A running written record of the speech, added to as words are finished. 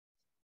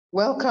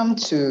Welcome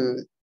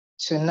to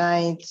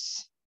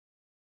tonight's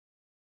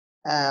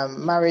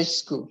marriage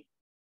school.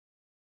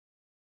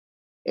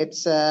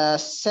 It's a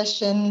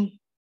session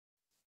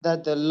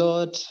that the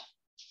Lord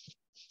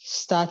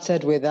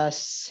started with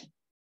us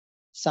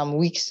some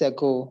weeks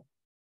ago,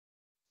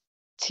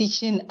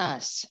 teaching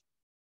us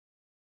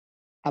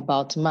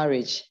about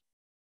marriage.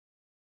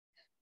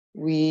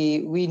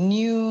 We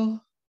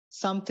knew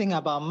something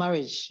about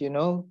marriage,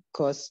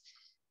 because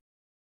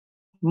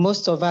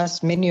most of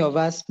us, many of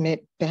us,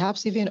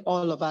 perhaps even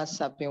all of us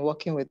have been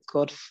working with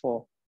God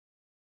for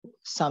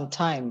some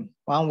time,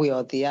 one way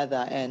or the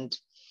other. And,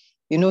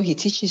 he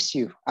teaches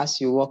you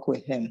as you walk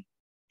with him.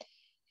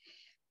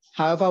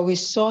 However, we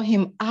saw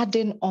him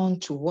adding on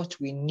to what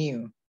we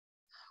knew.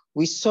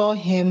 We saw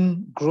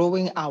him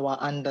growing our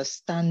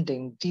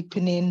understanding,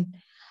 deepening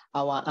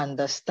our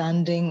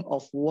understanding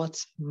of what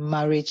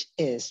marriage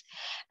is,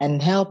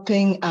 and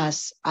helping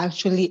us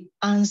actually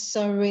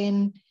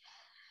answering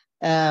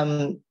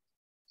a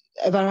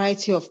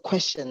variety of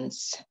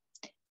questions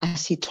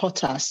as he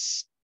taught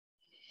us.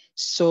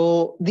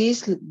 So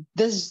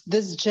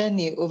this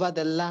journey over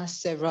the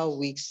last several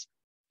weeks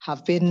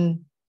have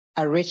been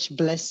a rich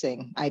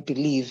blessing, I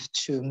believe,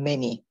 to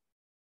many.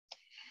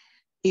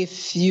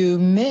 If you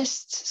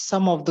missed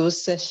some of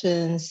those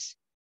sessions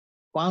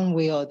one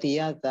way or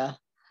the other,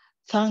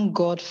 thank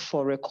God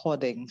for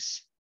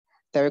recordings.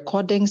 The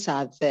recordings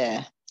are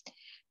there.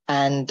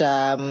 And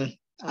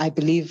I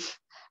believe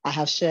I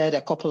have shared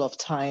a couple of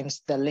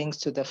times the links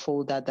to the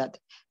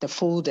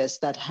folders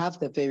that have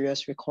the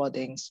various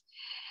recordings.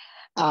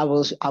 I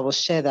will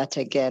share that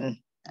again,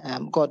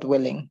 God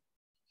willing.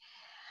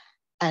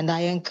 And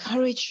I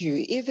encourage you,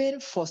 even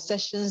for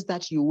sessions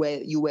that you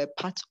were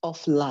part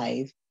of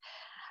live,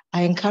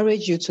 I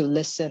encourage you to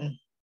listen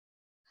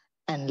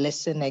and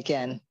listen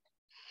again,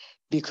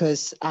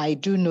 because I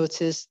do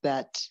notice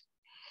that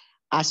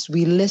as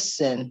we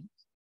listen,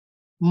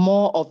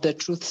 more of the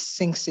truth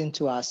sinks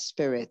into our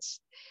spirits.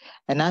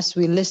 And as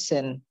we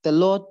listen, the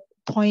Lord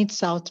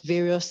points out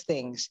various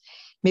things.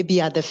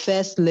 Maybe at the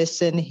first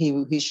listen,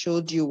 he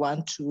showed you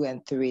 1, 2,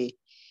 and 3.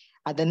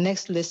 At the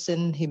next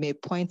listen, he may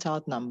point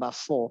out number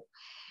 4,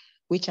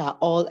 which are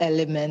all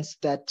elements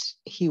that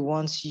he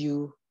wants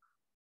you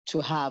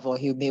to have, or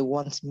he may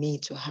want me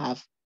to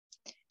have.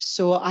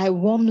 So I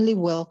warmly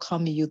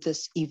welcome you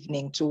this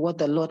evening to what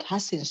the Lord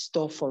has in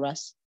store for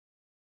us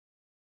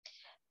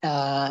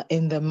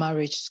in the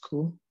marriage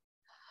school.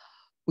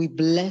 We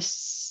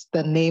bless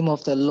the name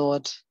of the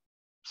Lord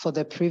for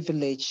the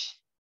privilege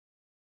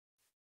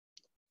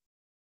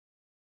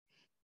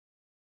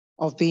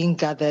of being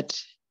gathered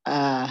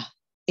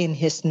in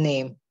his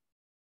name,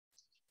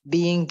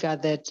 being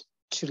gathered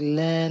to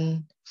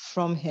learn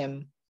from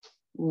him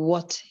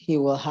what he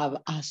will have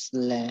us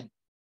learn.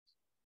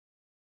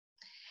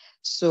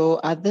 So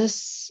at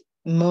this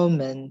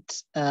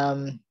moment,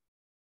 in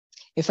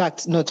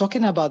fact,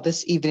 talking about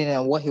this evening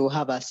and what he will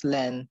have us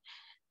learn,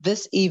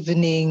 this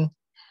evening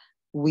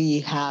we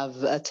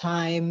have a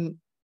time,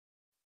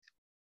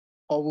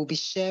 or we'll be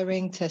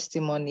sharing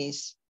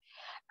testimonies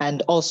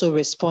and also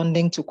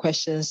responding to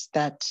questions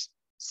that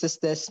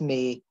sisters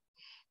may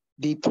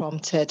be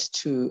prompted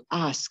to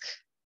ask.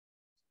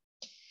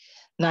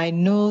 Now, I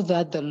know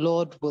that the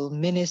Lord will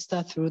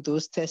minister through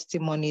those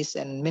testimonies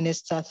and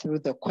minister through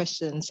the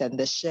questions and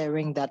the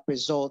sharing that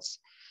results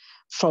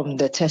from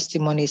the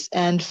testimonies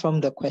and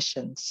from the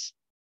questions.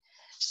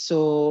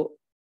 So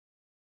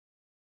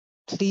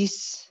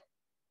please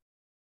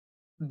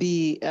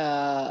be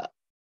alert,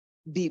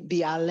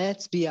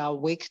 be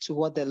awake to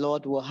what the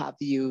Lord will have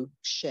you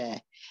share.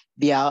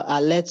 Be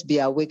alert, be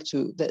awake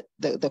to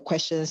the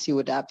questions he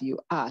would have you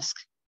ask,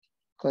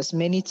 because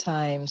many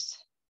times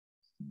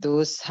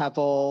those have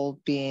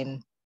all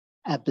been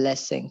a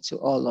blessing to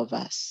all of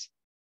us.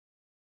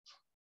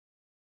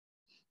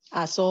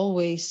 As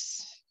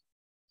always,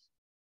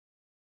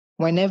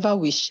 whenever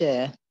we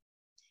share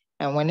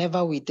and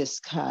whenever we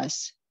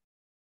discuss,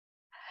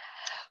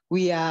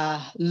 we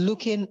are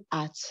looking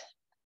at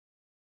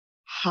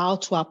how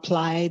to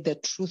apply the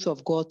truth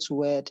of God's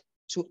word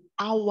to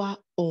our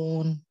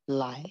own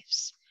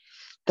lives.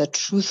 The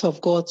truth of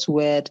God's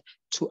word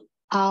to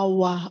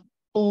our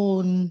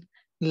own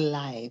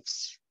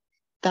lives.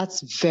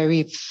 That's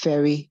very,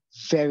 very,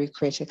 very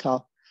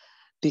critical,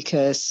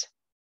 because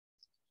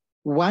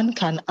one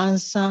can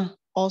answer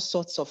all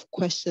sorts of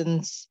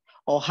questions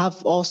or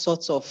have all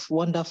sorts of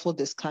wonderful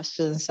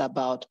discussions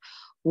about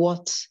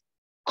what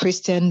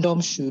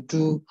Christendom should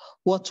do,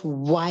 what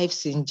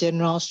wives in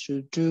general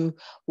should do,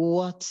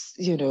 what,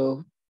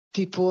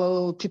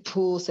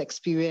 people's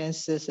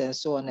experiences and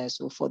so on and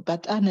so forth.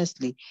 But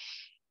honestly,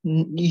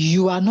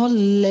 you are not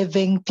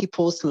living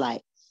people's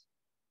life.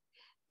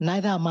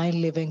 Neither am I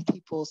living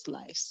people's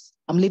lives.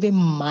 I'm living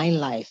my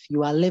life.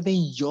 You are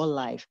living your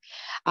life.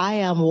 I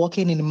am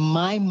walking in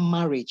my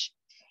marriage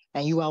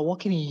and you are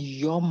walking in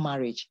your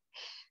marriage.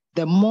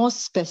 The more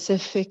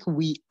specific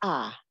we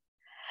are,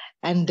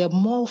 And the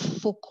more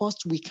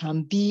focused we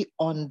can be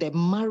on the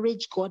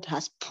marriage God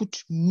has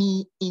put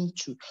me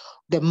into,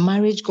 the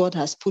marriage God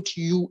has put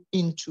you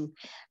into,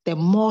 the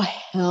more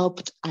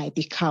helped I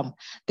become,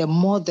 the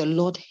more the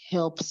Lord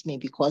helps me,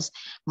 because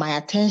my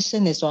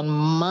attention is on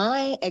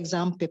my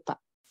exam paper.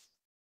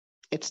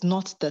 It's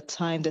not the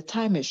time. The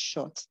time is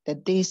short. The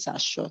days are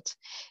short.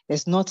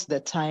 It's not the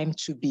time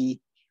to be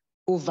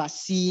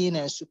overseeing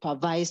and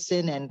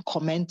supervising and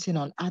commenting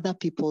on other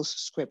people's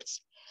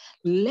scripts.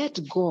 Let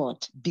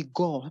God be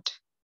God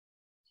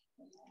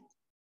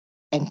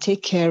and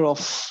take care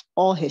of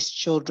all his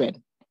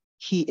children.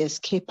 He is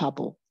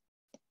capable.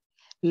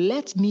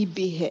 Let me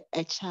be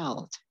a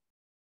child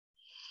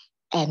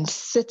and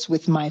sit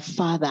with my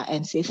father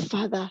and say,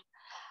 Father,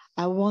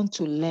 I want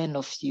to learn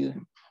of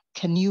you.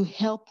 Can you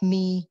help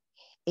me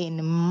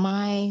in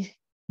my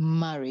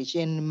marriage,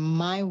 in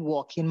my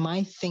walk, in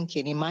my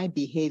thinking, in my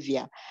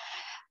behavior?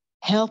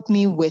 Help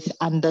me with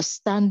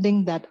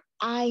understanding that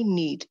I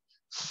need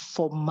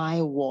for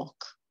my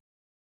walk.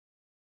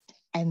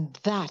 And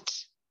that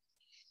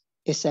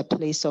is a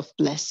place of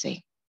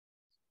blessing.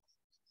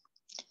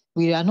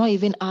 We are not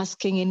even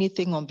asking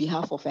anything on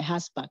behalf of a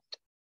husband.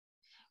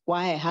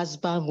 Why a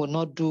husband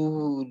will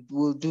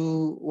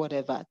do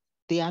whatever.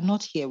 They are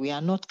not here. We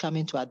are not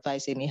coming to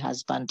advise any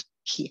husband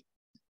here.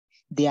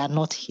 They are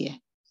not here.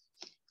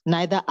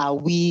 Neither are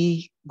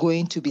we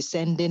going to be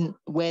sending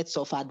words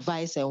of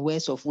advice and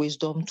words of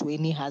wisdom to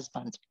any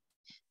husband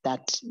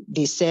that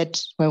they said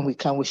when we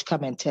come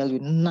and tell you.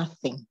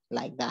 Nothing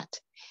like that.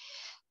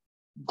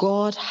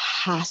 God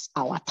has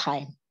our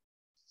time.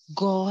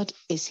 God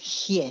is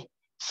here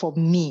for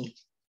me,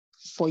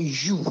 for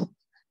you.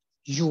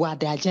 You are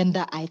the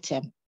agenda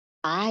item.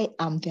 I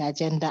am the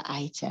agenda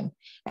item.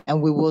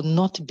 And we will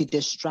not be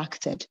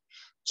distracted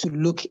to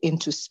look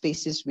into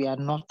spaces we are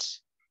not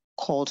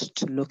called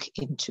to look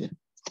into.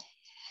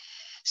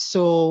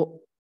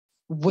 So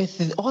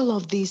with all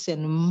of this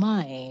in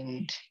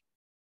mind,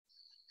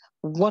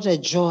 what a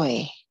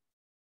joy,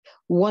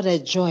 what a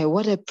joy,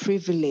 what a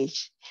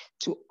privilege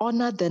to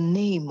honor the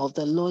name of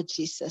the Lord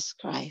Jesus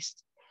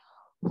Christ,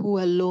 who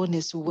alone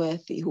is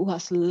worthy, who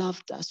has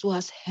loved us, who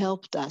has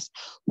helped us,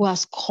 who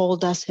has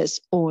called us his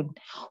own,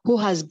 who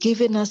has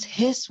given us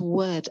his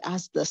word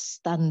as the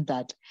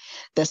standard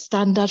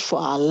for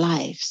our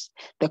lives.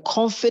 The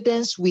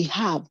confidence we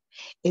have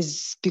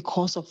is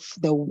because of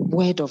the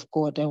word of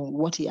God and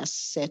what he has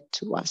said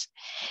to us,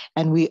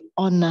 and we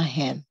honor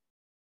him.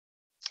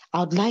 I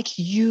would like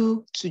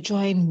you to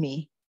join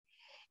me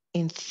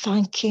in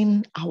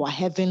thanking our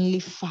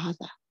Heavenly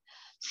Father,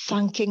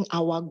 thanking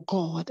our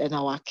God and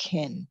our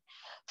King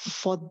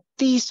for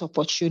these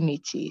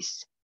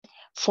opportunities,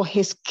 for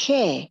his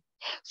care,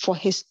 for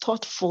his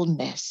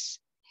thoughtfulness,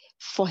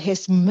 for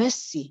his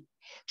mercy,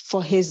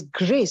 for his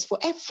grace, for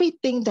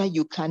everything that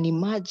you can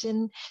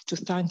imagine to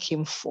thank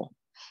him for.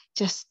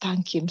 Just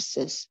thank him,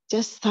 sis.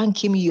 Just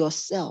thank him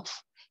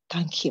yourself.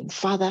 Thank him.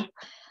 Father,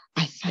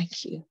 I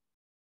thank you.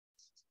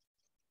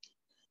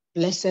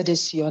 Blessed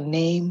is your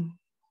name.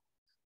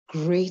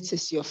 Great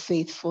is your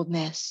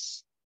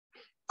faithfulness.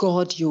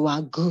 God, you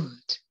are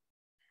good.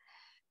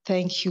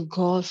 Thank you,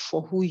 God,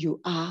 for who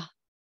you are.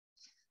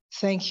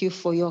 Thank you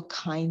for your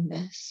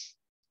kindness.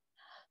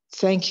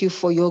 Thank you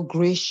for your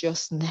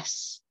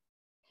graciousness.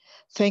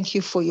 Thank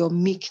you for your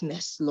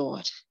meekness,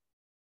 Lord.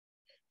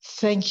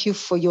 Thank you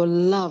for your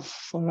love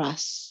for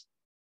us.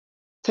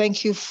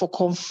 Thank you for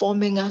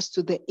conforming us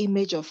to the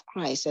image of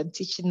Christ and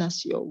teaching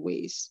us your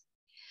ways.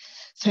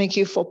 Thank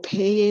you for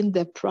paying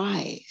the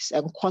price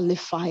and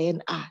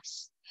qualifying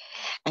us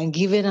and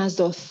giving us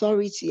the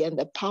authority and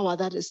the power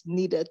that is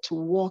needed to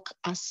walk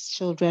as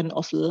children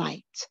of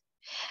light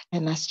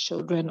and as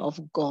children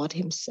of God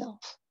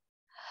himself.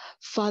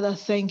 Father,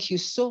 thank you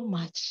so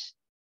much,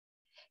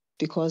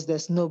 because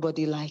there's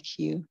nobody like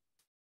you.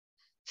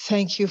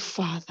 Thank you,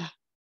 Father.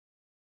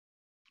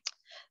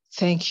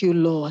 Thank you,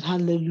 Lord.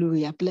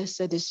 Hallelujah.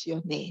 Blessed is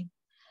your name.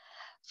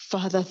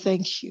 Father,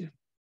 thank you.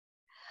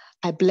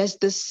 I bless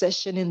this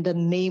session in the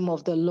name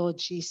of the Lord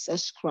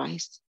Jesus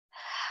Christ.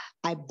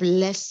 I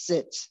bless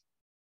it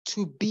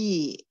to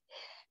be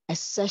a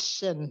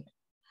session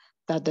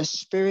that the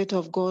Spirit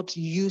of God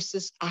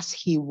uses as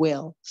he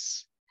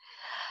wills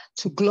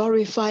to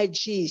glorify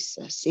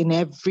Jesus in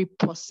every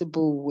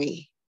possible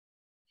way.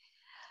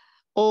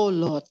 Oh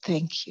Lord,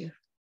 thank you.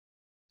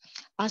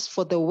 As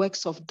for the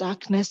works of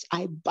darkness,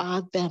 I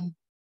bar them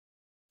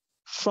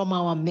from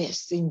our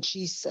midst in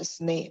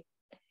Jesus' name.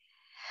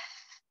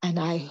 And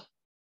I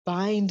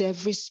bind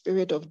every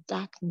spirit of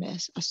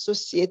darkness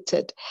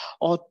associated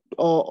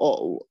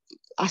or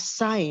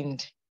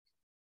assigned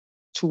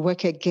to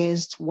work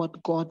against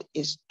what God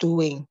is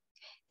doing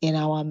in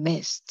our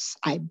midst.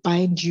 I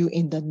bind you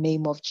in the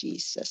name of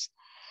Jesus.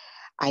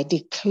 I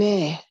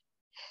declare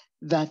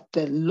that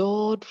the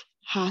Lord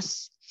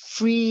has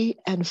free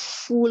and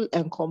full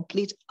and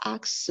complete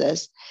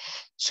access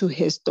to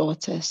his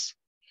daughters,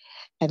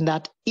 and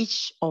that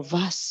each of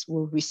us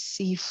will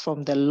receive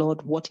from the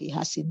Lord what he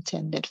has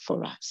intended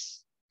for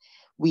us.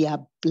 We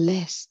are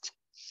blessed,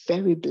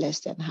 very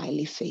blessed and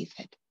highly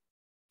favored.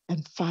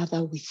 And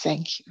Father, we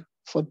thank you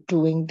for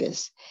doing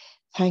this.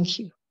 Thank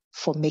you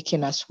for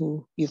making us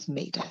who you've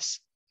made us.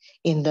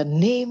 In the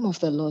name of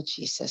the Lord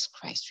Jesus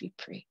Christ, we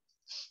pray.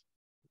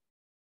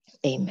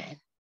 Amen.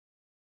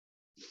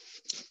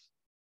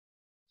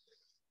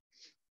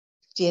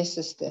 Dear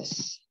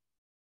sisters,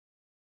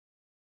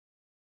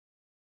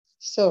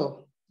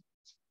 so,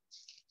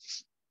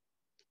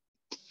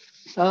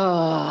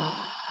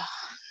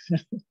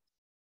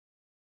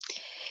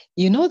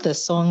 you know the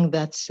song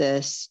that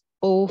says,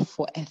 "Oh,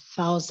 for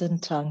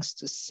 1,000 tongues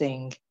to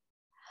sing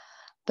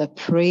the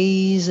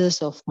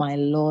praises of my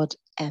Lord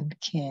and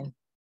King."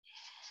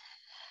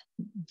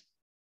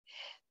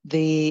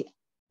 The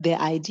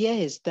idea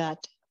is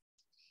that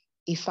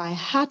if I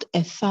had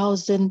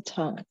 1,000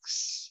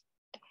 tongues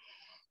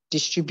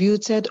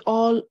distributed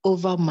all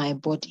over my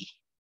body,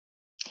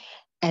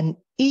 and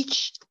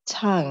each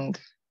tongue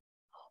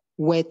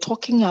were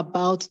talking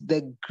about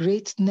the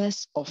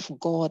greatness of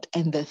God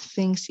and the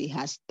things he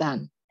has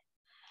done,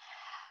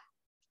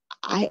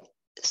 I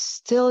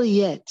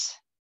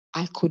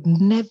could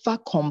never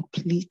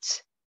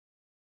complete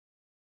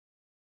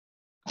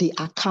the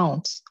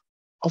account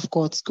of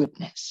God's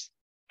goodness.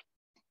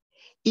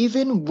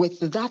 Even with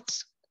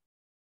that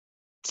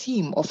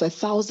team of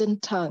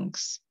 1,000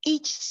 tongues,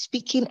 each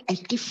speaking a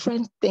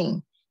different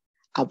thing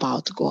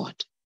about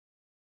God,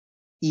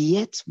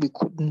 yet we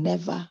could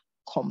never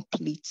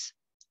complete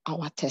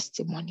our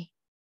testimony.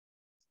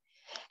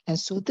 And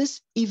so this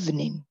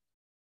evening,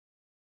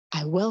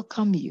 I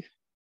welcome you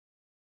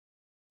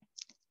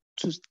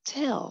to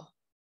tell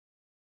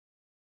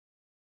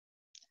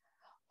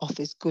of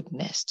his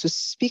goodness, to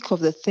speak of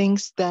the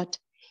things that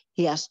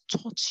he has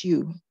taught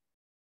you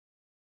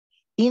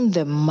in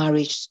the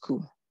marriage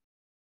school.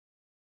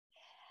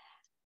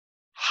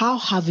 How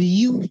have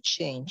you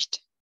changed?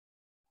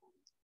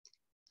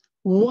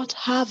 What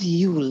have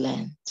you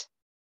learned?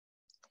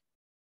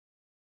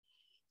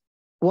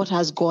 What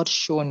has God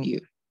shown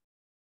you?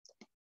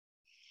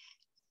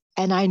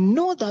 And I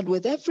know that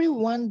with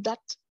everyone that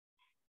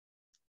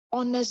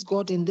honors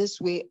God in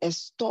this way,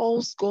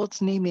 extols God's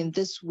name in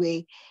this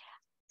way,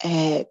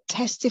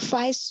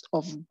 testifies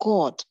of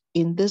God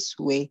in this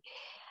way,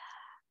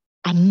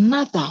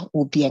 another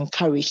will be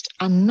encouraged,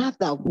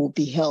 another will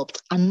be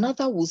helped,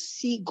 another will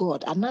see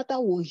God, another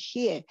will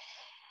hear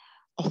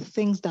of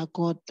things that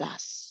God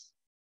does.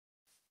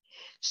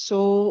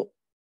 So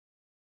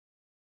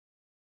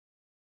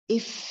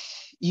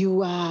if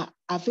you are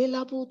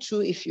available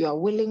to, if you are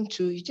willing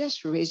to, you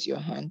just raise your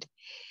hand.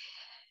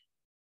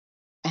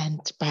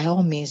 And by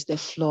all means, the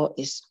floor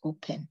is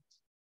open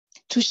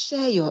to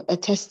share a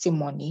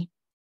testimony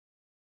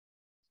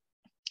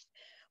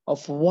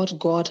of what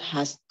God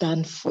has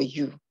done for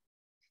you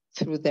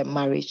through the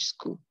marriage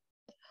school.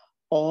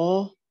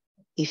 Or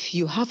if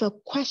you have a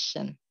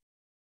question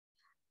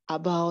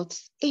about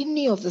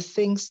any of the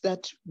things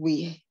that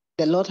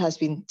the Lord has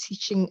been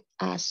teaching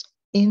us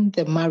in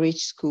the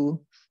marriage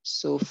school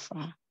so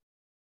far,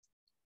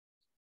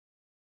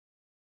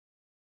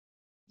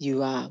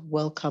 you are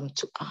welcome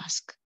to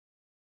ask.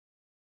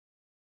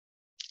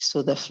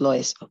 So the floor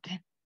is open.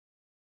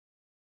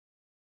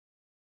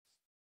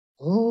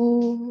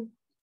 Oh,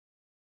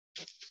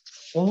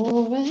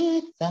 for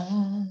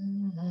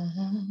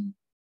 1,000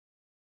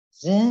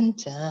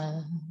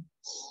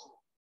 times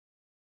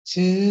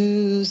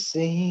to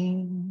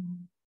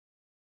sing,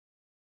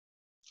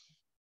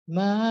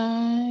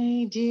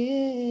 my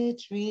dear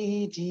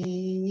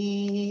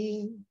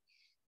Redeemer's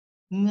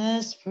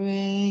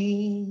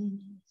praise,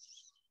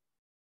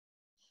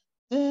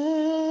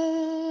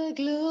 the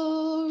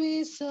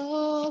glories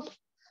of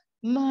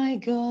my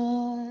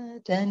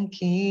God and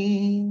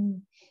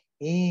King,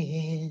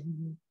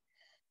 in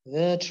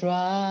the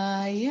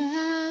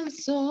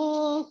triumphs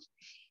of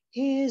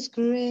his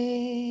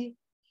grace,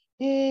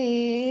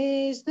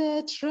 the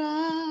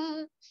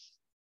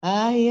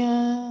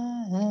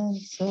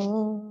triumphs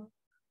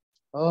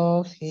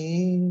of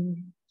his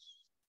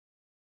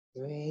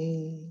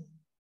grace.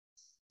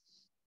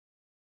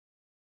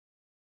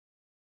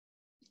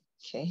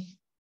 Okay.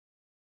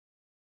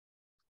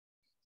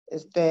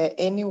 Is there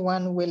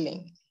anyone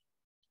willing?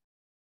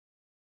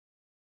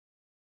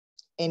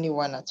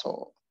 Anyone at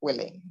all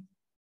willing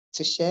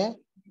to share?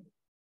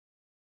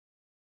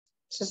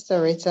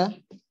 Sister Rita,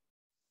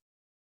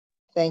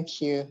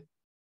 thank you.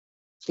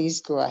 Please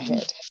go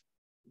ahead.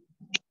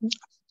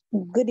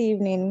 Good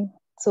evening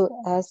to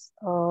us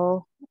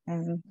all,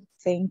 and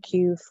thank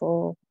you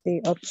for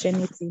the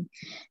opportunity.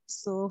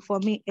 So for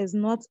me, it's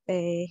not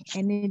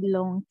any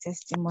long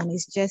testimony.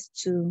 It's just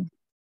to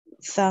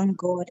thank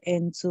God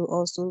and to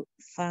also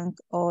thank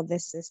all the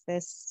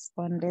sisters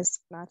on this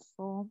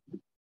platform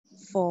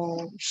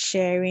for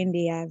sharing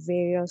their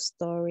various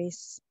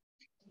stories.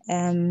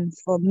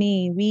 For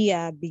me, we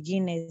are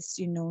beginners,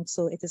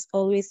 so it is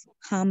always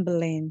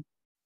humbling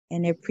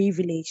and a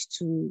privilege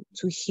to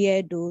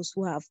hear those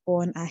who have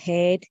gone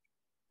ahead,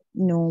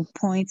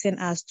 pointing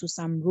us to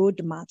some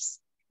roadmaps.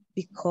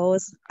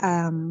 Because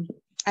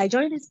I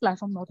joined this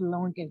platform not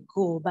long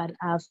ago, but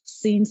I've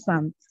seen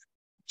some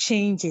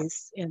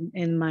changes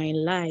in my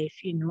life.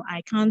 You know,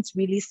 I can't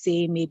really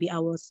say maybe I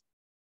was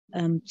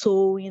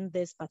towing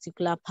this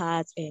particular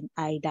part and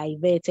I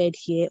diverted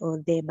here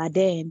or there, but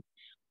then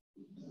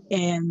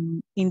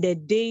in the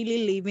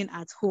daily living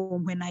at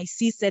home, when I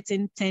see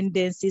certain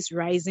tendencies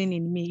rising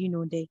in me, you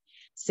know, the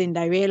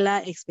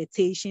Cinderella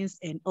expectations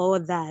and all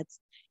that,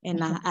 and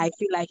I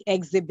feel like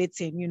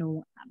exhibiting, you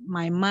know,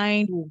 my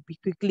mind will be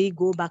quickly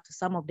go back to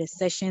some of the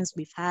sessions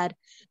we've had,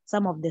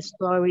 some of the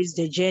stories,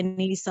 the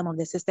journeys, some of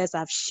the sisters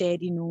have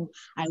shared, you know,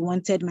 I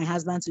wanted my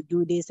husband to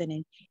do this and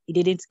then it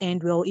didn't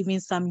end well, even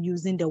some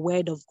using the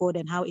word of God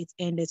and how it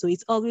ended. So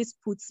it always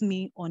puts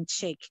me on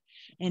check.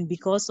 And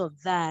because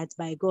of that,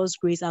 by God's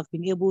grace, I've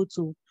been able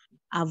to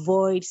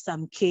avoid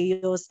some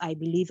chaos I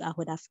believe I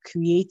would have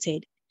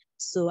created.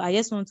 So I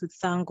just want to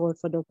thank God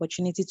for the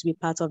opportunity to be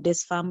part of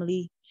this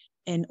family.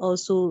 And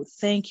also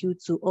thank you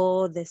to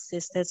all the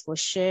sisters for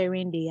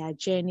sharing their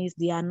journeys.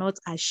 They are not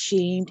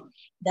ashamed.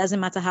 It doesn't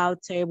matter how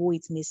terrible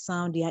it may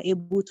sound. They are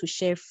able to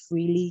share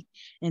freely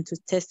and to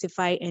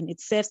testify. And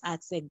it serves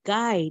as a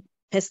guide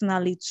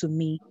personally to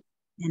me.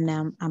 And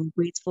I'm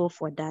grateful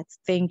for that.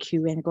 Thank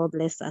you, and God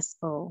bless us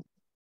all.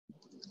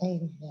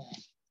 Amen.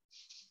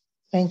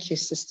 Thank you,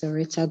 Sister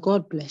Rita.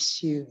 God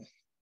bless you.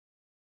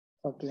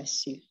 God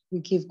bless you. We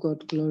give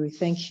God glory.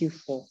 Thank you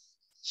for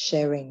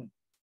sharing.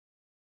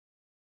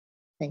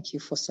 Thank you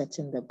for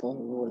setting the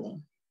ball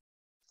rolling.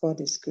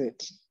 God is good.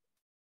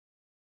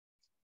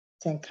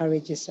 It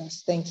encourages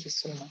us. Thank you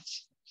so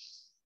much.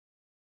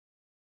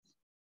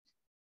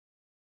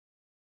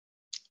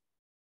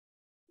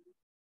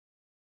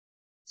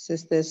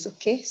 Sisters,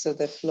 okay, so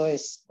the floor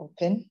is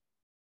open.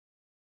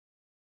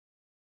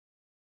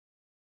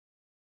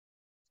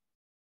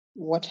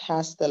 What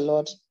has the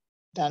Lord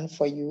done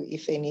for you,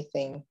 if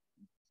anything,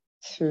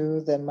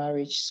 through the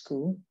marriage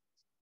school?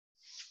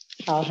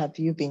 How have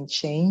you been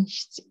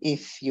changed,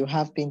 if you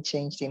have been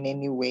changed in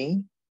any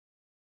way?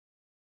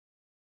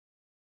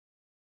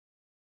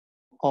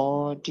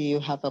 Or do you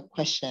have a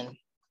question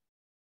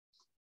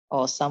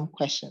or some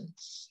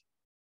questions?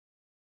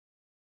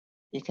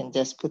 You can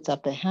just put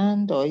up a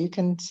hand, or you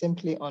can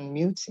simply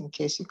unmute in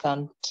case you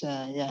can't,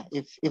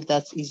 if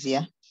that's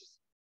easier.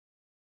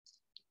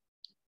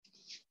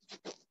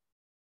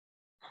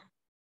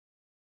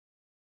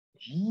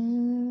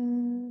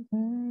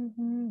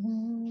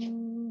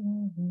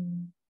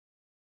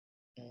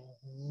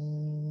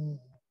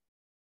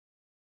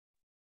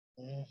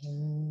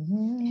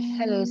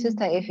 Hello,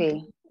 Sister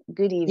Effie.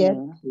 Good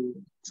evening.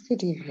 Yes,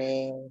 good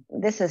evening.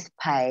 This is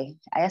Pai.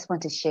 I just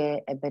want to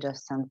share a bit of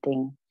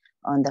something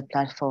on the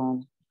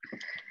platform.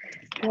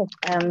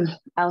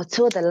 I'll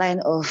toe the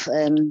line of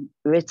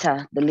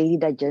Rita, the lady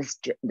that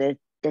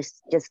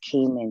just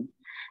came in.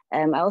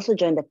 I also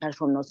joined the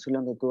platform not too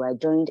long ago. I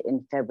joined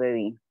in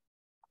February.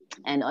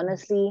 And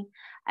honestly,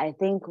 I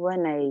think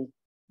when I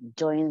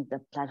joined the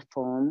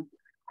platform,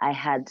 I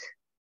had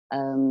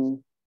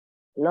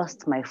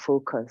lost my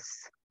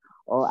focus,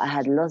 or I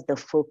had lost the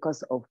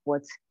focus of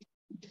what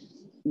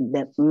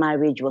the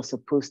marriage was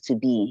supposed to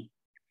be.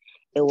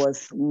 It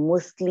was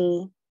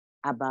mostly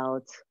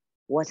about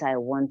what I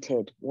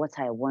wanted.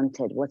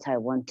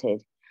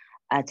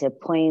 At a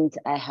point,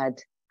 I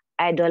had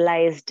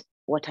idolized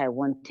what I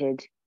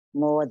wanted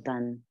more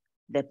than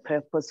the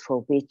purpose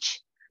for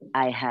which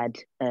I had,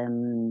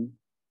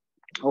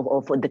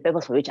 or for the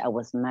purpose for which I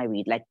was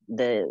married, like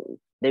the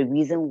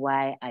reason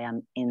why I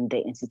am in the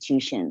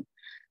institution.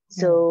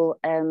 So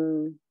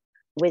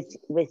with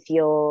the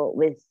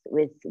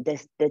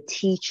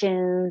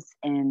teachings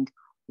and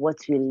what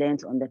we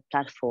learned on the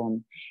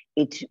platform,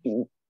 it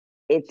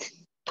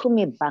put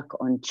me back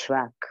on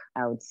track,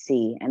 I would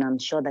say. And I'm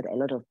sure that a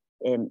lot of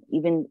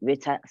even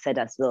Rita said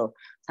as well,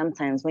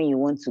 sometimes when you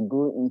want to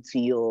go into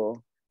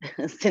your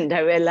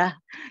Cinderella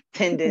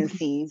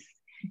tendencies,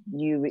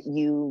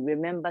 you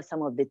remember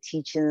some of the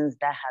teachings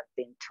that have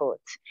been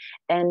taught.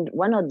 And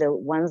one of the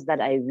ones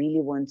that I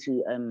really want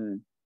to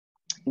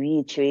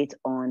reiterate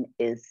on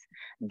is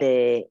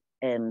the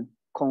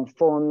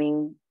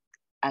conforming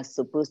as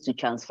opposed to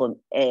transform,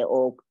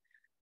 or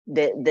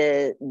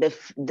the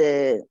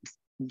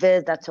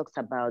verse that talks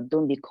about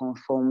don't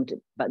conform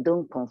but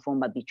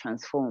be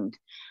transformed.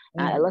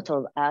 A lot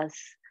of us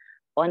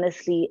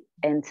honestly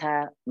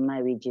enter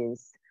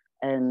marriages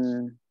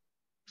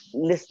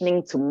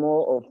listening to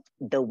more of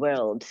the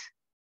world,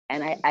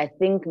 and I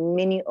think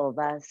many of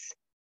us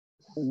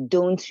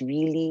don't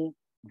really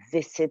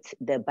visit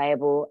the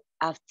Bible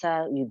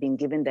after we've been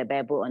given the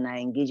Bible on our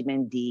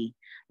engagement day,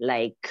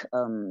 like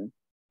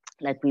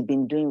we've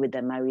been doing with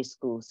the marriage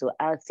school. So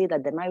I would say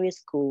that the marriage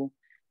school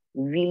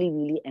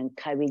really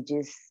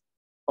encourages,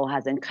 or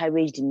has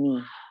encouraged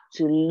me,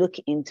 to look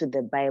into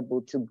the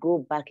Bible, to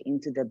go back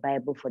into the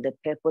Bible for the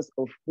purpose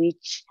of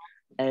which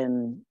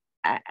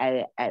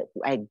I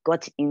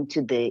got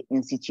into the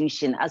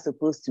institution, as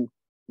opposed to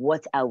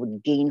what I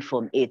would gain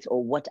from it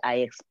or what I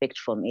expect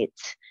from it.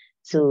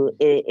 So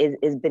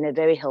it's been a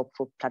very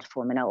helpful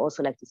platform. And I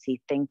also like to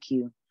say thank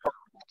you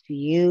to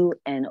you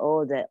and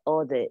all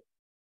the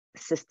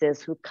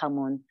sisters who come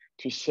on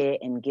to share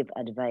and give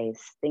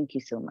advice. Thank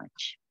you so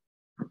much.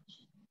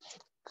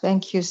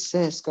 Thank you,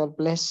 sis. God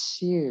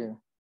bless you.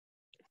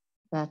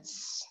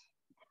 That's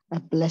a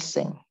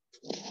blessing.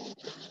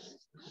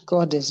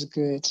 God is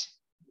good.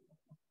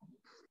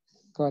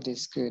 God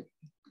is good.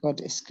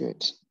 God is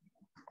good.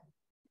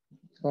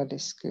 God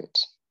is good.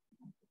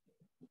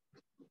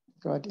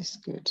 God is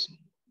good.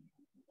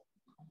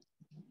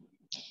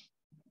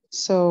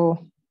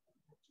 So,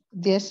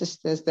 dear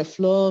sisters, the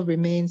floor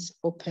remains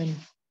open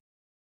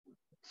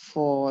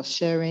for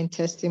sharing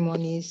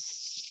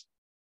testimonies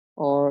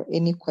or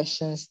any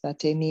questions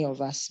that any of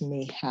us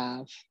may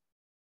have.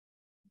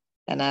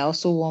 And I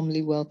also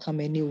warmly welcome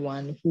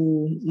anyone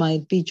who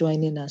might be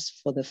joining us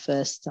for the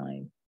first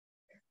time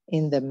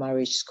in the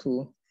marriage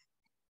school.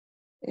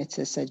 It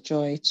is a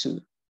joy to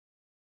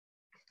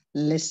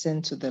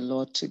listen to the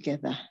Lord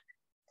together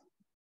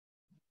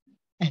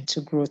and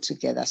to grow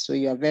together. So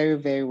you are very,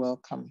 very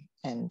welcome.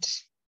 And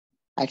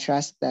I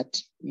trust that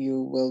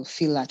you will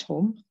feel at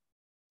home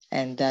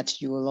and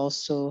that you will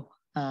also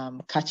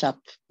catch up,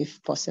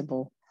 if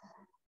possible,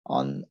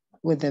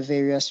 with the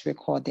various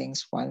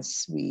recordings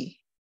once we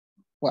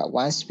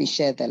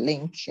share the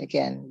link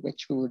again,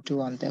 which we will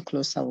do on the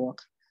Closer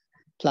Walk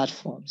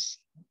platforms.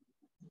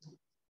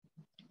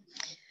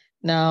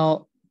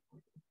 Now,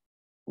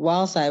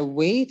 whilst I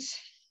wait,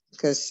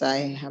 because I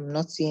am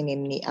not seeing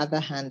any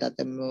other hand at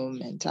the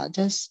moment, I'll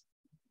just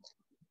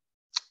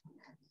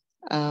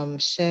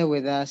share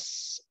with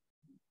us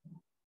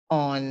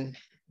on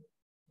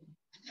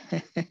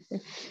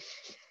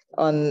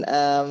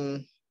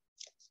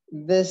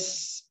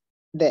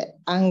the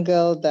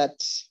angle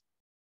that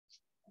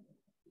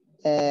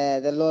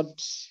the Lord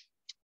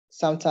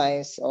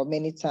sometimes or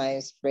many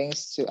times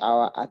brings to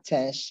our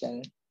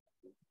attention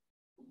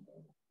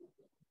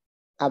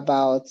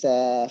about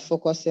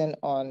focusing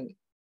on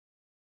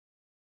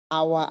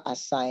our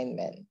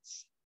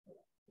assignments,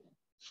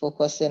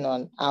 focusing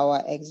on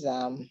our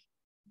exam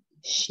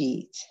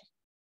sheet.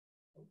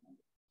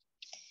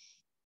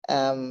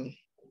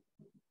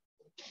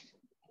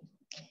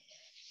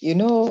 You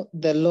know,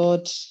 the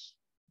Lord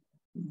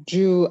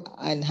drew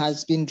and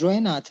has been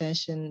drawing our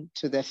attention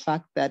to the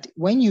fact that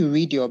when you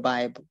read your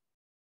Bible,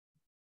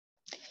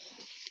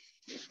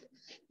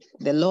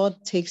 the Lord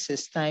takes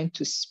his time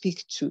to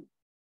speak to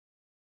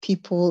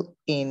people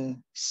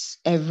in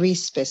every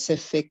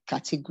specific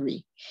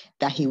category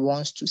that he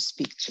wants to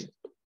speak to.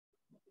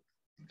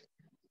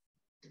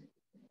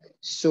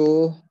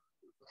 So,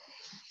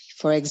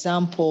 for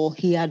example,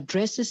 he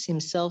addresses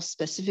himself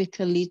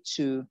specifically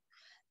to,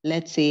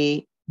 let's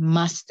say,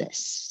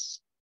 masters,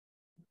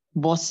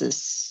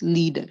 bosses,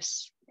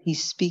 leaders. He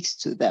speaks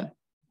to them.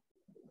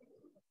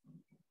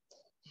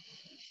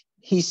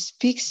 He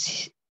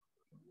speaks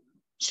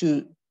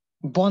to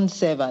bond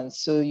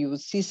servants. So you will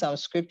see some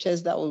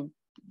scriptures that will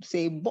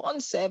say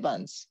bond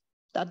servants,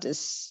 that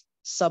is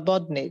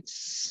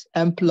subordinates,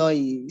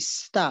 employees,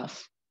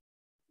 staff.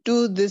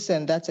 Do this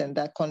and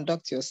that,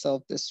 conduct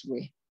yourself this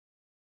way.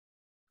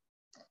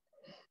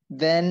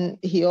 Then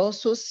he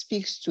also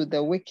speaks to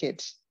the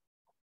wicked.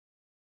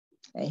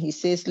 And he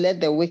says, let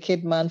the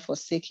wicked man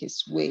forsake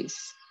his ways,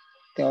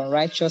 the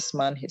unrighteous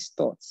man his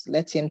thoughts.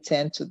 Let him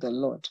turn to the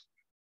Lord.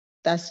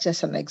 That's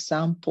just an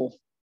example.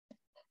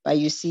 But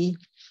you see,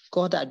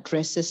 God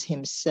addresses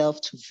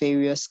himself to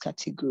various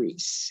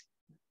categories.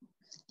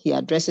 He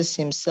addresses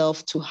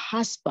himself to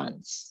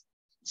husbands,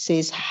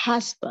 says,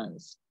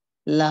 husbands,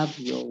 love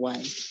your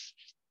wife.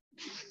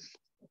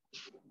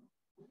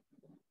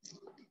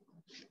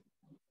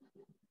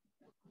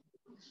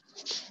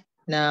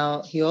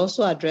 Now, he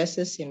also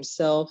addresses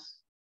himself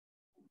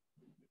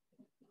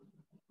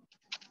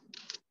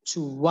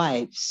to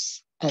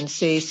wives and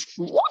says,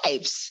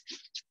 wives,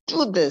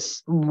 do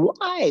this,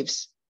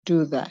 wives,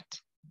 do that.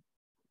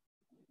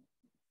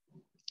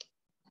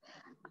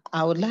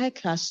 I would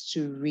like us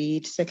to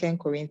read 2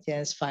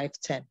 Corinthians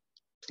 5:10,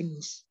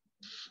 please.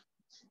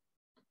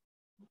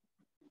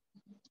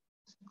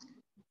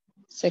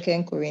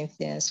 2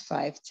 Corinthians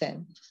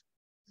 5:10.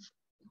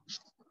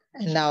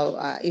 And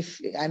now,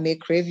 if I may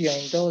crave your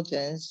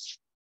indulgence,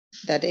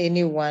 that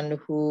anyone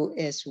who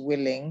is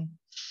willing,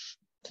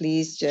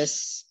 please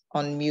just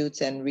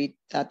unmute and read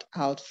that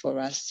out for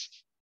us.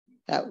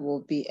 That will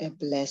be a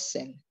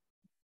blessing.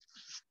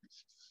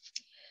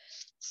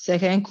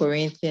 2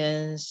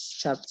 Corinthians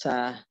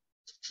chapter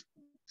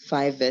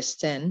 5, verse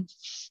 10,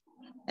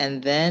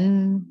 and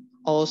then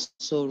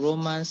also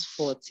Romans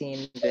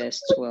 14,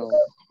 verse 12.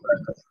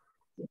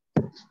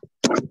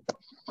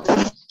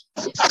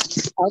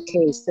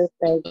 Okay,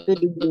 sister,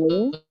 good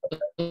evening.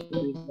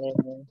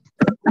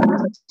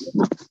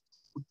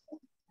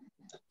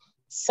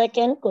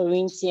 Second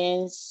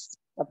Corinthians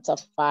chapter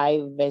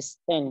 5, verse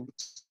 10.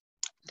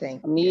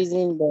 I'm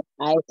using the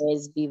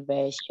ISB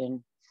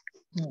version.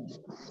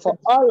 For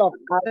all of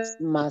us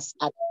must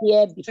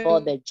appear before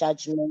the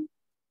judgment.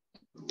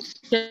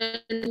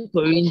 2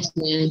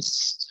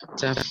 Corinthians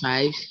chapter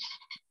 5,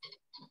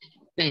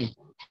 10.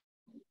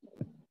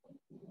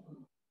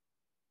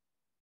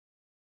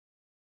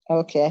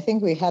 Okay, I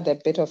think we had a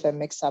bit of a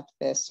mix-up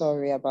there.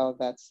 Sorry about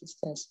that,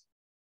 sisters.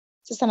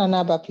 Sister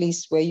Nanaba,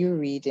 please, were you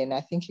reading?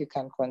 I think you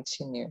can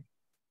continue.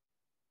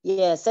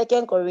 Yeah,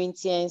 2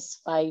 Corinthians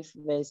 5,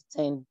 verse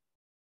 10.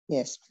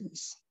 Yes,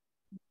 please.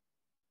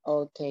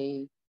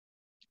 Okay.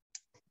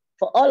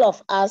 For all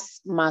of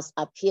us must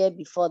appear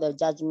before the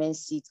judgment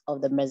seat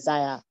of the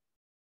Messiah,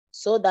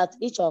 so that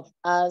each of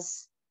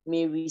us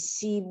may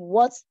receive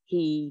what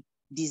he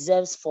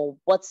deserves for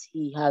what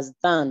he has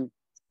done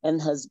in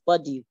his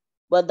body,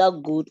 whether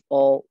good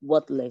or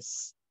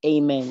worthless.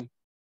 Amen.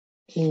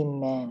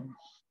 Amen.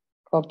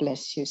 God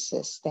bless you,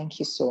 sis. Thank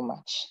you so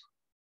much.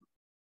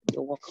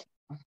 You're welcome.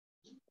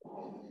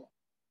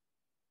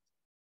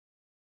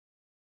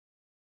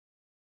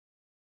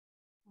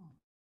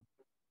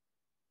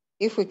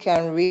 If we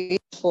can read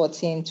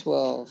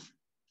 14:12.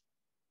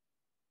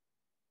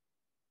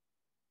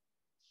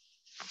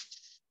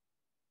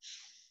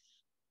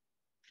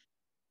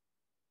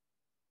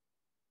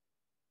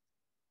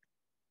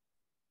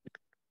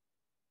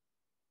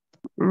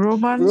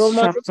 Romans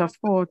chapter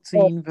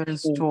 14,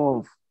 verse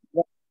 12.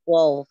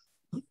 12.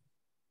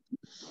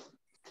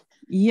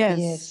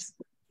 Yes.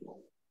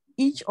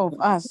 Each of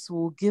us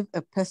will give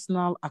a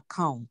personal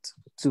account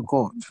to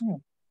God.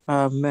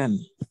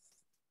 Amen.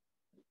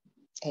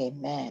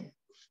 Amen.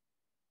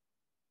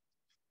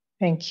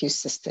 Thank you,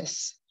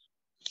 sisters.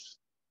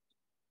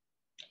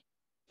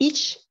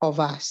 Each of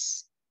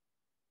us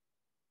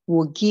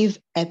will give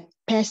a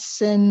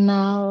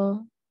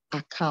personal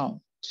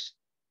account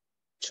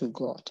to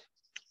God.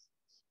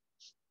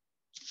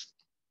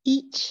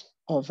 Each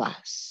of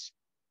us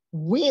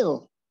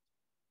will,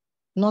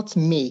 not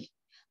may,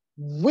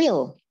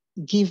 will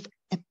give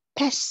a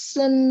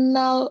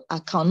personal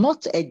account,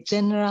 not a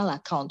general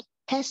account,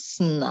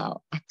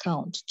 personal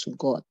account to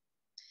God.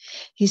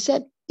 He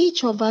said,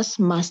 each of us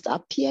must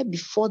appear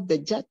before the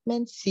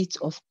judgment seat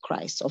of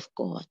Christ, of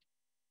God,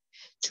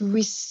 to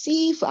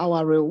receive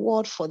our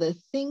reward for the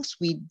things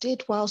we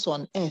did whilst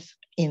on earth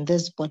in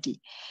this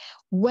body,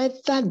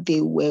 whether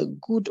they were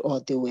good or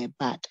they were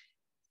bad.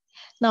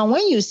 Now,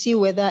 when you see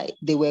whether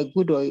they were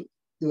good or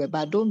they were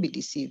bad, don't be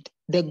deceived.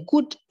 The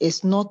good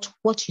is not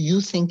what you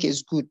think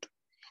is good,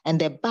 and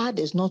the bad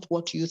is not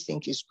what you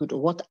think is good, or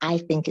what I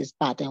think is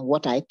bad and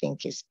what I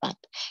think is bad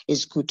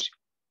is good.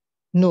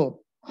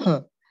 No.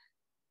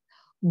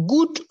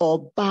 Good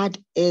or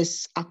bad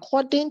is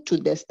according to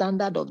the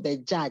standard of the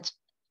judge.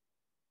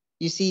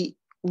 You see,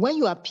 when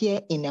you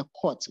appear in a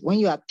court, when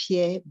you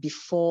appear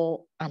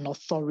before an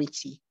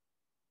authority,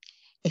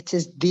 it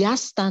is their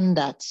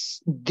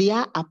standards,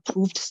 their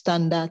approved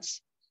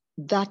standards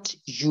that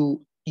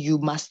you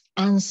must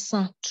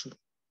answer to.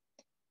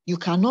 You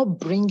cannot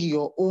bring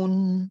your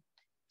own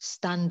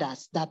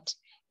standards that,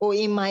 oh,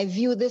 in my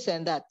view, this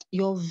and that.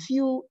 Your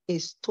view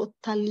is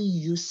totally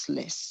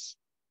useless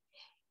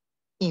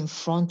in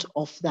front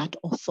of that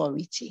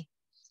authority.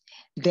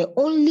 The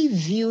only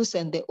views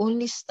and the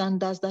only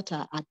standards that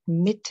are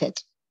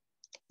admitted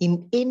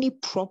in any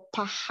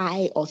proper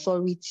high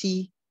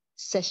authority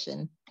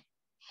session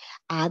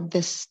are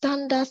the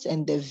standards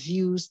and the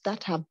views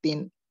that have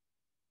been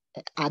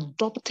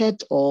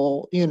adopted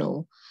or,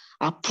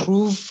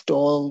 approved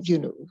or,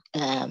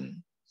 that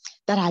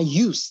are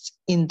used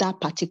in that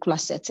particular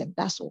setting.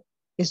 That's all.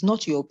 It's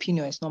not your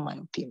opinion. It's not my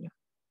opinion.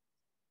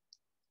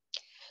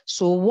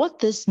 So what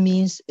this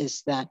means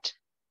is that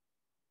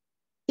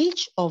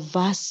each of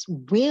us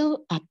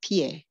will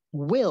appear,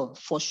 will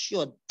for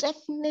sure,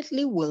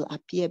 definitely will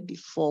appear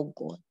before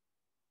God.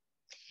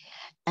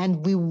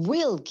 And we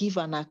will give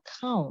an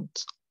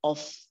account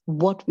of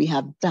what we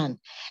have done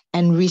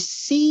and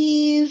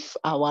receive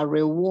our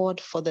reward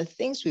for the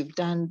things we've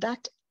done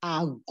that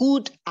are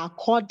good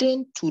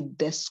according to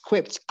the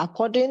script,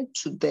 according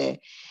to the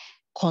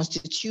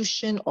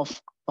constitution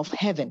of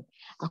heaven,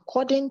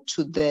 according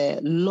to the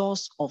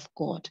laws of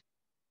God,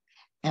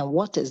 and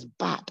what is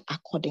bad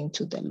according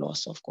to the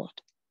laws of God.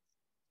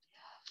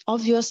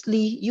 Obviously,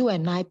 you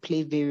and I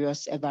play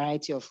a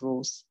variety of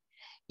roles.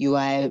 You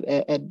are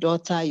a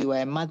daughter, you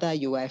are a mother,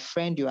 you are a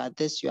friend, you are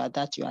this, you are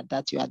that, you are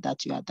that, you are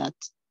that, you are that,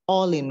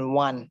 all in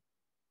one.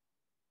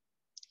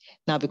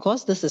 Now,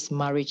 because this is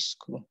marriage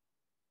school,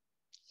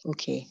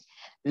 okay,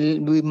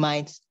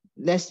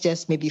 let's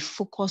just maybe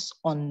focus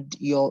on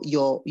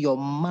your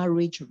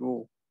marriage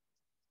role.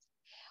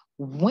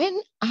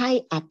 When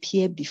I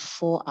appear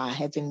before our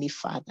Heavenly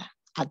Father,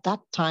 at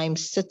that time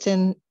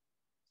sitting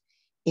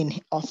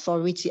in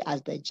authority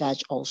as the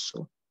judge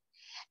also,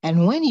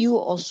 and when you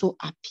also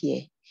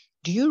appear,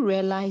 do you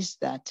realize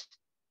that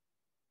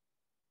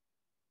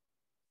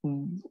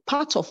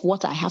part of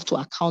what I have to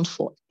account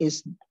for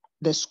is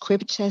the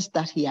scriptures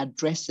that he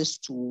addresses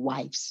to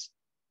wives?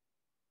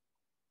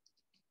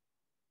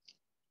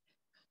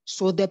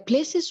 So the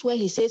places where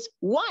he says,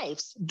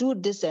 wives, do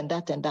this and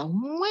that and that,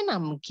 when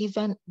I'm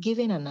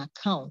given an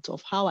account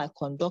of how I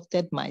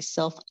conducted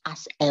myself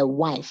as a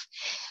wife,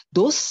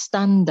 those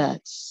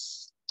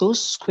standards, those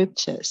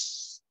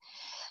scriptures,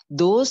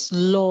 those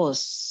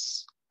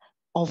laws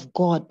of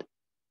God,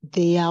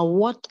 they are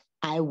what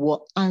I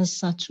will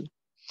answer to.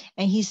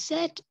 And he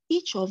said,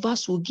 each of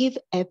us will give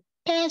a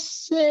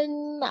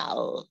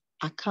personal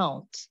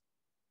account,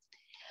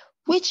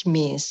 which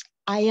means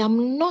I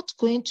am not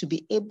going to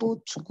be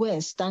able to go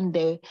and stand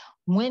there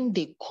when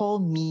they call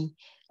me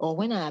or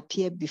when I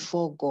appear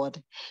before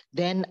God.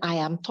 Then I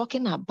am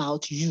talking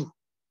about you,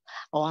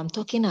 or I'm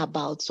talking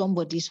about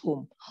somebody's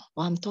home,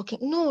 or I'm talking,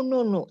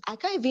 no. I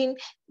can't even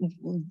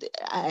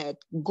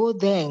go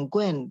there and go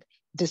and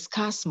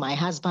discuss my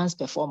husband's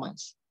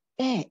performance.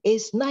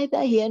 It's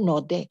neither here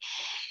nor there.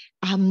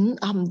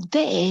 I'm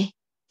there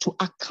to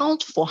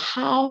account for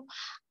how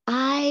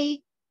I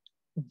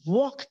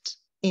walked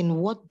in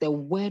what the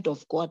word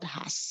of God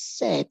has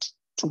said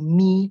to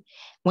me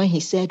when he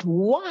said,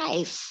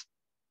 wife,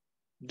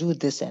 do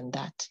this and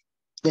that.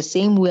 The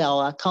same way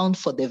I'll account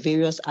for the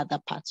various other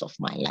parts of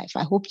my life.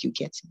 I hope you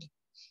get me.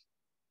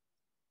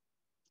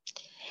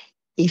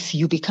 If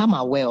you become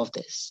aware of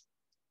this,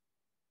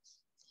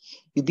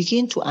 you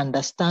begin to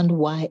understand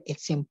why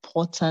it's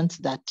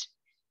important that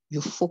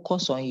you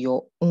focus on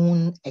your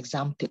own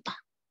exam paper.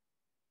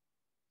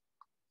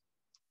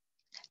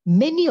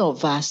 Many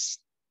of us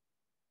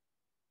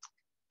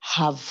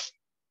have,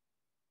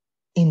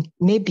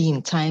 maybe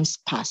in times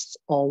past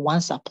or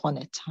once upon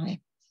a time,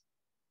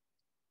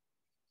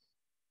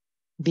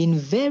 been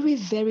very,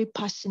 very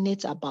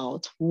passionate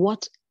about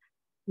what,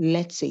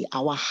 let's say,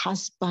 our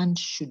husband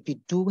should be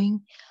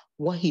doing,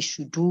 what he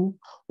should do,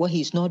 what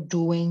he's not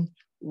doing,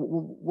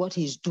 what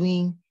he's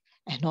doing,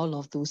 and all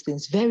of those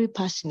things. Very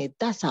passionate.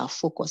 That's our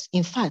focus.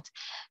 In fact,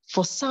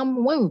 for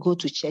some, when we go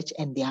to church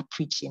and they are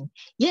preaching,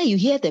 yeah, you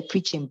hear the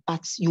preaching,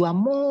 but you are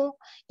more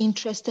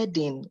interested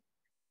in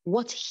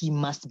what he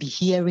must be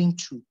hearing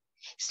too.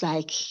 It's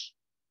like,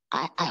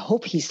 I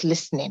hope he's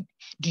listening.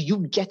 Do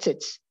you get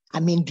it?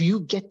 Do you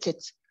get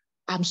it?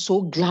 I'm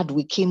so glad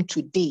we came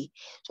today.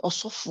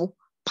 Also for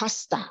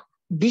pastor,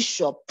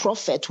 bishop,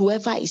 prophet,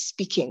 whoever is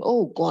speaking,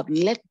 oh God,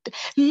 let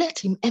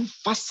him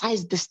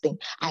emphasize this thing.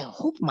 I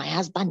hope my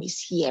husband is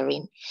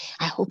hearing.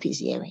 I hope he's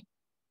hearing.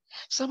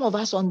 Some of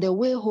us on the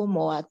way home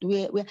or at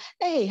where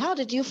hey, how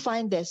did you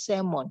find the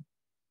sermon?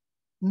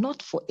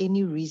 Not for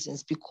any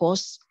reasons,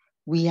 because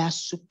we are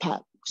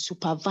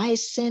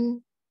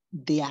supervising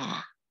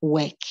their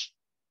work.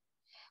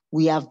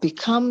 We have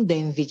become the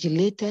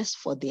invigilators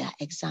for their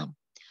exam,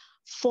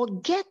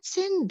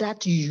 forgetting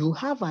that you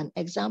have an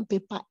exam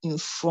paper in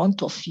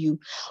front of you,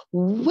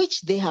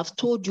 which they have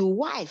told you,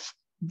 wife,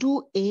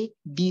 do A,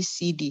 B,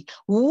 C, D.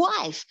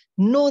 Wife,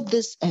 know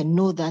this and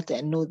know that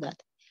and know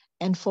that.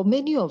 And for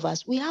many of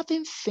us, we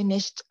haven't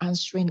finished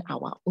answering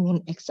our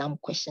own exam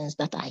questions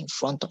that are in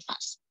front of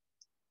us.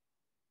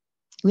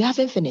 We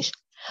haven't finished.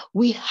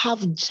 We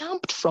have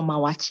jumped from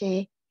our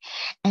chair,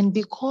 and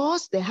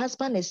because the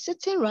husband is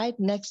sitting right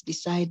next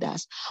beside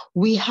us,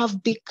 we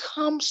have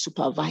become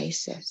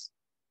supervisors.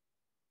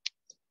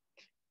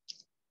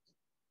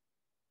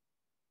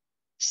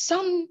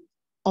 Some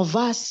of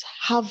us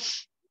have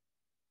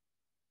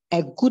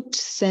a good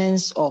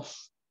sense of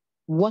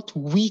what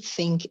we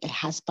think a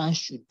husband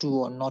should do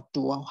or not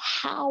do, or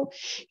how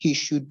he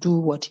should do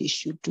what he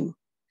should do.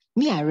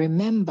 Me, I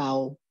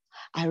remember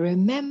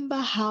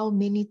how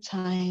many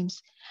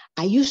times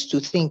I used to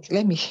think,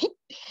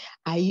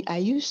 I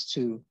used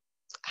to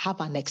have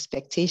an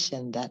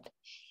expectation that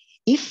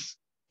if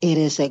it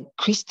is a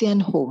Christian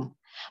home,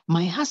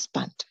 my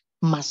husband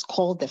must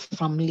call the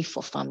family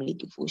for family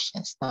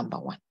devotions, number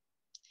one.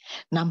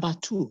 Number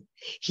two,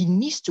 he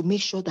needs to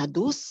make sure that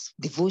those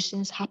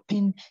devotions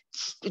happen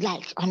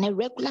like on a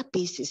regular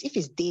basis. If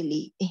it's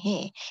daily,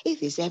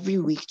 if it's every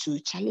week too,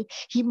 Charlie,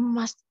 he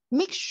must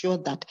make sure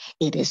that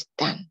it is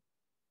done.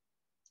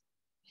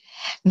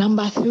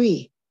 Number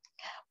three,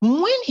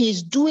 when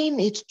he's doing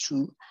it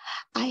too,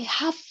 I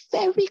have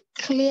very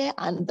clear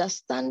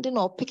understanding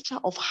or picture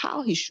of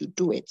how he should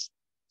do it.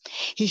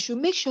 He should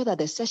make sure that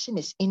the session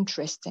is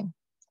interesting.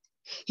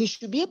 He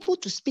should be able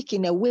to speak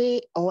in a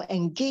way or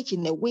engage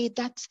in a way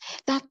that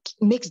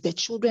makes the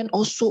children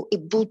also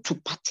able to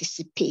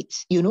participate.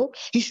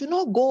 He should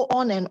not go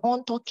on and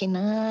on talking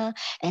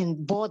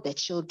and bore the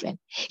children.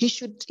 He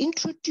should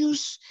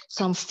introduce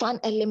some fun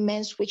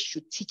elements which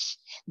should teach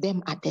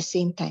them at the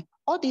same time.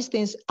 All these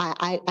things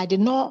I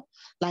did not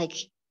like.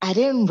 I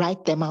didn't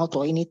write them out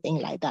or anything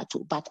like that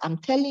too, but I'm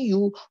telling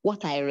you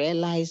what I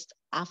realized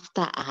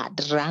after I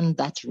had run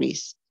that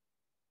race.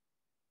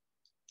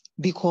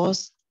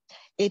 Because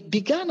it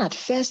began at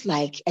first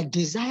like a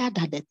desire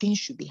that the thing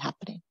should be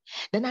happening.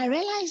 Then I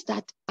realized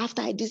that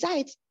after I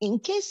decide, in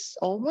case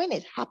or when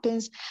it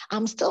happens,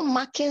 I'm still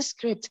marking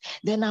script,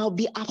 then I'll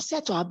be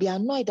upset or I'll be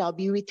annoyed, I'll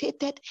be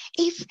irritated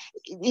if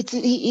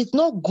it's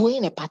not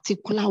going a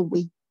particular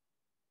way.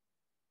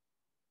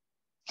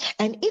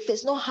 And if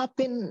it's not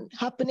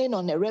happening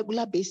on a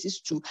regular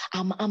basis too,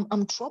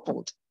 I'm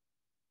troubled.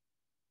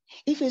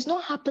 If it's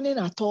not happening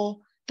at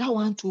all, that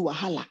one too,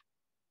 wahala.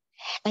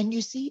 And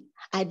you see,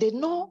 I did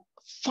not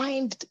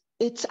find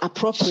it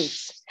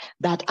appropriate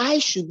that I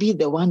should be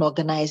the one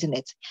organizing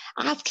it.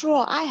 After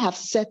all, I have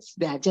set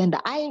the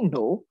agenda. I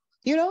know,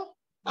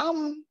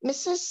 I'm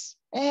Mrs.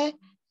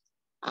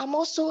 I'm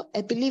also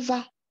a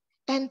believer.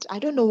 And I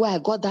don't know where I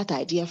got that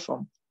idea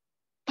from,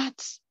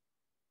 but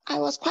I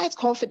was quite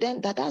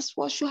confident that that's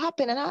what should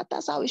happen, and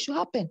that's how it should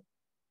happen.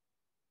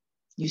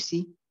 You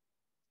see?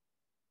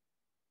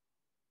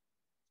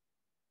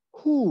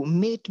 Who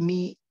made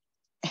me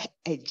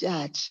a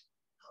judge?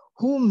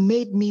 Who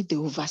made me the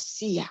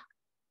overseer?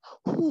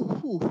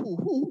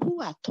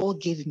 Who at all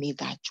gave me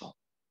that job?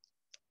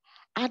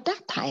 At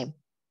that time,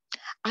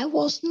 I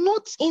was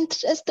not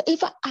interested.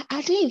 If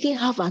I didn't even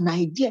have an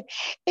idea,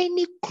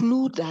 any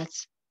clue that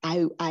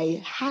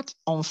I had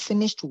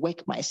unfinished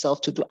work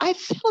myself to do. I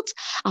felt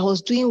I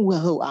was doing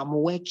well. I'm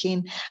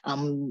working.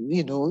 I'm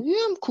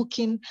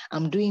cooking.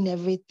 I'm doing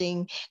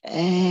everything.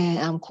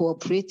 I'm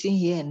cooperating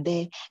here and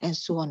there, and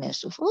so on and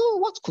so forth. Oh,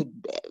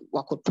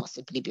 what could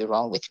possibly be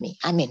wrong with me?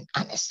 I mean,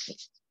 honestly,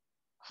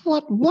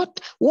 what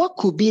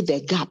could be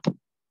the gap?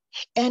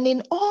 And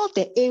in all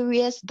the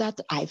areas that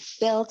I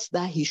felt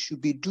that he should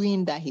be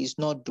doing that he's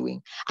not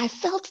doing, I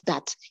felt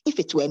that if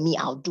it were me,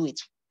 I'll do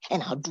it,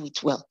 and I'll do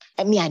it well.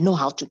 I know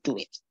how to do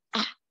it.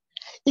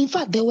 In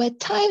fact, there were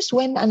times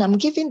when, and I'm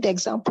giving the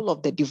example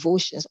of the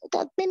devotions,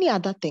 there are many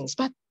other things,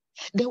 but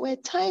there were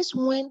times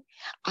when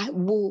I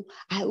will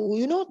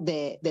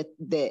the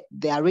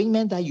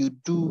arrangement that you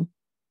do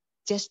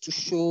just to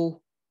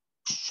show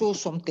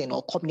something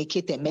or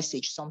communicate a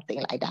message,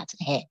 something like that.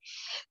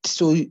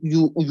 So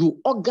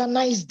you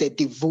organize the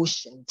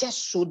devotion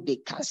just so they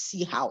can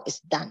see how it's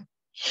done.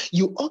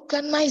 You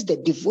organize the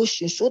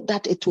devotion so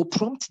that it will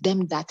prompt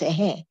them that,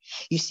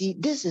 you see,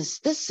 this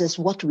is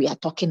what we are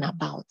talking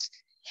about.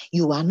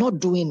 You are not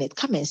doing it.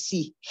 Come and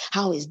see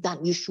how it's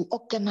done. You should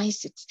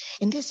organize it.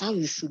 And this is how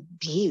you should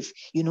behave,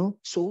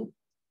 So,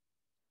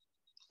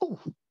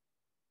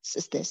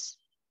 sisters,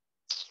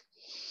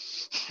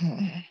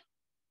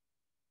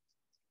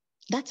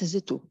 that is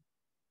it too.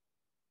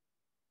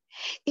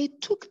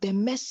 It took the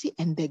mercy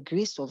and the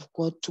grace of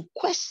God to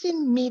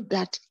question me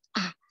that,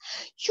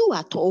 you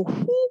at all,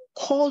 who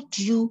called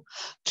you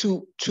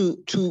to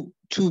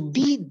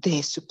be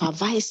the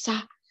supervisor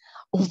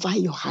over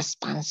your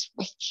husband's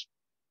work?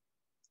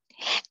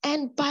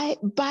 And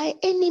by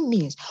any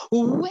means,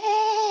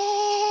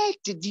 where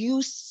did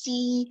you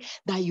see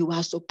that you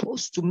are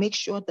supposed to make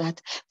sure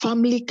that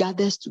family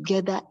gathers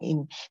together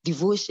in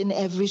devotion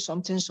every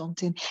something,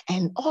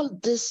 and all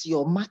this,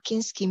 your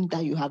marking scheme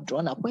that you have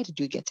drawn up, where did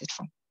you get it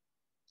from?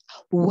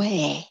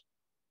 Where?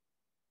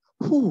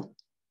 Who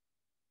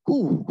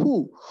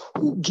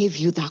gave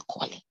you that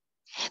calling?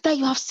 That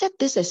you have set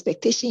this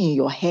expectation in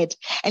your head,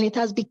 and it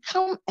has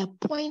become a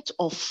point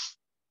of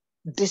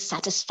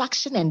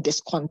dissatisfaction and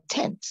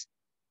discontent.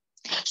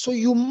 So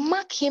you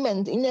mark him,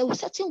 and in a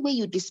certain way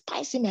you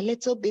despise him a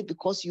little bit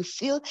because you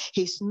feel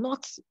he's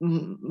not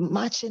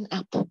matching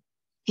up.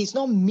 He's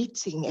not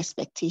meeting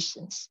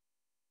expectations.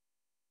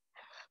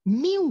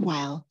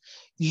 Meanwhile,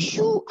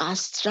 you are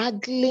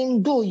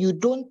struggling, though you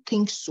don't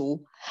think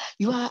so.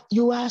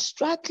 You are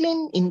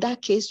struggling in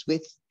that case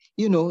with,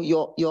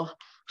 your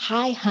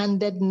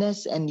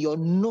high-handedness and your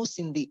nose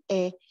in the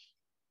air.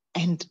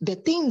 And the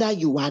thing that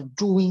you are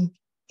doing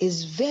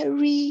is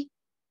very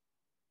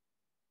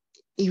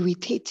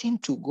irritating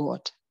to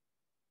God.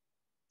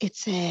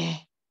 It's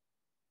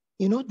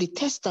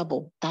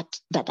detestable that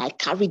I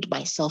carried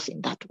myself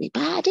in that way,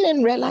 but I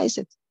didn't realize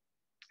it.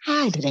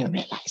 I didn't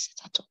realize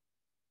it at all.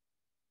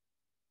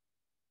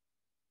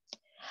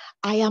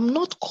 I am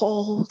not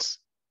called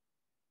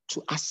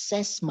to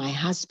assess my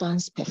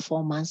husband's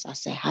performance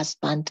as a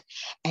husband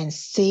and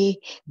say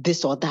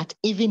this or that,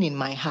 even in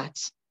my heart.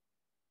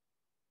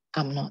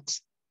 I'm not.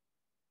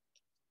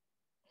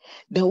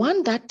 The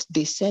one that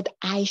they said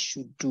I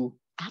should do,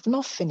 I've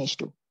not finished.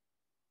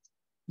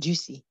 Do you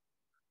see?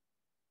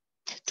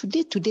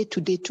 Today,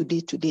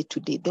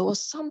 there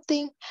was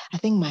something I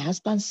think my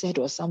husband said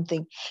or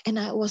something, and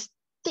I was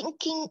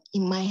thinking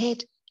in my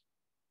head,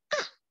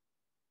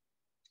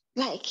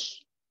 like,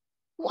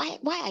 why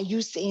are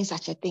you saying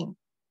such a thing?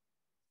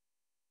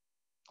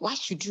 Why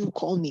should you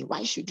call me?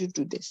 Why should you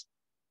do this?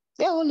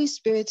 The Holy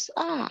Spirit,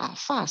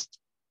 fast.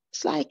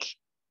 It's like,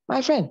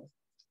 my friend,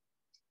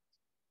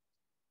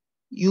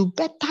 you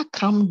better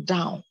calm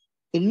down.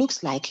 It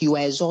looks like you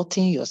are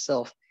exalting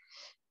yourself.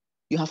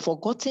 You have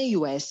forgotten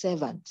you are a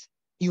servant.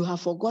 You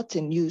have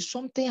forgotten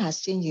something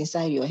has changed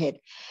inside your head.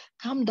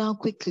 Calm down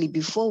quickly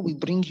before we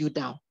bring you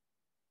down.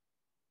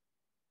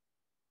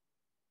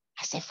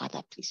 I said,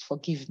 Father, please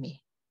forgive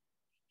me.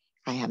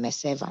 I am a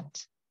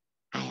servant.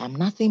 I am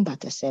nothing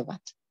but a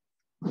servant,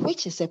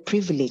 which is a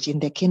privilege in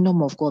the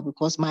kingdom of God,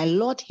 because my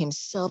Lord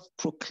himself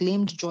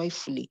proclaimed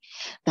joyfully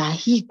that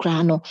he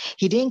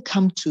didn't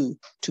come to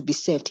be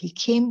served. He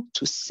came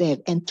to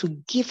serve and to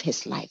give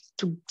his life,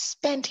 to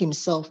spend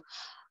himself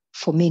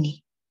for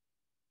many.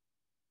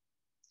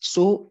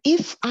 So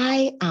if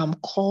I am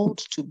called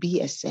to be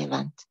a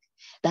servant,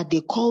 that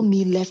they call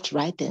me left,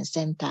 right, and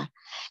center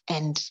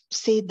and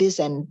say this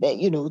and,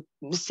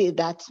 say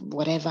that,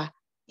 whatever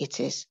it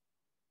is,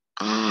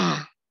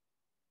 I'm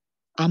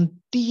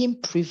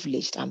being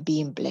privileged. I'm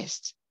being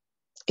blessed.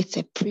 It's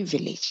a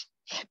privilege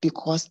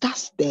because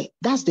that's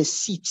the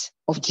seat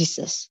of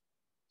Jesus.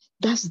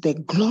 That's the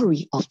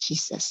glory of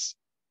Jesus.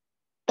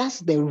 That's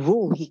the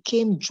role he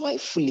came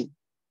joyfully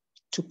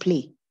to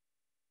play.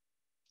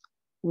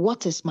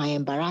 What is my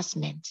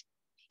embarrassment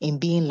in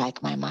being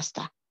like my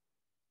master?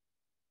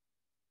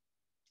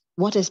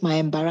 What is my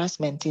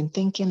embarrassment in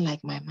thinking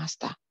like my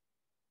master?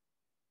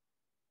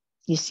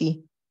 You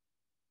see,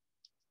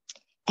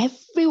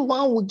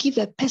 everyone will give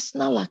a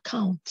personal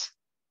account.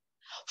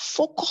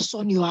 Focus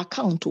on your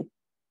account.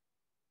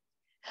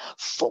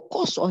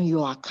 Focus on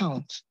your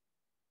account.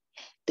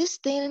 This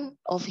thing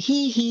of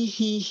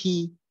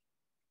he,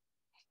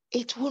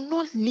 it will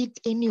not lead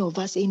any of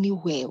us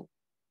anywhere.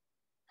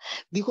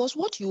 Because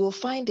what you will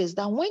find is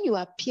that when you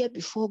appear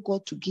before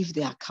God to give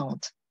the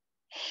account,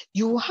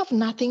 you will have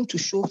nothing to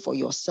show for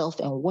yourself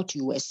and what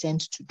you were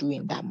sent to do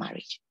in that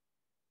marriage.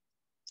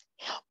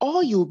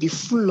 All you'll be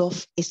full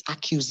of is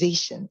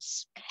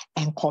accusations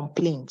and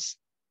complaints.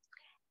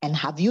 And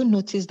have you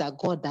noticed that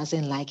God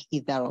doesn't like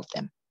either of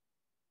them?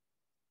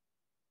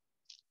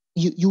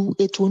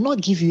 It will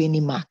not give you any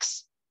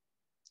marks.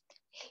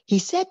 He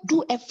said,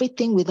 do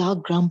everything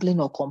without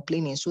grumbling or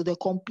complaining, so the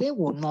complaint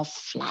will not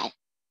fly.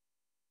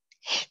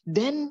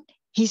 Then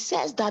he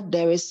says that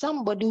there is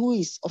somebody who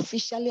is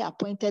officially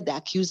appointed the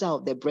accuser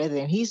of the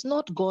brethren. He's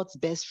not God's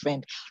best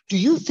friend. Do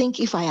you think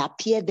if I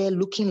appear there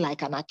looking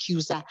like an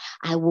accuser,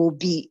 I will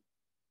be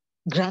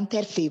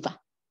granted favor?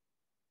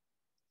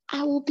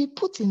 I will be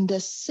put in the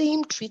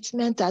same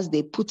treatment as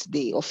they put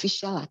the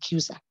official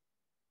accuser.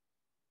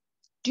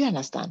 Do you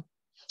understand?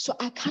 So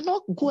I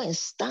cannot go and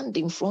stand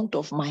in front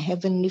of my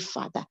heavenly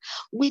Father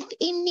with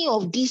any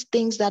of these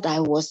things that I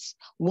was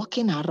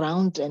walking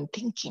around and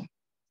thinking.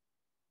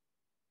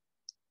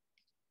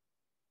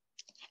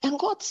 And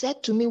God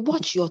said to me,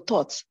 watch your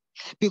thoughts.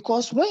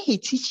 Because when he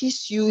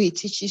teaches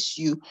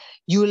you,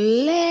 you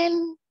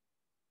learn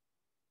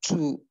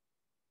to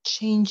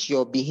change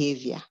your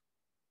behavior.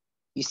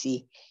 You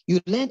see, you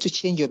learn to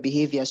change your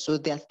behavior. So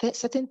there are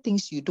certain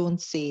things you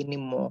don't say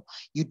anymore.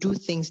 You do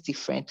things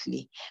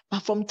differently.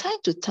 But from time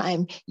to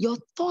time, your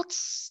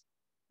thoughts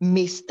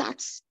may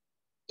start,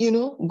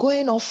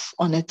 going off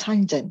on a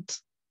tangent.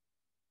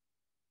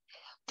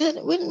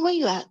 Then when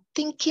you are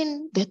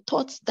thinking the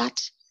thoughts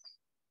that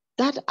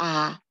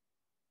are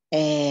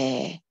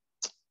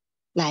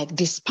like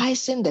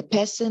despising the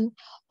person,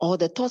 or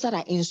the thoughts that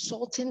are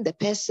insulting the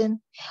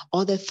person,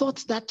 or the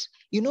thoughts that,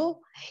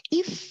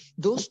 if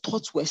those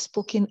thoughts were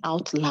spoken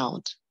out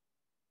loud,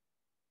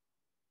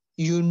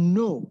 you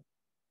know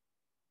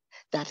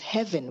that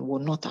heaven will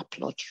not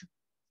applaud you.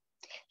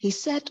 He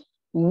said,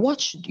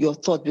 watch your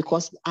thought,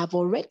 because I've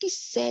already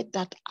said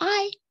that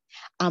I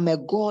am a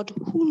God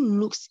who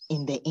looks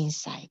in the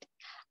inside.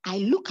 I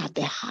look at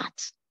the heart.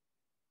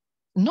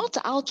 Not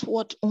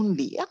outward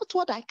only.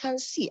 Outward, I can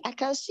see. I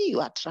can see you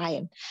are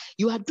trying.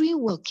 You are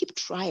doing well. Keep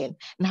trying.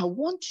 And I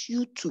want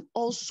you to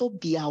also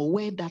be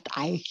aware that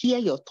I hear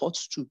your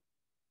thoughts too.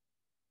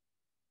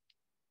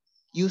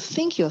 You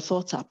think your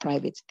thoughts are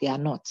private. They are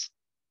not.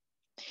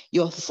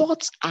 Your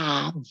thoughts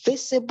are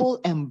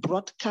visible and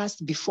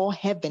broadcast before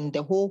heaven,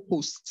 the whole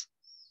host.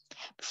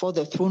 Before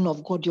the throne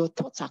of God, your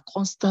thoughts are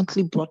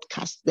constantly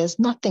broadcast. There's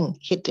nothing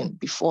hidden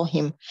before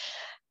him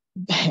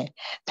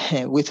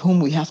with whom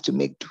we have to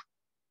make do.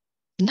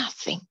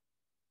 Nothing.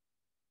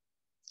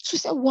 So he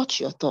said, watch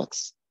your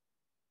thoughts.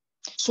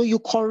 So you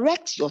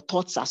correct your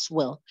thoughts as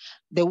well.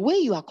 The way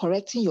you are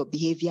correcting your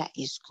behavior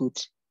is good.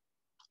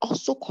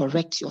 Also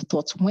correct your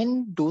thoughts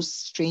when those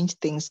strange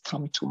things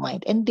come to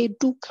mind, and they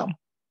do come.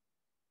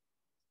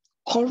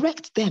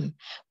 Correct them.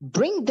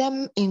 Bring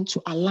them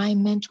into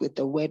alignment with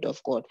the word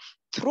of God.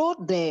 Throw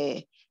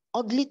the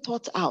ugly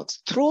thought out.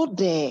 Throw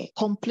the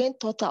complaint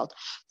thought out.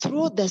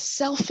 Throw the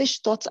selfish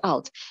thought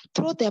out.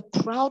 Throw the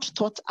proud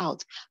thought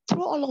out.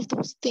 Throw all of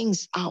those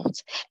things out,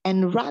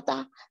 and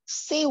rather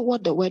say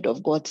what the word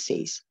of God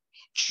says.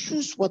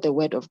 Choose what the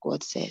word of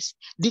God says.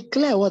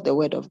 Declare what the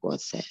word of God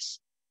says.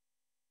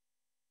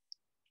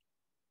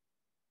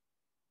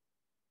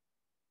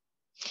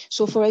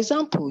 So, for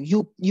example,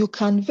 you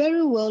can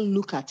very well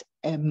look at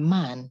a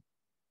man,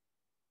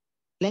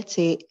 let's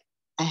say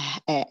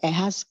a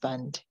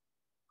husband,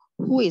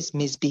 who is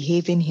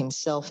misbehaving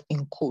himself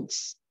in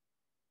quotes.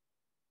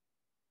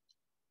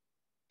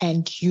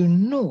 And you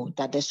know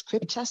that the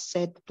scripture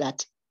said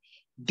that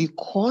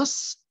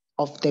because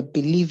of the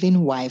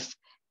believing wife,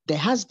 the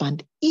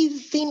husband,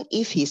 even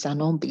if he's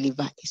an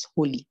unbeliever, is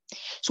holy.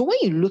 So when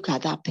you look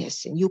at that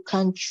person, you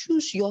can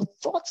choose. Your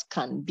thoughts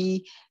can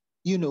be,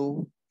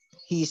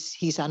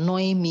 he's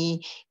annoying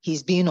me,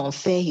 he's being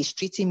unfair, he's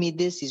treating me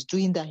this, he's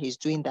doing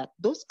that.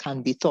 Those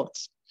can be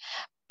thoughts.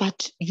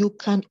 But you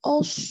can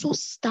also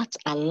start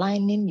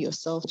aligning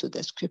yourself to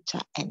the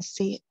scripture and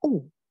say,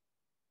 oh,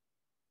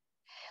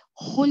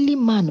 holy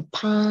man,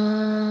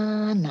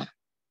 pana.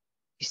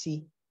 You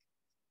see,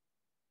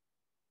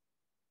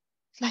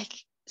 like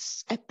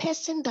a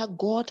person that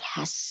God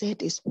has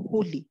said is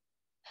holy.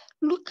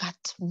 Look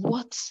at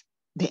what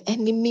the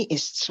enemy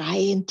is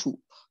trying to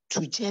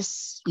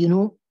just,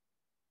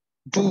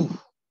 do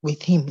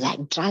with him,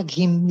 like drag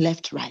him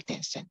left, right,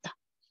 and center.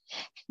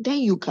 then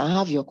you can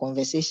have your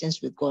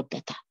conversations with God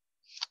better,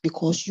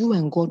 because you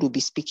and God will be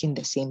speaking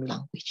the same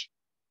language.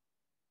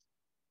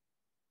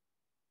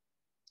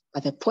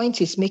 But the point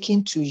he's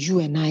making to you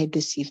and I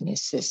this evening,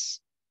 sis,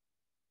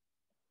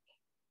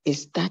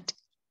 is that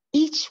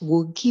each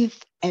will give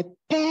a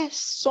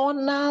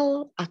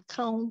personal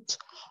account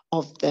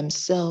of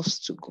themselves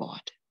to God.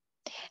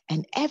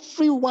 And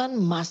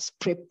everyone must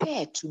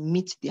prepare to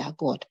meet their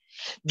God.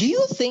 Do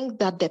you think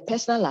that the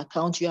personal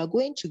account, you are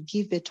going to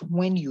give it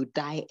when you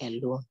die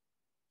alone?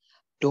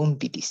 Don't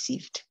be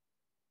deceived.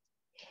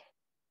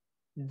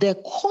 The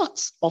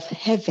court of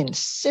heaven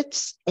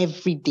sits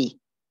every day.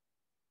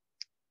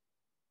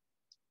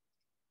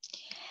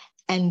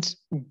 And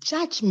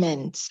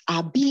judgments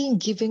are being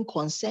given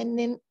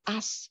concerning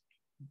us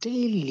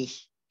daily,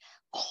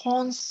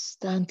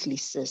 constantly,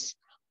 sis,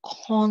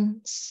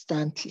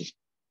 constantly.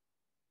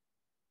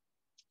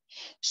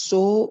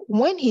 So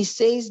when he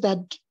says that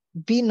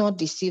be not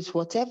deceived,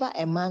 whatever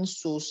a man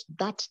sows,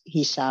 that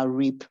he shall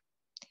reap,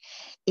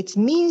 it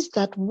means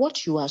that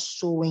what you are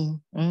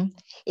sowing,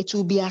 it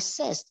will be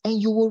assessed and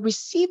you will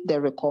receive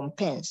the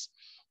recompense,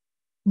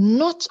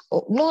 not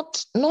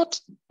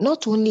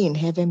only in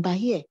heaven, but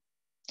here.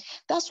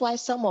 That's why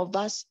some of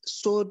us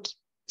sowed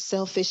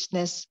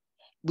selfishness.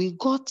 We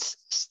got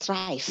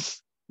strife.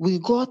 We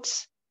got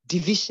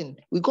division.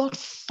 We got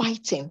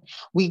fighting.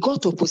 We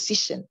got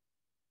opposition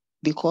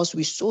because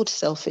we sowed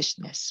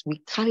selfishness.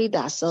 We carried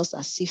ourselves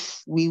as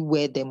if we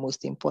were the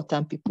most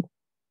important people.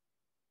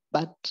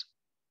 But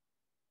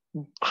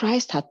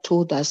Christ had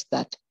told us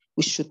that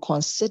we should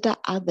consider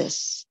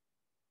others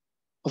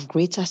of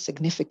greater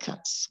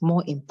significance,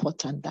 more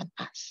important than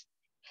us.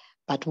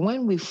 But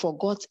when we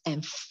forgot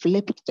and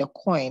flipped the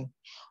coin,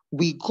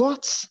 we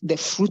got the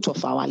fruit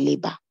of our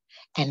labor.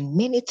 And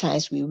many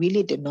times we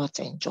really did not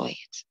enjoy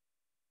it.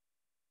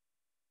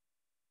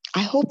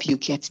 I hope you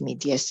get me,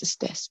 dear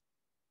sisters.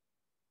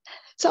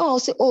 Someone will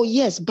say, oh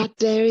yes, but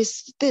there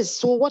is this.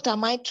 So what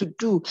am I to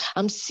do?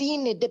 I'm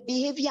seeing it. The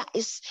behavior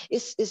is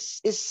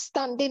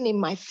standing in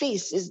my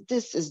face. Is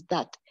this, is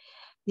that?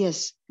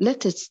 Yes,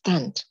 let it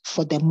stand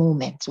for the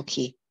moment,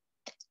 okay?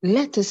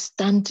 Let it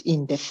stand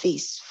in the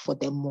face for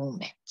the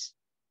moment.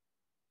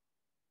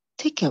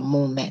 Take a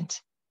moment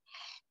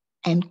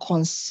and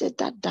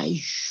consider that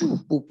you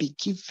will be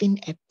giving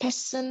a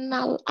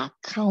personal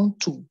account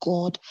to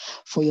God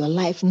for your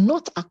life,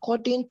 not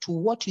according to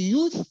what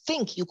you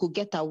think you could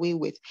get away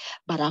with,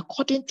 but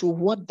according to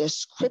what the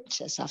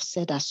scriptures have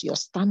said as your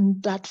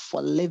standard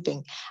for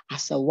living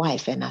as a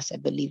wife and as a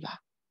believer.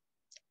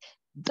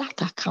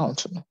 That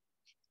account,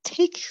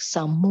 take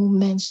some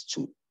moments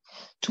to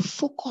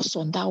focus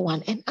on that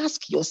one and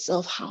ask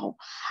yourself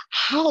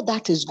how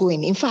that is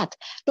going. In fact,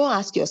 don't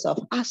ask yourself,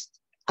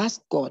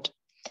 ask God.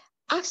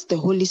 Ask the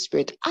Holy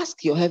Spirit,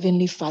 ask your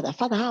Heavenly Father,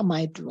 Father, how am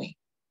I doing?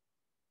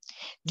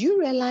 Do you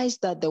realize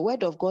that the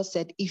word of God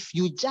said, if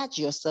you judge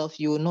yourself,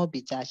 you will not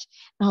be judged?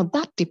 Now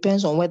that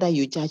depends on whether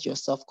you judge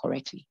yourself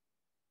correctly.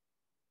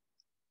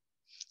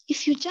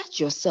 If you judge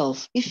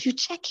yourself, if you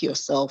check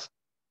yourself,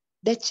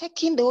 the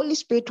Holy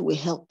Spirit will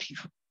help you.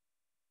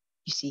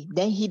 You see,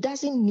 then he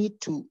doesn't need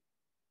to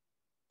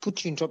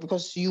put you in trouble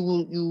because you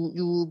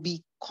will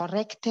be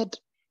corrected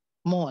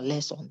more or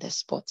less on the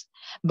spot.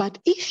 But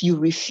if you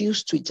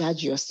refuse to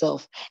judge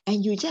yourself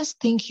and you just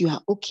think you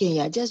are okay,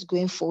 you're just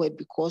going forward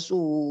because,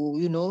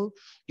 you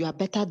are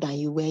better than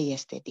you were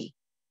yesterday,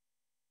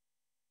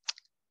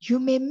 you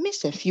may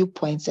miss a few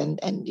points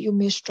and you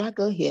may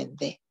struggle here and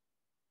there.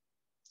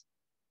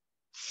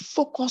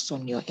 Focus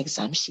on your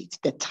exam sheet.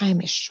 The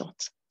time is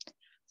short.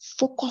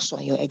 Focus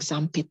on your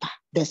exam paper.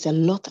 There's a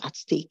lot at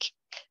stake.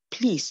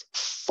 Please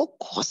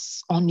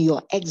focus on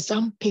your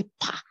exam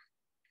paper.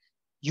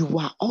 You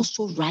are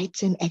also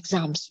writing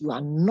exams. You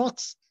are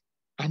not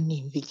an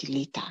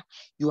invigilator.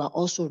 You are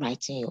also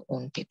writing your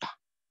own paper.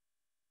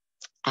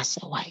 As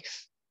a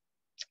wife,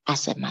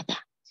 as a mother,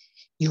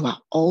 you are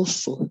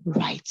also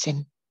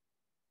writing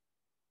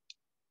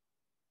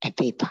a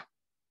paper.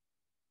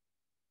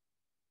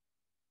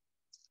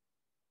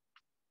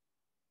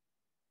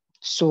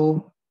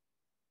 So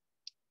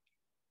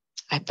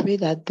I pray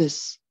that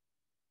this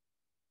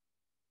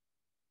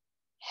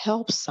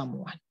helps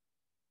someone.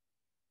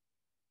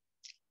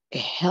 It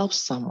helps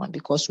someone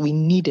because we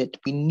need it.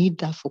 We need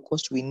that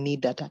focus. We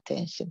need that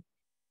attention.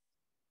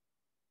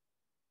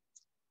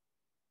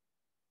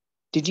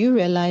 Did you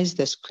realize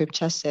the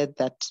scripture said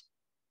that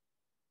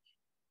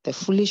the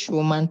foolish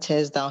woman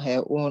tears down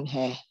her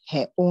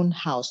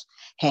house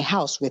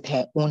with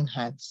her own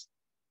hands,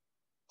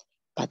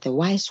 but the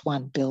wise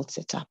one builds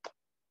it up?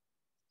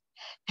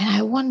 And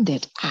I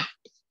wondered,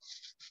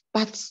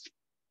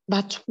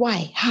 but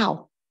why?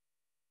 How?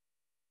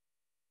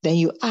 Then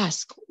you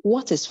ask,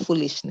 what is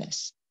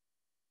foolishness?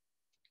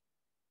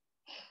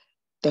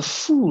 The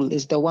fool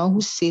is the one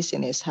who says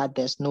in his heart,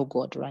 there's no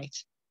God, right?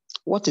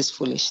 What is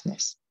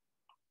foolishness?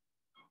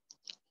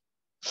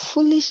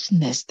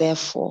 Foolishness,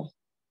 therefore,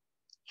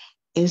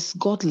 is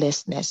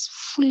godlessness.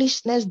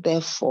 Foolishness,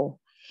 therefore,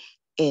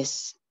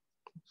 is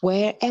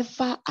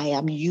wherever I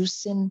am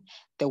using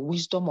the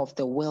wisdom of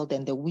the world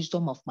and the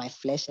wisdom of my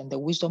flesh and the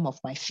wisdom of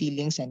my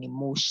feelings and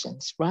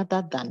emotions,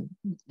 rather than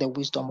the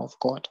wisdom of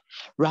God,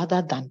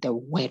 rather than the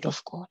word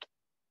of God,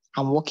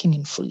 I'm walking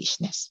in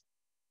foolishness.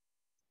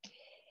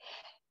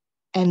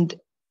 And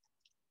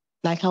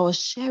like I was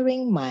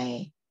sharing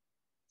my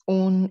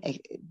own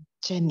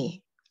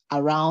journey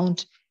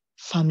around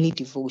family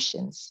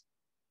devotions,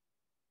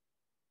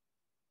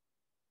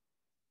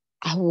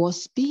 I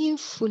was being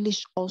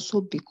foolish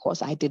also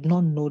because I did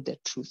not know the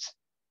truth,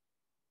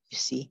 you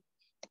see.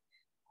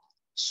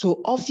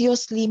 So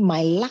obviously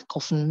my lack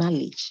of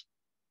knowledge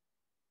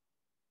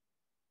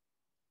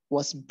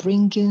was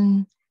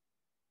bringing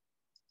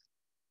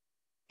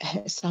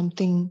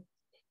something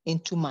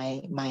into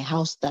my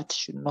house that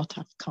should not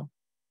have come.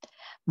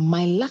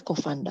 My lack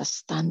of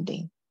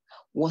understanding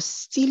was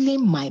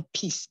stealing my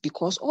peace,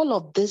 because all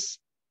of this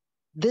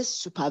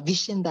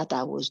supervision that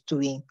I was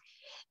doing,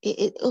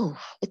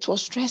 it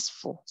was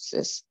stressful,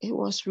 sis. It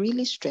was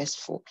really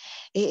stressful.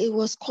 It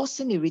was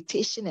causing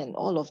irritation and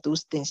all of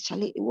those things.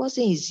 Charlie, it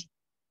wasn't easy.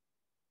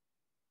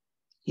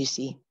 You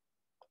see,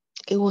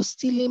 it was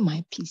stealing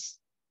my peace.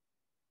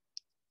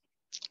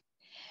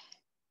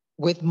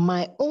 With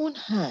my own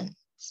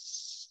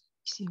hands,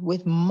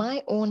 with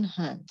my own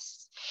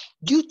hands,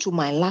 due to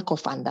my lack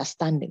of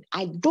understanding,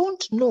 I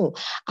don't know.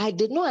 I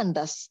did not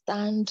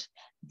understand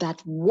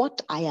that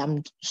what I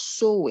am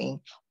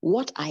sowing,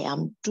 what I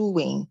am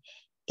doing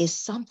is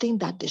something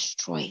that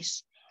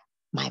destroys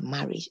my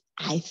marriage.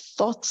 I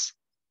thought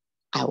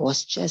I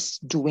was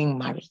just doing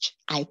marriage.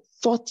 I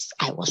thought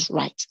I was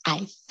right.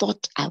 I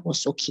thought I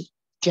was okay.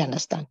 Do you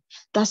understand?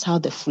 That's how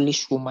the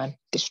foolish woman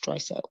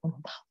destroys her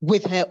own,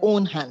 with her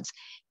own hands,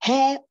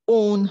 her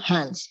own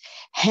hands,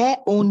 her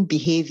own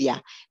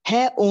behavior,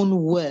 her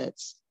own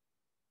words.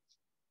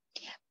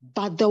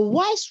 But the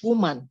wise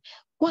woman,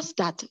 what's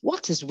that?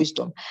 What is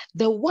wisdom?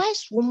 The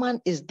wise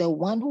woman is the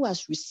one who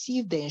has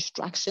received the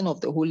instruction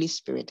of the Holy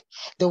Spirit,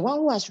 the one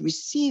who has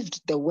received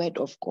the word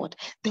of God.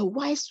 The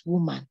wise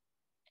woman,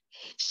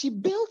 she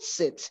builds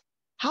it.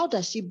 How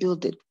does she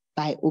build it?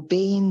 By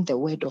obeying the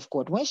word of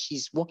God. When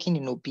she's walking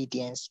in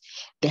obedience,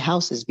 the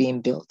house is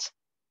being built.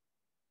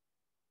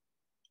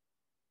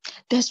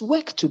 There's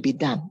work to be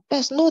done.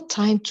 There's no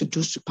time to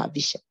do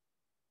supervision.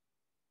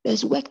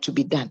 There's work to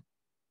be done.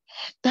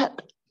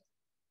 That,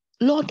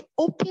 Lord,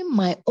 open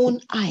my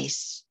own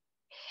eyes,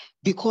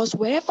 because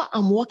wherever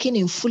I'm walking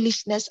in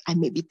foolishness, I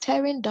may be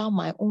tearing down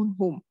my own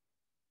home.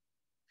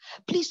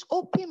 Please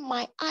open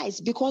my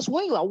eyes, because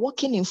when you are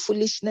walking in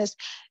foolishness,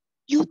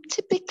 you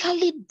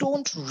typically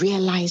don't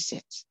realize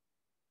it.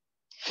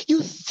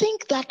 You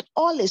think that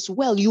all is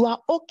well, you are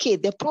okay.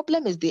 The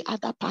problem is the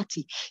other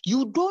party.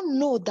 You don't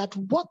know that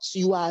what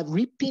you are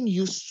reaping,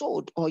 you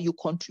sowed or you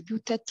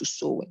contributed to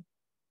sowing,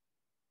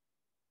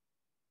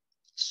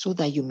 so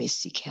that you may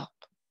seek help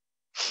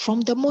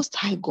from the Most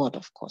High God,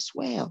 of course.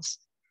 Where else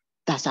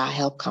does our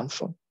help come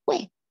from?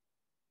 Where?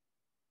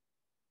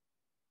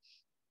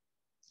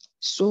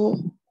 So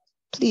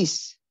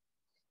please,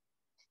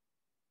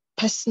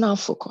 personal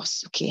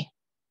focus, okay?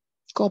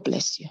 God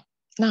bless you.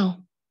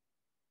 Now,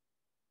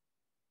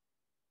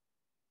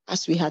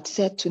 as we had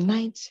said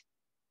tonight,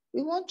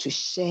 we want to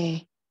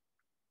share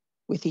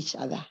with each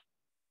other.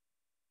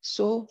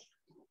 So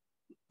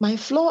my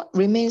floor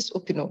remains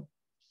open.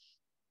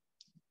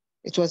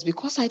 It was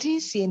because I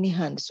didn't see any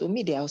hand. So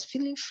me, I was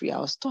feeling free. I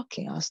was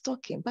talking.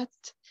 But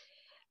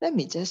let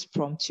me just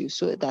prompt you,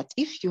 so that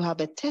if you have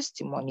a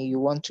testimony you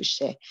want to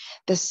share,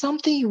 there's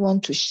something you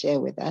want to share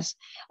with us,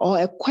 or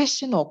a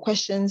question or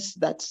questions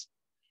that,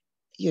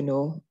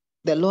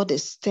 the Lord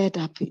is stirred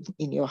up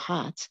in your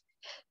heart,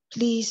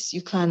 please,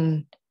 you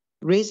can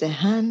raise a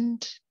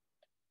hand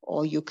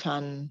or you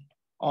can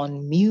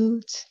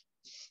unmute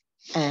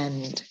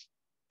and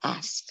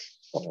ask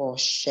or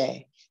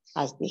share,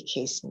 as the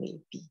case may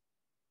be.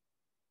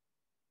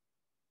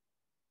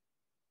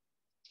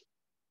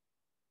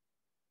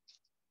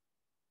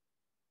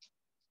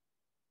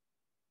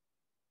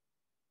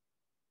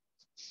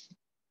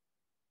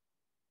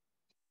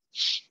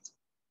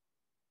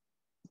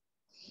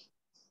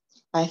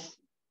 Yes.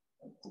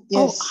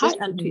 Oh, hi,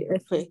 Auntie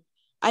Efe.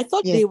 I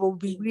thought they will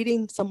be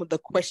reading some of the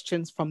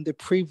questions from the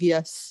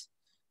previous,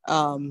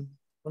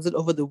 was it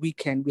over the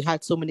weekend? We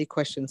had so many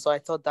questions, so I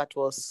thought that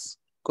was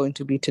going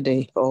to be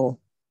today. Oh,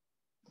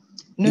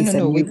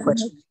 no.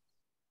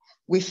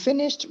 We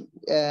finished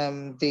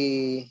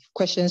the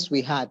questions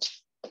we had.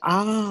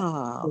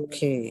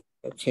 Okay.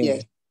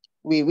 Yes,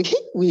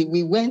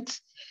 we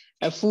went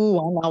a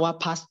full 1 hour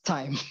past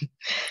time.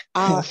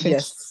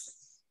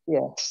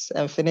 Yes,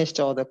 and finished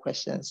all the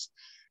questions.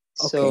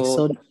 Okay,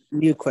 so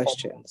new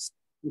questions.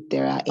 If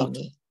there are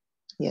any.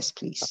 Yes,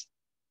 please.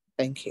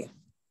 Thank you.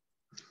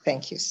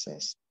 Thank you,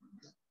 sis.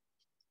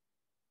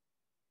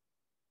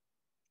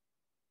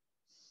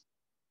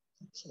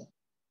 Okay.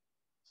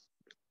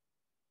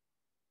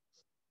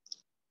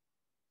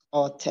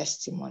 All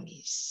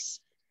testimonies.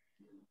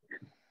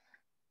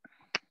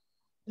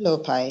 Hello,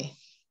 Pai.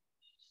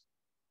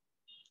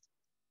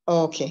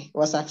 Okay,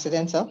 was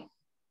accidental?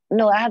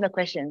 No, I have a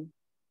question.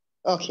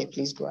 Okay,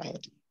 please go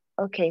ahead.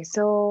 Okay,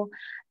 so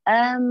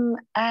I'm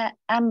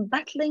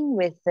battling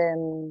with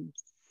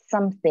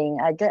something.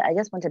 I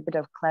just want a bit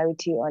of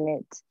clarity on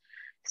it.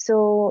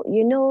 So,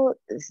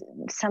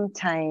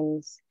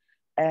 sometimes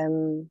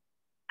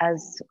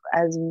as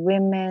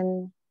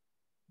women,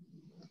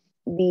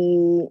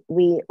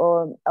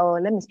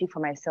 or let me speak for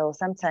myself.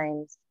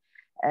 Sometimes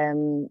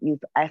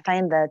I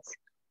find that,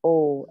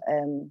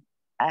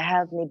 I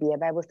have maybe a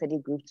Bible study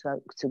group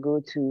to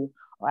go to,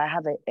 or I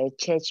have a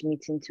church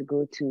meeting to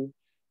go to.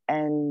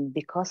 And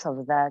because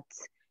of that,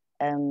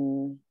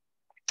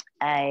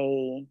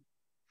 I,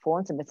 for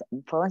want of a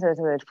better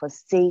word,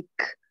 forsake,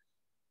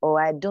 or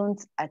I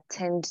don't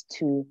attend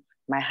to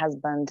my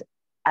husband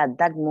at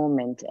that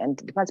moment.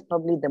 And that's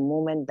probably the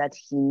moment that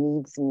he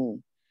needs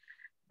me.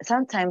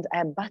 Sometimes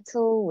I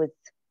battle with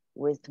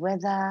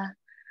whether,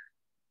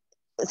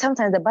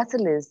 sometimes the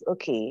battle is,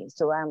 okay,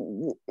 so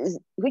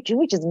which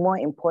is more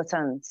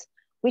important?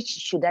 Which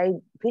should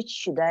I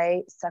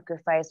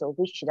sacrifice, or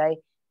which should I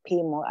pay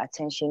more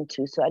attention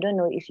to? So I don't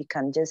know if you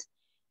can just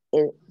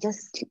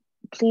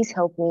please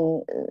help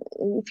me,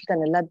 if you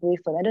can elaborate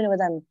for me. I don't know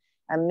whether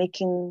I'm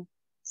making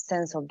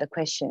sense of the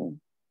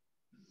question.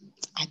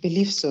 I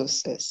believe so,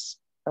 sis.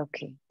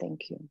 Okay,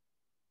 thank you.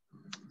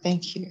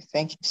 Thank you.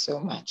 Thank you so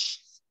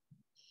much.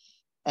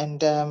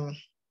 And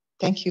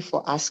thank you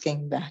for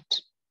asking that.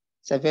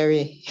 It's a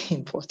very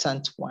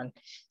important one,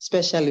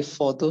 especially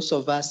for those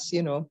of us,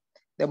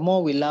 the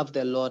more we love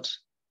the Lord,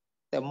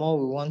 the more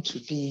we want to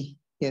be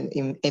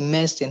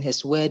immersed in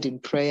his word, in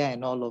prayer,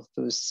 and all of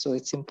those. So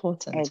it's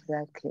important.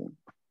 Exactly.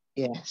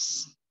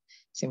 Yes,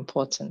 it's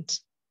important.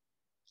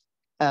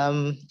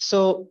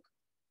 So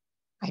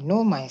I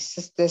know my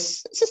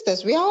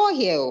sisters, we are all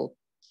here.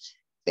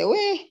 The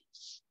way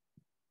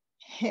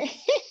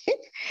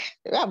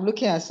I'm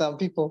looking at some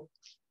people,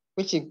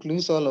 which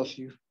includes all of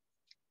you,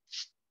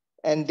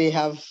 and they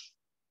have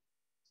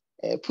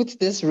put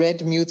this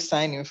red mute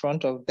sign in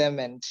front of them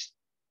and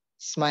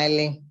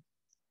smiling.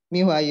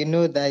 Meanwhile, you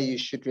know that you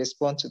should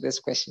respond to this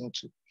question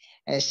too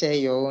and share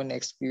your own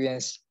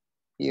experience.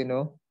 It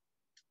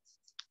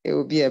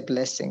will be a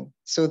blessing.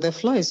 So the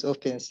floor is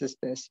open,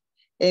 sisters.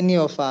 Any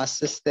of our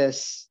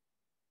sisters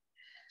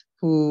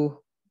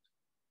who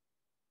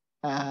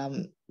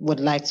would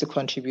like to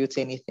contribute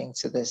anything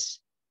to this?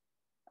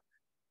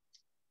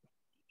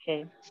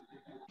 Okay.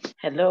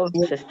 Hello,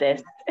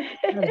 sisters.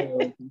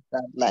 Hello.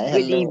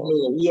 Good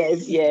evening.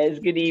 Yes.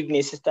 Good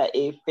evening, Sister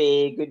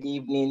Efe. Good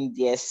evening,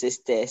 dear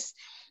sisters.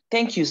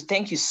 Thank you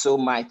so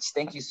much.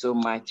 Thank you so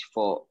much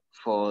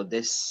for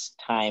this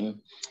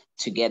time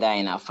together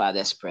in our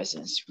Father's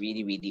presence.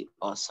 Really, really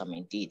awesome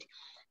indeed.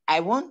 I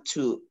want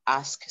to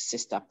ask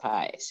Sister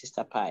Pi.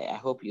 Sister Pi, I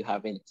hope you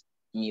haven't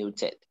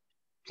muted.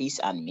 Please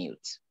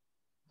unmute.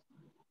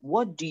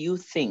 What do you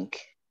think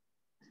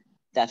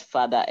that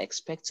Father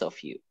expects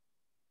of you?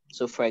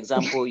 So, for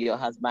example, your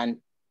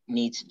husband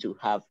needs to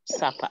have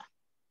supper,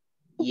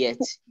 yet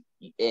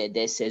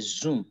there's a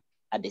Zoom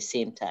at the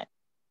same time.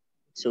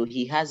 So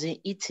he hasn't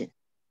eaten,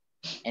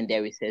 and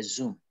there is a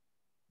Zoom,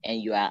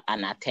 and you are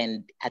an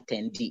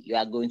attendee. You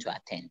are going to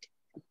attend.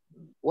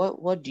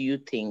 What do you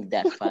think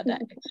that Father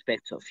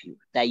expects of you?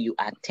 That you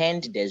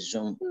attend the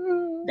Zoom,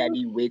 that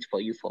he waits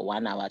for you for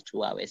 1 hour,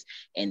 2 hours,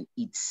 and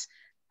eats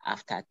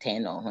after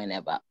 10 or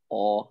whenever,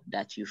 or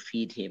that you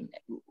feed him?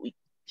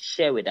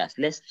 Share with us.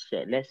 Let's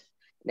share.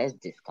 Let's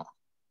discuss.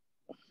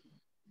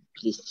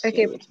 Please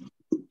share with me.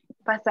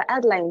 Pastor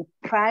Adeline,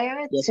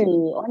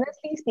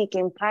 honestly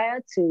speaking,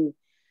 prior to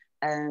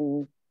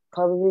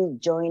probably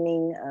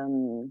joining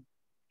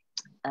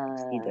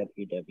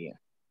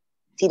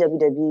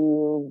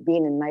TWW,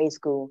 being in my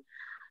school,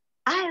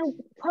 I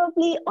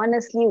probably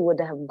honestly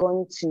would have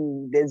gone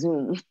to the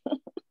Zoom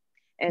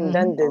and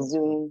done the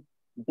Zoom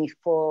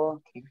before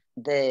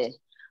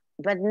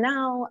but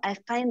now I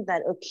find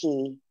that,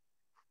 okay,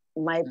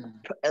 my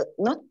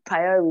not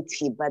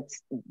priority, but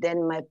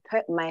then my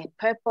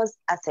purpose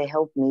as a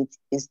helpmate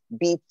is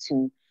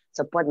to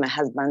support my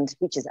husband,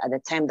 which is at the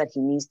time that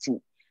he needs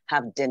to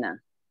have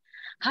dinner.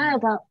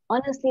 However,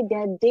 honestly,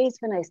 there are days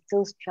when I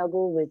still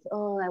struggle with,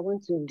 I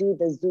want to do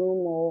the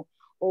Zoom,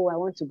 or I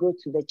want to go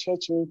to the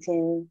church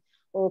meeting,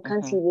 or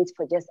can't he wait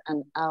for just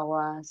an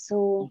hour?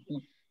 So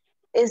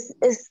it's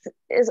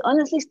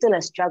honestly still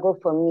a struggle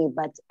for me.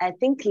 But I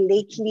think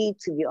lately,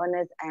 to be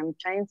honest, I'm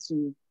trying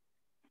to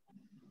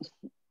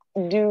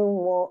do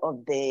more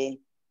of the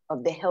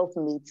health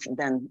meets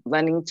than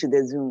running to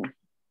the Zoom.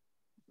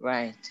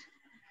 Right.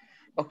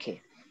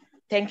 Okay.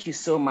 Thank you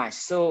so much.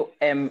 So,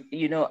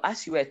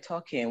 as you were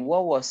talking,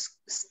 what was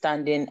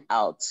standing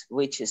out,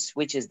 which is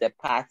the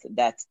path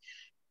that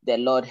the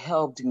Lord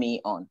helped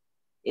me on,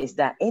 is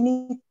that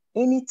any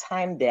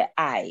time the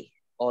I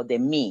or the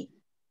me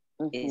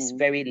is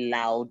very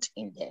loud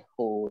in the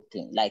whole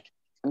thing, like,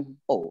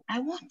 I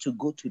want to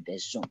go to the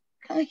Zoom.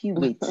 Can't he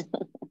wait?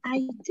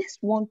 I just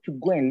want to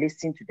go and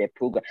listen to the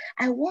program.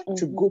 I want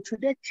to go to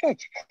the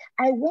church.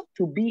 I want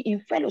to be in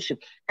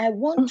fellowship. I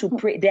want to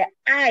pray. The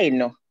I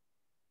know.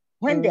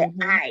 When the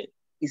I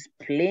is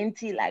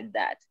plenty like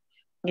that,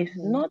 It's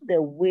not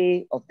the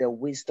way of the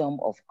wisdom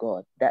of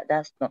God.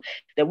 That's not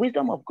the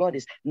wisdom of God.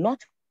 Is not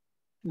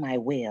my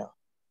will,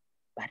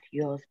 but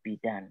yours be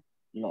done,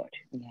 Lord.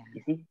 Yeah.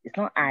 You see, it's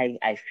not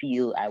I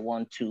feel, I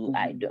want to,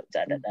 I do,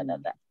 da.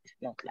 It's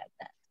not like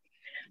that.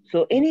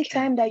 So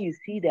anytime that you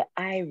see the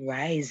I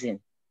rising,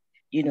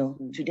 you know,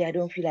 today I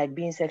don't feel like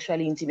being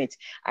sexually intimate.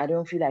 I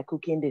don't feel like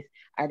cooking this.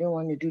 I don't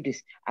want to do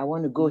this. I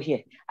want to go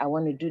here. I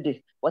want to do this.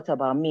 What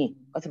about me?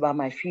 What about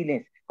my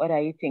feelings? What do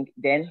you think?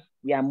 Then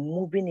we are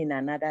moving in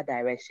another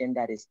direction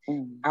that is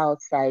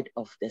outside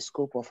of the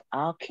scope of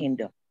our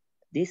kingdom.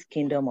 This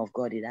kingdom of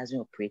God, it doesn't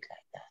operate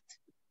like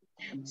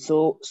that.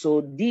 So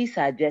these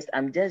are just,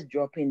 I'm just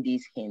dropping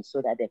these hints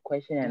so that the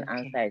question and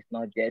answer is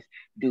not just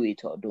do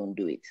it or don't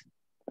do it.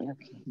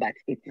 But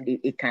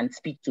it can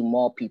speak to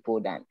more people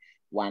than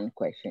one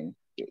question,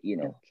 you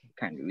know,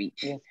 can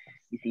reach.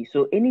 You see,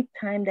 so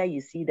anytime that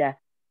you see that,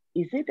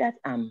 is it that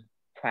I'm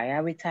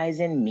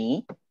prioritizing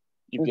me?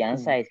 If the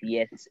answer is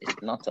yes,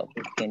 it's not of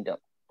the kingdom.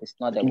 It's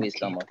not the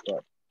wisdom of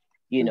God.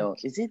 You know,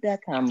 is it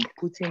that I'm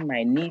putting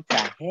my needs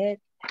ahead?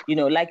 You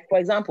know, like for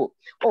example,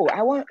 oh,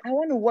 I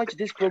want to watch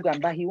this program,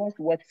 but he wants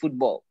to watch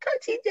football.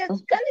 Can't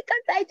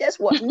I just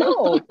watch?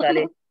 No,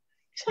 Charlie,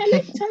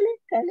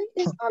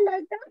 it's not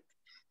like that.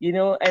 You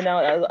know, and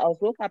I was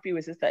so happy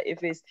with Sister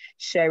Ife's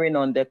sharing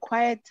on the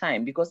quiet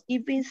time, because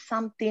even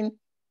something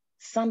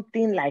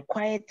like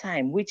quiet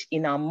time, which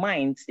in our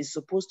minds is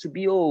supposed to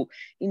be, oh,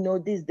 you know,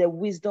 this the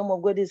wisdom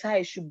of God, is how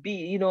it should be,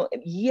 you know,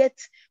 yet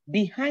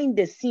behind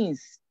the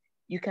scenes,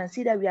 you can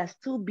see that we are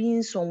still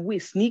being some way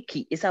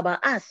sneaky. It's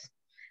about us.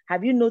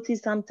 Have you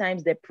noticed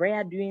sometimes the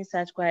prayer during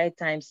such quiet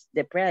times,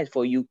 the prayer is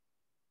for you?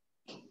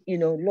 You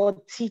know,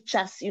 Lord, teach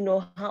us, you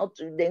know, how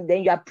to,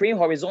 then you are praying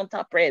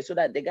horizontal prayer so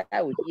that the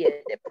guy will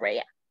hear the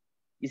prayer.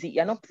 You see,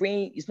 you're not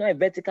praying, it's not a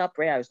vertical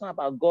prayer. It's not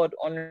about God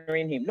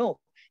honoring him. No,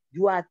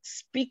 you are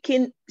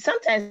speaking.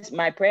 Sometimes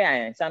my prayer,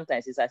 and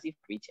sometimes it's as if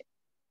preaching.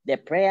 The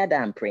prayer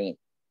that I'm praying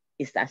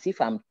is as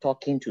if I'm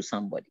talking to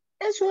somebody.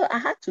 And so I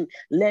had to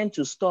learn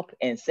to stop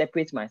and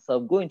separate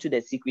myself, go into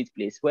the secret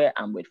place where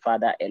I'm with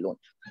Father alone.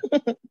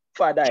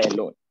 Father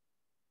alone.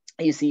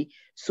 You see,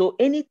 so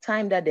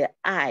anytime that the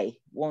I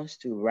wants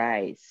to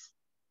rise,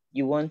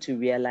 you want to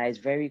realize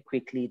very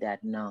quickly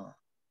that no,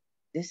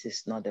 this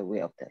is not the way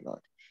of the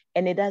Lord.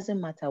 And it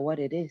doesn't matter what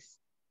it is.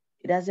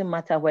 It doesn't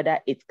matter whether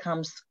it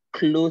comes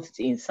clothed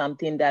in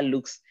something that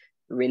looks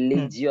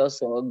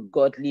religious or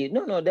godly.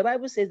 No, the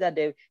Bible says that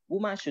the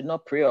woman should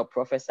not pray or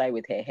prophesy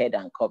with her head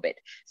uncovered.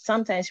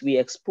 Sometimes we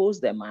expose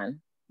the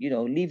man, you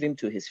know, leave him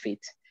to his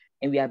fate,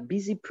 and we are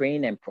busy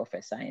praying and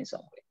prophesying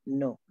somewhere.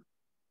 No.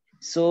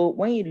 So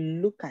when you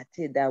look at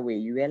it that way,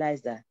 you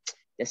realize that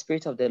the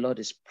Spirit of the Lord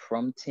is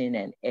prompting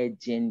and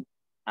urging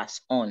us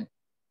on,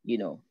 you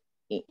know,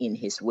 in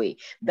his way.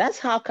 That's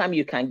how come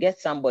you can get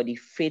somebody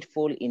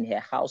faithful in her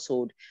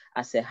household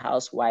as a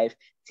housewife,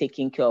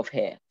 taking care of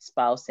her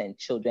spouse and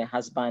children,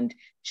 husband,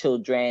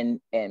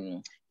 children,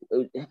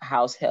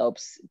 house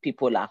helps,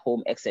 people at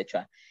home,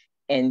 etc.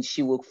 And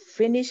she will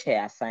finish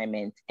her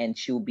assignment and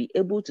she will be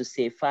able to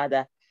say,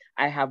 Father,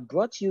 I have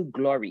brought you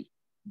glory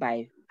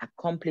by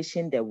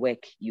accomplishing the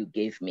work you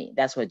gave me.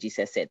 That's what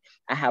Jesus said.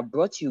 I have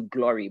brought you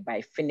glory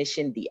by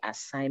finishing the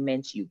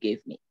assignment you gave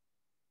me.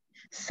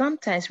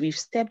 Sometimes we've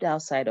stepped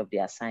outside of the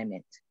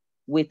assignment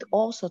with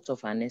all sorts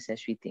of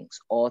unnecessary things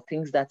or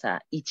things that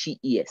are itchy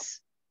ears.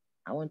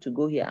 I want to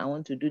go here. I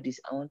want to do this.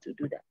 I want to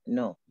do that.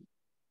 No,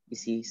 you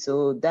see,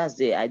 so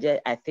that's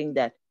I think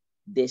that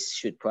this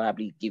should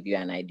probably give you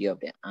an idea of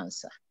the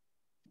answer.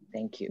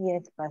 Thank you.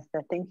 Yes,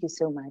 Pastor. Thank you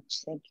so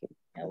much. Thank you.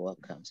 You're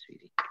welcome,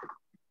 sweetie.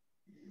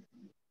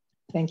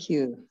 Thank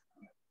you.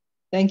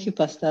 Thank you,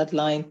 Pastor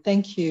Adeline.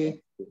 Thank you,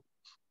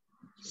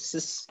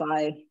 Sis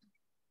Spy.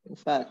 In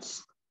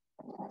fact,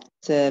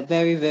 it's a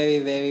very, very,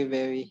 very,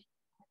 very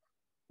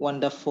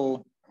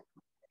wonderful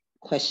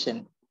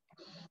question.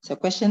 It's a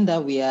question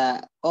that we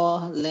are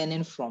all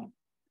learning from.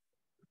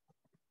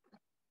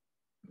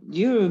 Do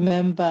you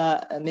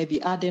remember,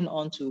 maybe adding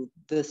on to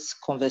this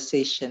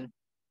conversation,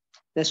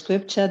 the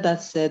scripture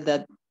that said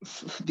that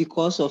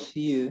because of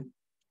you,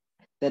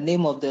 the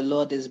name of the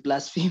Lord is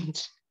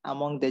blasphemed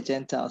among the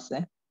Gentiles.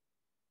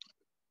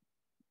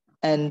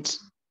 And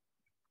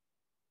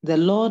the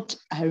Lord,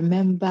 I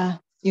remember,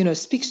 you know,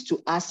 speaks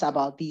to us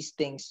about these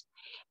things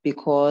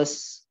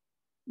because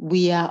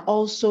we are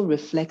also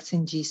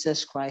reflecting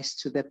Jesus Christ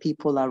to the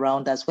people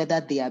around us,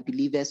 whether they are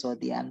believers or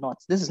they are not.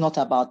 This is not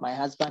about my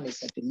husband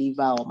is a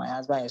believer or my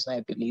husband is not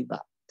a believer.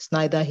 It's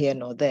neither here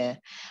nor there.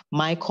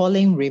 My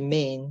calling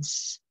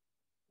remains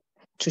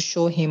to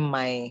show him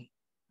my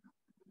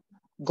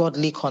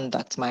godly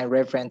conduct, my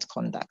reverent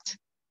conduct,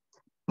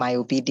 my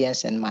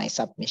obedience and my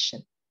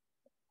submission.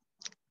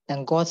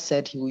 And God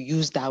said he will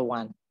use that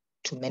one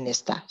to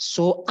minister.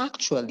 So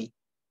actually,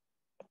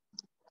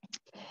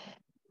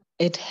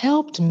 it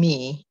helped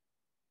me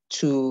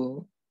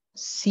to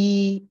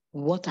see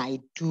what I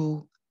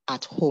do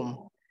at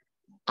home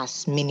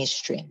as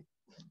ministry.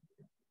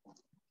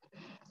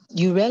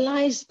 You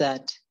realize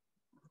that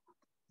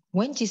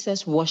when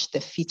Jesus washed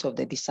the feet of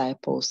the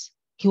disciples,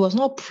 He was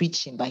not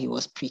preaching, but he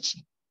was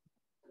preaching.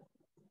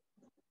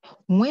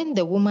 When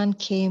the woman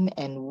came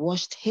and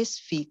washed his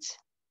feet,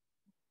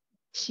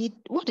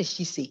 what did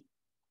she say?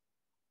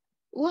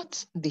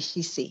 What did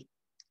she say?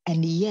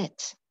 And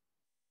yet,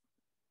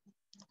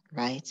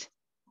 right,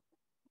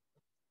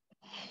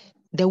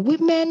 the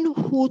women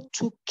who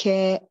took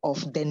care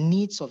of the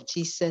needs of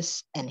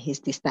Jesus and his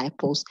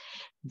disciples,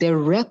 the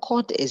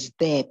record is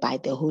there by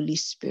the Holy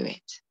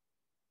Spirit.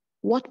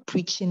 What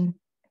preaching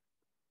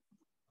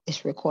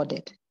is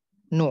recorded?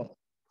 No,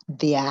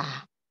 their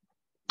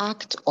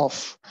act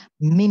of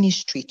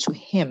ministry to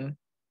him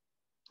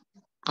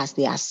as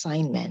the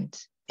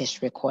assignment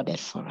is recorded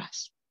for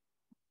us.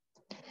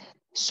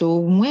 So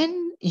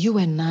when you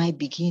and I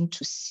begin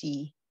to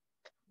see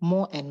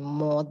more and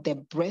more the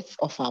breadth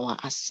of our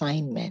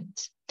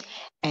assignment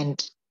and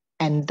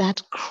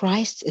that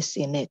Christ is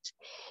in it.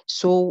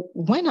 So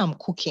when I'm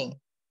cooking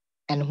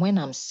and when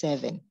I'm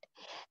serving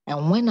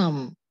and when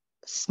I'm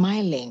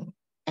smiling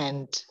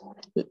and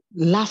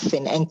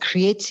laughing and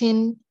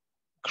creating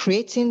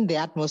the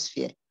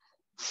atmosphere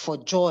for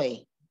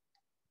joy,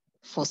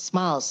 for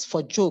smiles,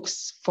 for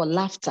jokes, for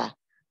laughter,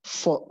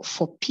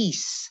 for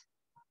peace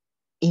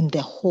in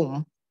the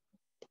home,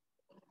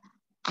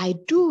 I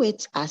do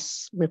it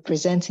as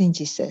representing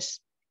Jesus.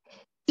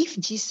 If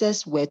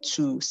Jesus were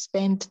to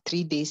spend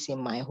 3 days in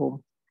my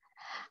home,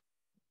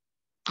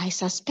 I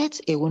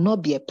suspect it will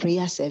not be a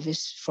prayer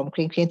service from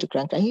Krinkrin to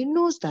Kranka. He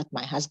knows that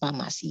my husband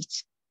must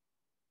eat.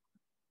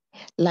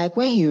 Like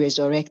when he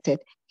resurrected,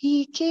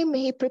 he came,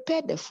 he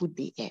prepared the food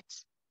they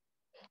ate.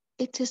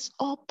 It is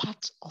all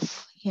part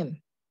of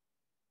him.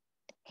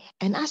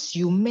 And as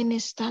you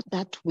minister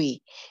that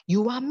way,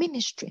 you are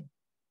ministering.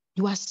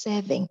 You are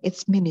serving.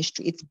 It's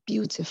ministry. It's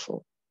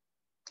beautiful.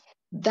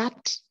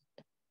 What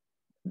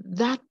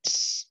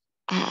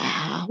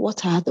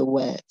are the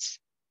words?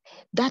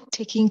 That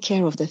taking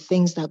care of the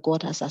things that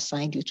God has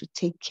assigned you to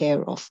take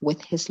care of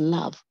with his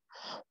love,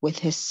 with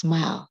his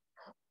smile,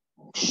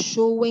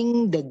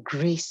 showing the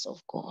grace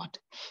of God,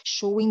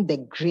 showing the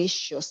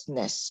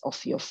graciousness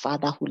of your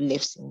Father who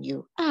lives in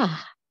you.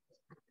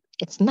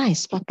 It's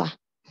nice, Papa.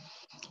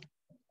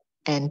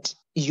 And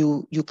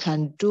you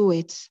can do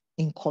it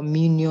in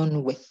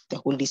communion with the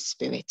Holy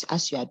Spirit.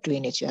 As you are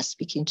doing it, you are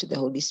speaking to the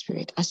Holy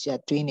Spirit. As you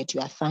are doing it,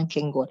 you are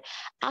thanking God.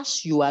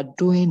 As you are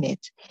doing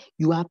it,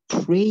 you are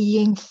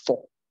praying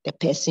for the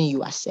person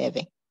you are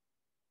serving.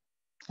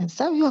 And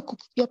so you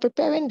are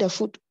preparing the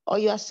food, or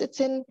you are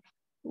sitting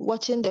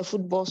watching the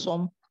football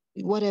song,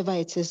 whatever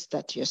it is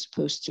that you're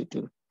supposed to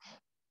do.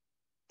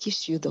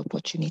 Gives you the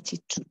opportunity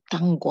to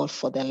thank God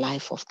for the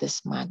life of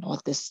this man or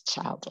this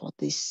child or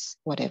this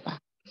whatever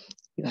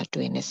you are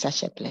doing. Is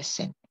such a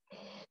blessing.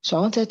 So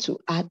I wanted to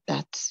add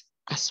that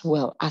as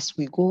well. As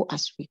we go,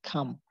 as we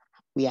come,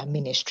 we are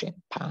ministering.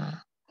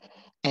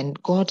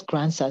 And God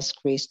grants us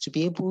grace to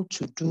be able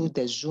to do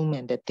the Zoom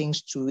and the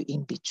things too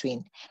in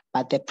between.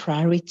 But the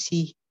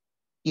priority,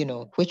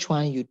 which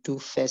one you do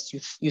first,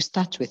 you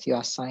start with your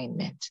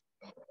assignment.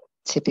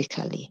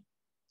 Typically,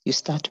 you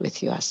start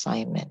with your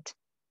assignment.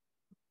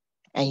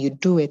 And you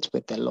do it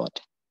with the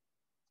Lord.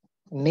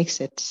 It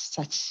makes it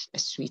such a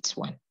sweet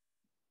one.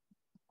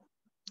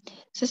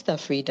 Sister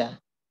Frida,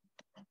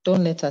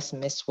 don't let us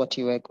miss what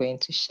you were going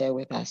to share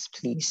with us,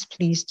 please.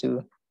 Please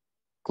do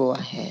go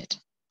ahead.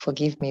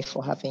 Forgive me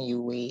for having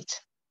you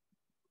wait.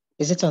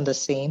 Is it on the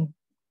same?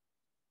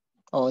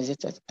 Or is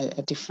it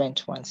a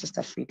different one,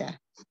 Sister Frida?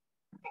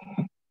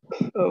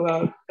 Oh,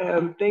 wow.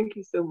 Thank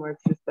you so much,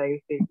 Sister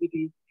Ife. Good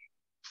evening.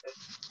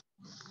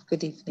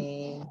 Good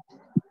evening.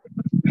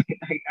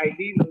 I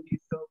didn't know you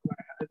saw my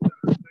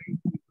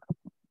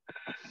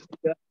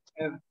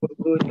hands.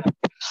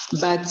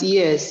 But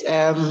yes,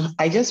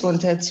 I just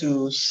wanted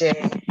to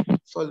share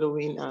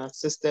following our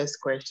sister's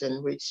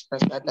question, which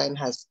Pastor Adeline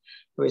has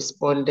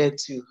responded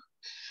to.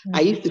 Mm-hmm.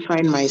 I used to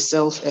find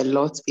myself a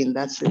lot in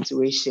that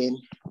situation,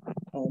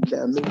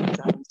 and many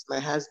times my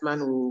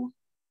husband will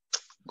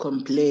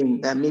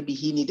complain that maybe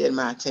he needed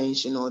my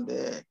attention or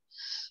the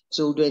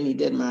children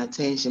needed my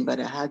attention, but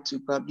I had to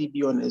probably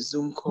be on a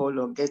Zoom call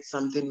or get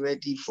something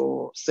ready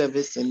for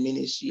service and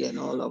ministry and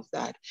all of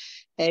that.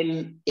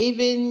 And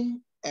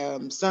even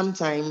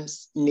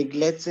sometimes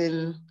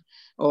neglecting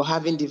or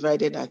having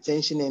divided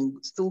attention and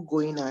still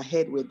going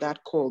ahead with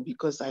that call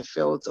because I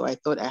felt or I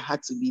thought I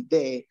had to be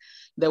there,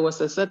 there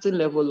was a certain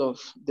level of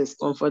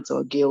discomfort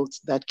or guilt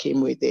that came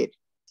with it.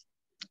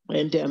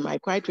 And I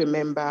quite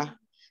remember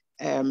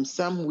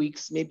some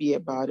weeks, maybe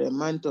about a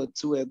month or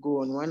two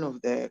ago, on one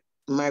of the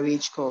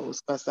marriage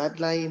calls, Pastor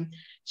Adeline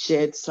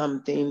shared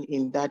something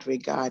in that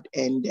regard.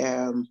 And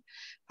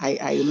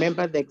I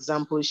remember the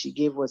example she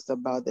gave was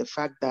about the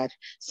fact that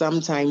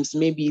sometimes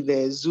maybe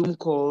the Zoom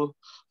call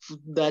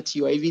that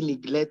you are even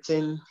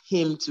neglecting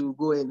him to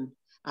go and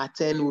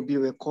attend will be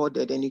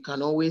recorded, and you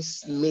can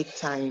always make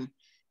time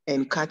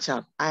and catch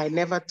up. I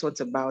never thought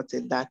about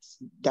it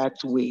that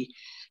way.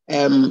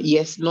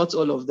 Yes, not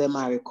all of them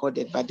are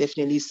recorded, but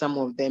definitely some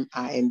of them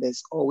are, and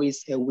there's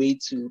always a way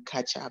to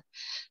catch up.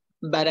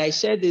 But I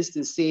share this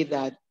to say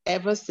that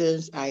ever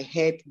since I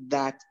heard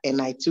that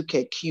and I took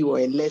a cue or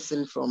a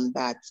lesson from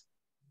that,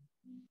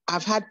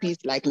 I've had peace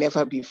like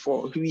never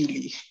before,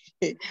 really.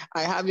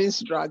 I haven't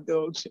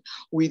struggled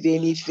with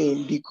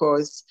anything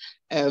because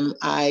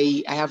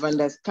I have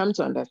come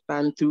to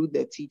understand through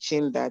the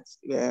teaching that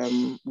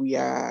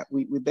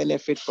we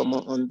benefit from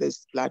on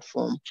this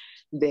platform,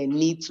 the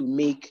need to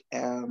make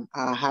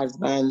our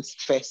husbands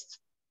first,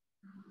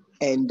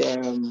 and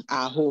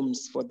our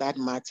homes for that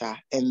matter,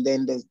 and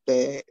then there's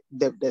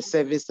the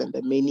service and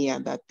the many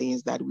other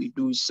things that we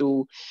do.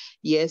 So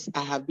yes,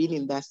 I have been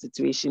in that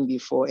situation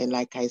before, and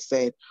like I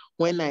said,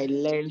 when I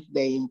learned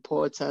the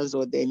importance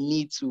or the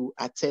need to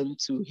attend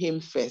to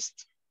him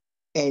first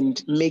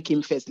and make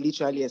him first,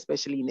 literally,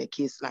 especially in a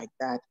case like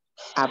that,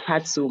 I've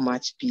had so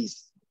much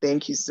peace.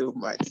 Thank you so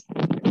much.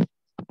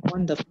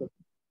 Wonderful.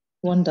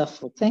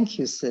 Wonderful. Thank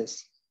you,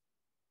 sis.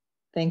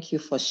 Thank you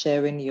for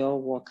sharing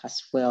your work as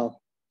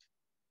well.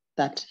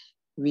 That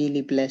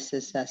really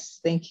blesses us.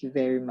 Thank you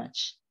very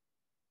much.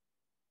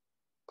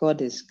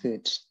 God is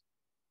good.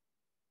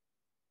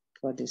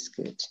 God is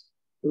good.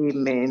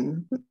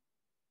 Amen.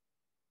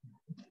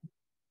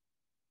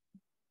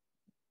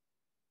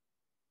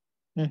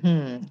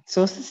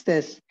 So,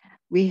 sisters,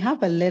 we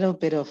have a little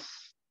bit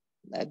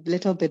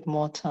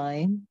more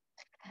time,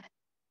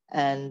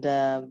 and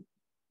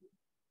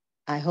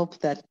I hope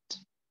that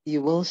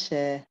you will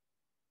share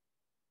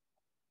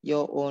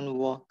your own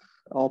work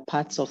or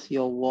parts of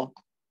your work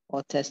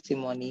or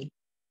testimony,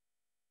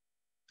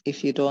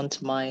 if you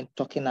don't mind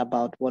talking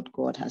about what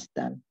God has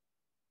done.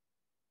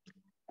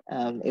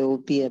 It will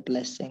be a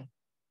blessing.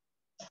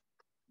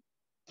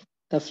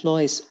 The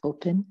floor is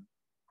open,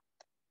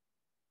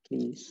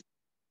 please.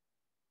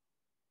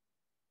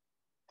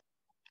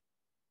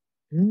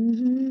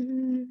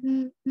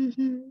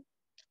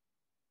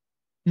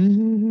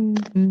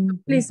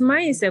 Please,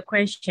 mine is a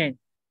question.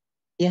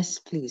 Yes,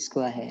 please,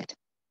 go ahead.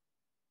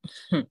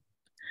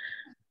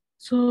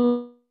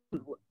 So,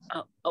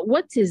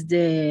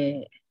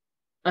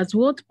 at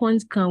what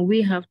point can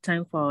we have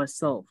time for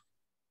ourselves?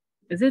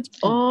 Is it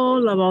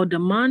all about the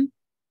man?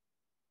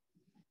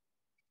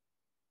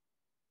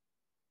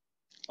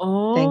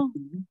 Or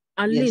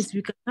at least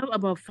we can have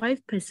about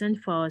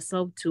 5% for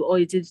ourselves too, or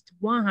it is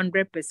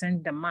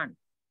 100% the man?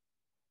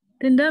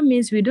 Then that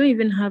means we don't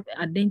even have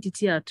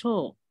identity at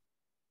all.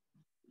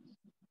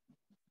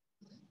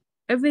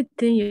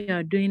 Everything you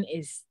are doing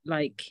is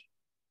like,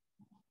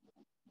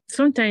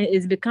 sometimes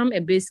it's become a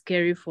bit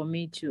scary for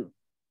me too.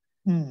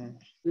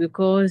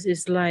 Because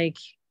it's like,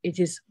 it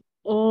is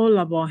all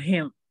about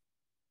him,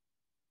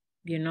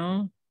 you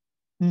know?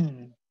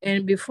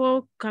 And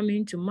before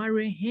coming to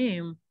marry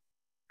him,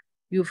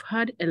 you've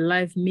had a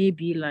life,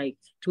 maybe like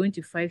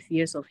 25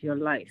 years of your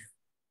life.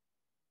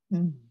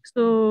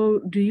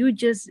 So do you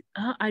just,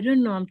 I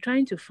don't know, I'm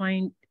trying to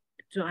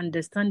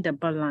understand the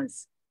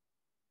balance.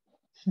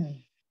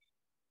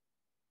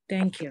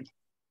 Thank you.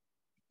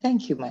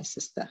 Thank you, my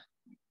sister.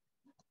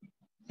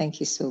 Thank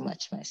you so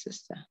much, my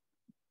sister.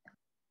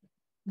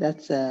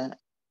 That's a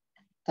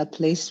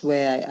place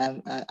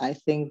where I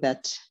think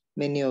that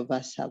many of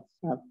us have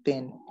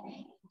been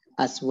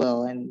as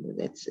well, and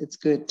it's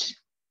good.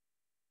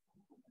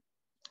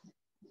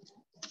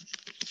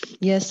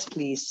 Yes,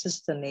 please,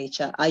 Sister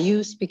Nature. Are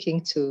you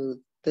speaking to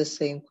the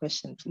same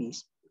question,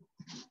 please?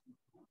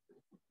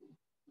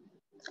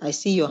 I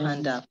see your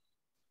hand up.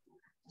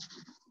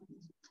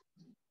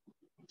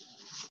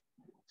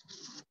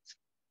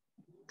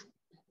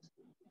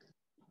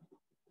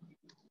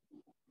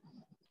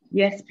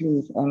 Yes,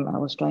 please. I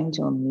was trying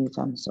to unmute.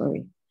 I'm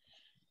sorry.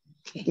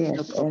 Okay,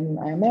 yes, I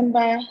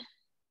remember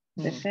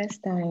the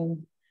first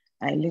time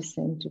I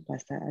listened to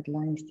Pastor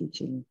Adeline's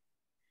teaching,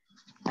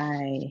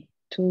 I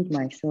told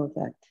myself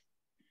that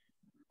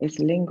it's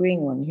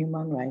lingering on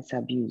human rights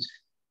abuse.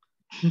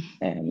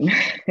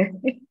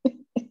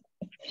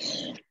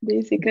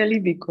 Basically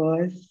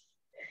because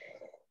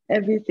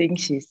everything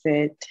she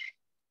said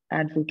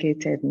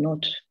advocated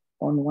not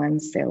on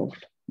oneself,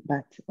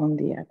 but on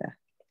the other.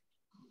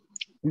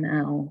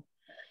 Now,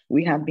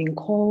 we have been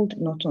called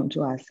not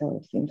unto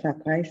ourselves. In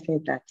fact, Christ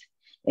said that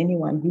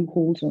anyone who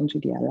holds on to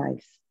their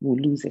lives will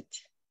lose it.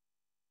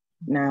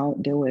 Now,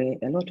 there were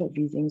a lot of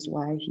reasons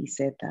why he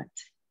said that.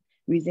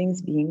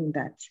 Reasons being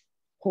that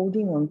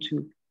holding on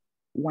to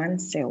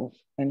oneself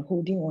and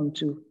holding on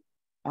to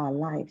our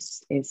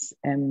lives is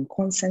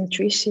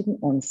concentration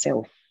on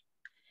self.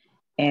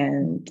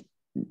 And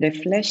the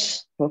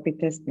flesh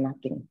profiteth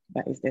nothing,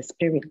 but it's the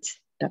spirit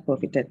that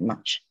profited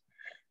much.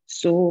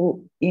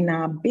 So in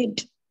our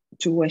bid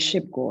to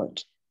worship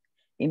God,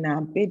 in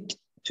our bid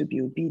to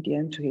be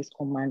obedient to his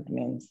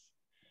commandments,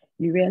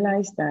 you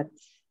realize that,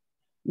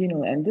 you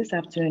know, and this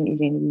afternoon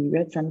even we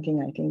read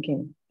something, I think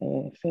in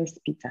 1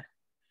 Peter,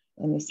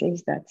 and it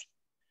says that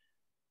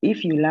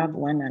if you love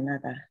one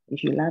another,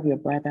 if you love your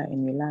brother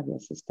and you love your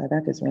sister,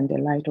 that is when the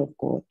light of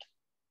God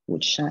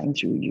would shine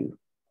through you.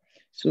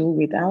 So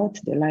without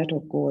the light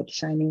of God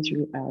shining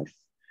through us,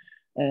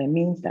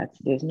 means that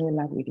there's no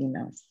love within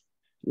us.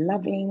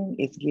 Loving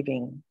is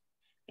giving.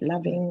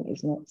 Loving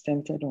is not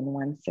centered on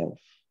oneself.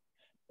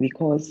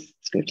 because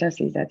scripture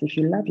says that if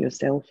you love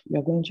yourself,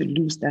 you're going to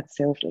lose that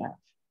self-love.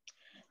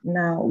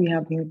 Now, we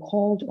have been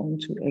called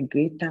onto a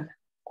greater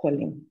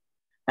calling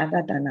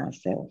other than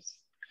ourselves.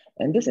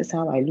 And this is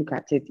how I look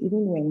at it,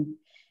 even when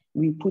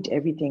we put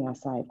everything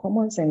aside.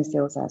 Common sense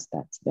tells us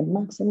that the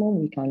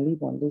maximum we can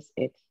live on this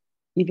earth,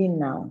 even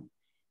now,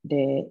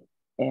 the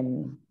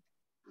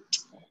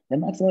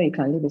maximum you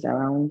can live is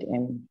around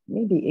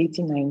maybe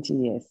 80, 90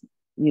 years,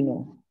 you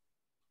know.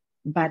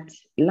 But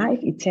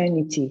life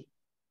eternity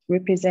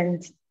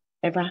represents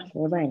ever,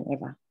 forever and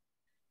ever.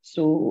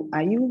 So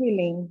are you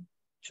willing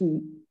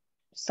to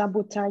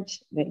sabotage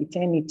the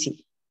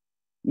eternity,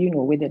 you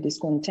know, with the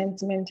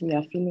discontentment we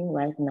are feeling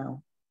right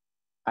now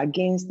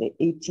against the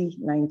 80,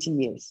 90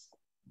 years?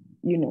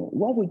 You know,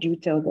 what would you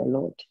tell the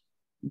Lord?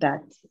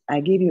 That I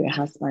gave you a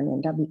husband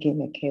and that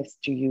became a curse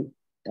to you.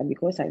 That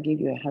because I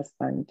gave you a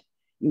husband,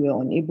 you were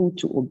unable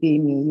to obey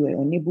me. You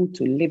were unable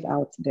to live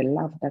out the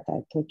love that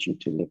I taught you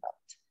to live out.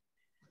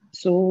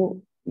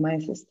 So my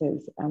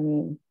sisters, I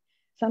mean,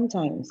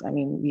 sometimes, I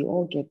mean, we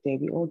all get there.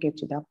 We all get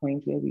to that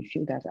point where we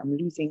feel that I'm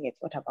losing it.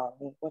 What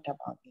about me? What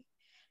about me?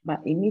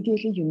 But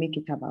immediately you make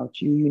it about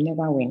you, you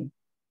never win.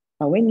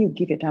 But when you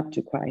give it up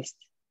to Christ,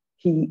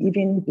 he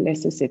even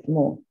blesses it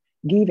more.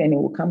 Give and it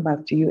will come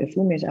back to you. A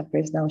full measure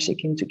pressed down,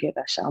 shaking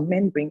together, shall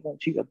men bring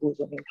unto your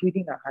bosom,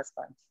 including our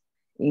husbands.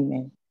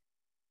 Amen.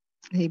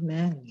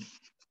 Amen.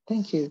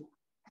 Thank you.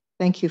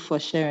 Thank you for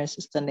sharing,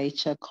 Sister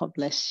Nature. God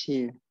bless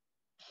you.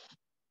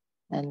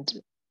 And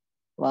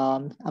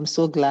well, I'm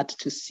so glad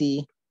to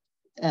see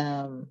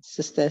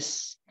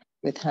sisters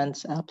with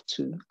hands up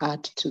to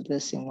add to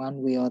this in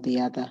one way or the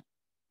other.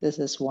 This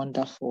is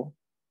wonderful.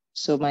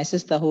 So my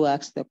sister who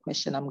asked the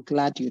question, I'm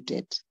glad you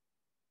did.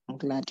 I'm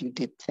glad you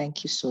did.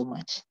 Thank you so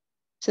much.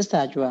 Sister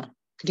Ajua,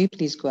 could you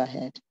please go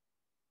ahead?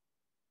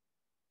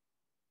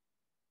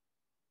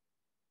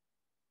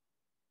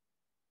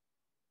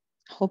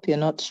 Hope you're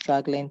not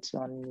struggling to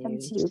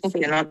unmute. Hope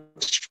you're not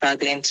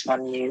struggling to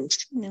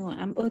unmute. No,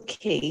 I'm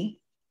okay.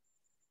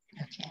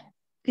 Okay.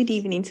 Good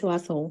evening to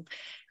us all.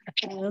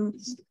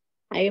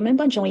 I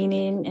remember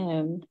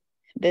joining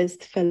this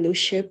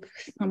fellowship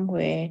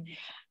somewhere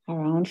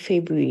around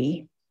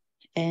February.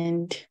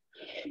 And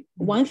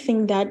one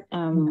thing that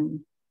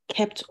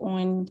kept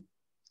on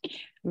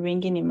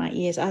ringing in my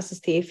ears, as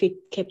Sister Efe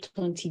kept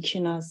on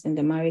teaching us in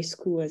the marriage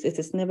school, was it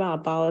is never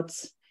about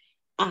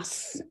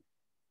us,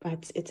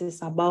 but it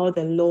is about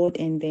the Lord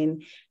and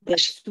then the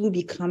two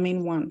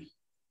becoming one.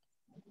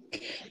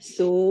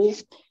 So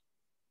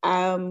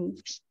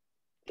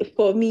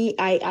for me,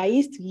 I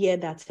used to hear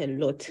that a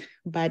lot,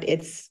 but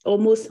it's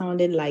almost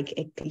sounded like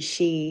a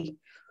cliche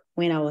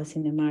when I was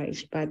in a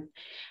marriage. But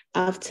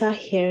after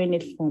hearing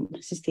it from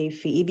Sister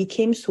Efe, it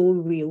became so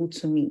real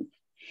to me.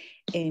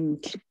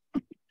 And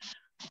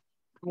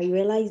I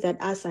realized that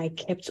as I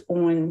kept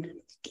on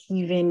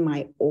giving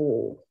my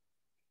all,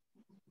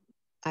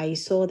 I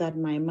saw that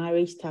my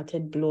marriage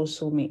started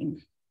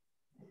blossoming.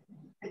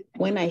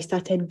 When I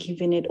started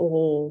giving it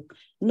all,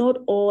 not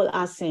all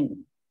as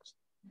in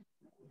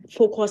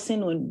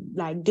focusing on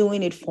like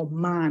doing it for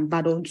man,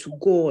 but unto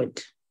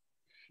God,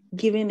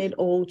 giving it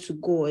all to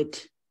God,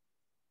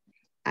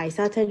 I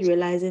started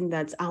realizing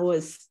that I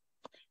was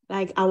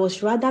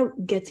rather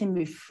getting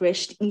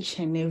refreshed each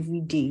and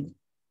every day.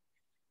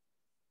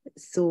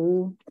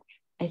 So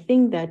I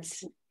think that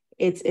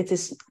it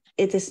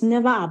is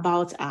never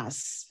about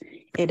us.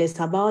 It is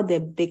about the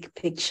big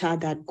picture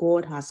that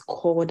God has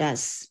called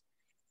us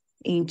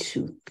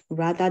into,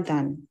 rather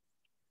than,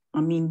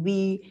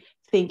 we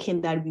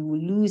thinking that we will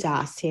lose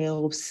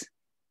ourselves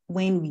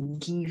when we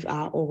give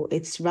our all.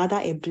 It's rather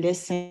a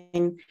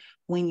blessing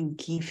when you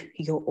give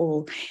your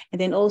all.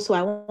 And then also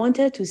I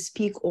wanted to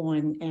speak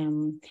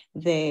on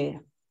the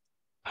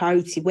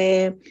parity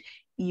where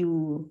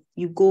you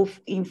go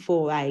in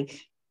for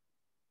like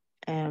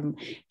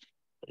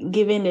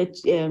giving it,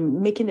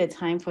 making the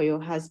time for your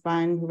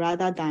husband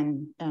rather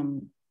than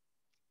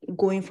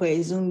going for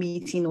a Zoom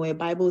meeting or a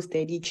Bible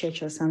study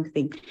church or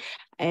something.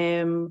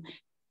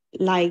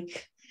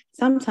 Like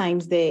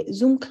sometimes the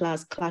Zoom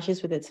class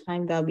clashes with the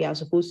time that we are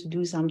supposed to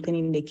do something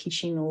in the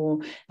kitchen or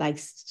like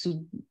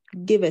to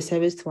give a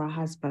service to our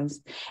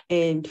husbands.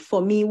 And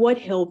for me, what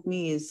helped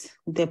me is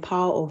the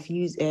power of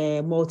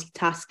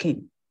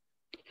multitasking.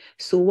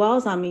 So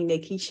whilst I'm in the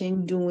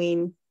kitchen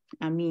doing,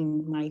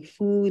 my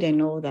food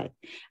and all that,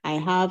 I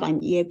have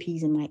an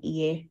earpiece in my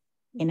ear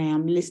and I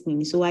am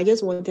listening. So I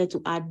just wanted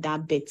to add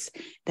that bit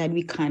that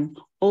we can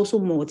also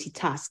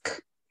multitask,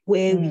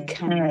 where we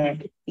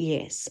can,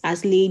 yes,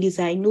 as ladies,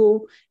 I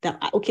know that,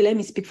 okay, let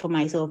me speak for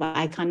myself.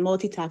 I can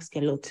multitask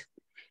a lot.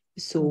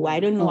 So I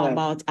don't know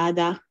about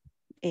other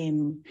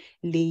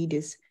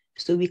ladies.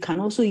 So we can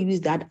also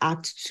use that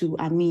act to,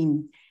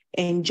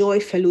 enjoy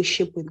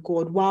fellowship with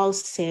God while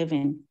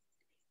serving.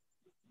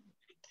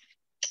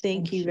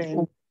 Thank you very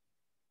much.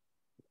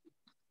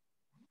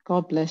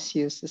 God bless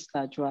you,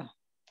 Sister Joa.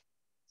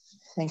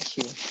 Thank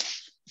you.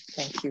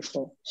 Thank you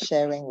for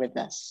sharing with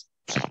us.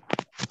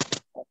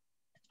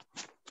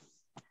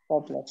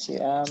 God bless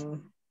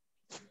you.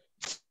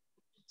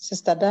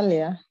 Sister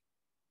Dahlia.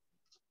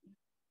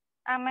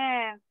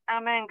 Amen.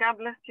 Amen. God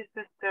bless you,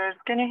 sisters.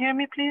 Can you hear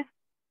me, please?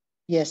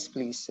 Yes,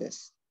 please,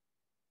 sis.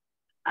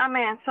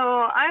 Amen. So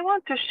I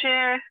want to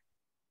share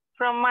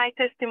from my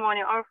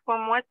testimony or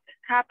from what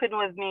happened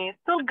with me.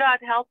 Still God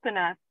helping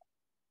us.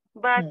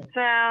 But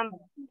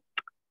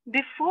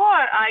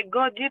before I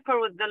go deeper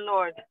with the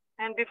Lord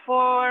and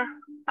before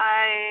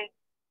I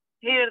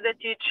hear the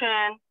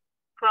teaching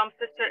from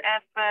Sister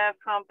Effa,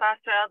 from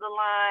Pastor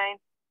Adeline,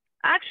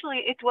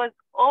 actually it was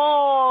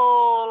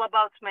all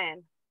about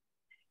man.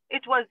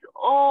 It was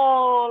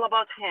all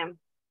about him.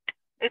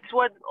 It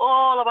was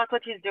all about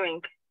what he's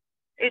doing.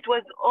 It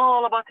was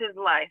all about his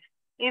life.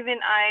 Even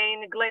I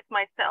neglect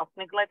myself,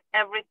 neglect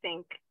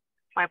everything,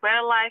 my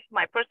prayer life,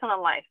 my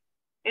personal life.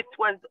 It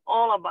was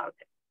all about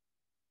it.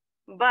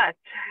 But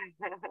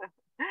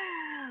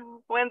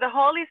when the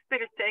Holy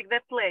Spirit takes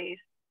that place,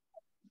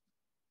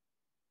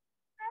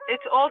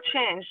 it's all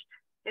changed.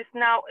 It's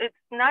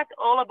not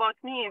all about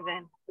me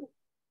even.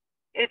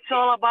 It's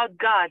all about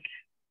God.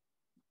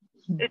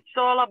 It's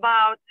all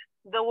about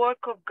the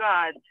work of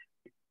God.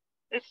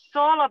 It's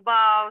all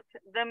about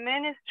the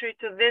ministry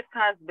to this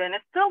husband.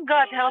 It's still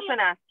God helping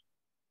us.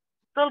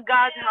 Still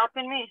God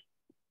helping me.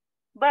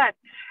 But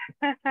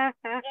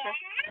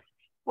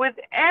with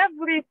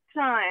every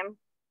time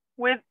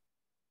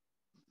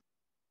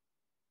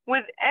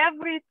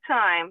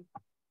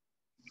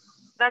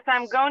that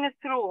I'm going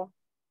through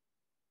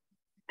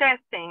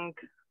testing,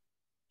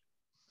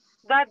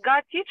 that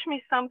God teach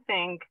me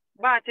something,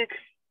 but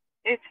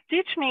it's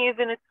teach me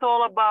even it's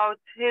all about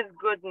his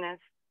goodness.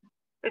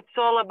 It's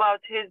all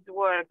about his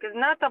work. It's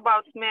not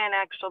about man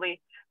actually,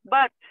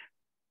 but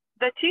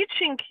the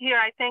teaching here,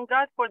 I thank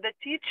God for the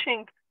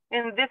teaching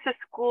in this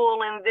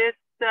school, in this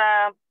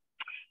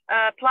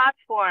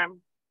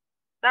platform,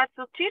 that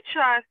will teach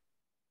us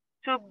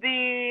to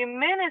be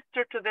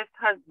minister to this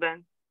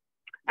husband.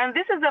 And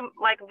this is a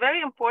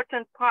very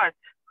important part,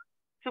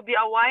 to be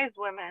a wise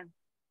woman,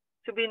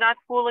 to be not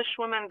foolish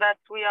women that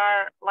we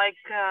are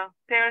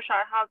perish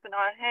our house in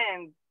our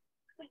hands.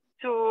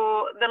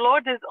 The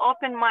Lord has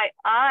opened my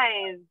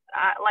eyes,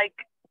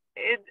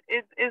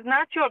 it is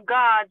not your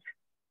God.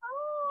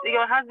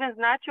 Your husband's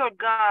not your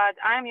God.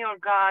 I'm your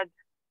God.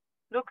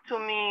 Look to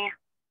me.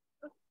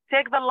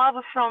 Take the love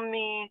from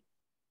me.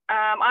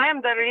 I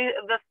am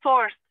the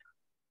source.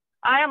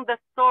 I am the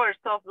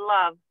source of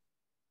love.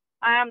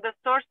 I am the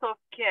source of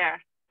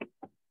care.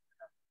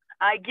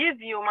 I give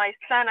you my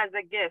son as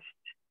a gift.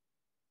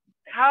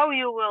 How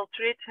you will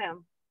treat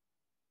him.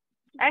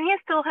 And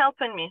he's still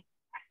helping me.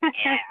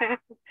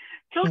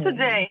 Till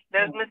today,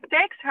 there's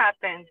mistakes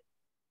happen,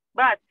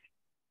 but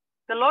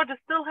the Lord is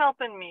still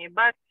helping me.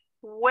 But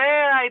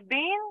where I've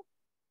been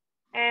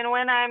and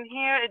when I'm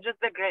here, it's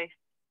just the grace.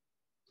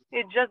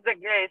 It's just the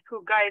grace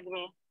who guides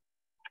me.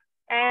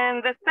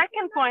 And the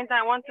second point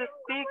I want to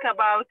speak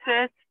about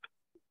is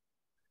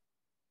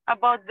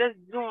about the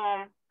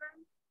Zoom.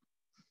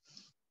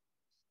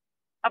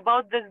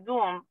 About the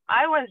Zoom.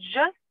 I was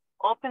just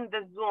open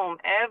the Zoom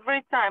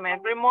every time,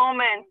 every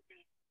moment.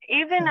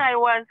 Even I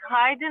was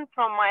hiding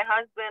from my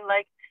husband,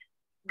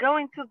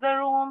 going to the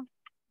room,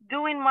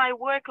 doing my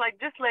work,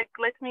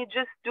 let me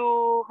just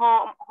do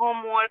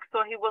homework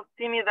so he will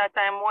see me that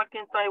I'm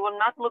working, so he will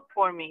not look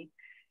for me.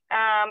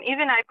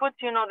 Even I put,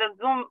 the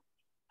Zoom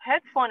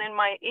headphone in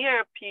my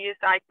earpiece.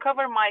 I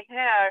cover my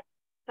hair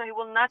so he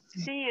will not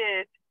see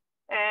it.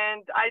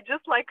 And I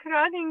just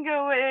running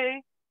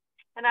away.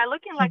 And I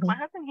looking like my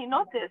husband, he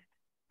noticed.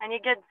 And he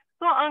gets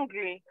so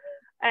angry.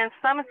 And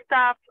some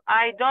stuff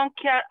I don't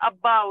care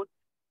about.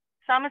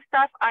 Some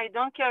stuff I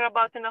don't care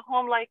about in a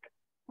home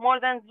more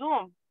than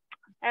Zoom.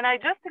 And I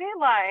just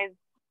realized,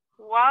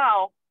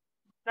 wow,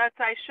 that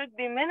I should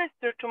be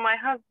minister to my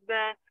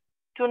husband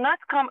to not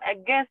come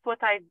against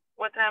what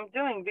I'm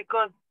doing,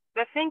 because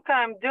the thing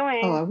I'm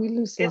doing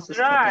is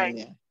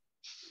right.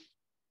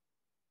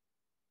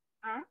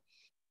 Huh?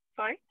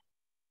 Sorry?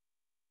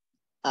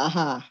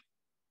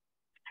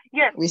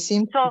 Yes. We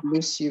seem to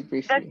lose you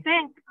briefly.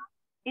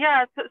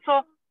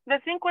 So the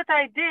thing what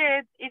I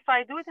did, if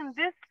I do it in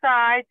this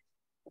side,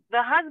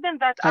 the husband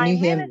that I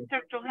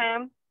minister to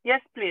him,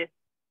 yes, please.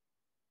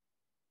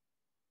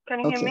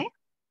 Can you hear me?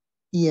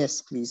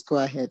 Yes, please, go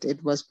ahead.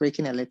 It was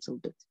breaking a little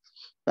bit,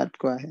 but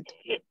go ahead.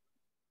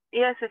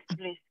 Yes,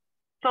 please.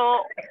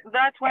 So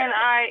that's when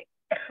I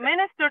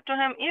minister to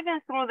him,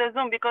 even through the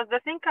Zoom, because the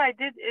thing I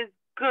did is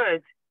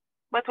good.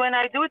 But when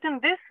I do it in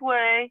this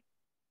way,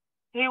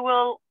 he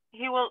will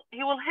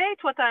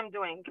hate what I'm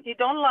doing. He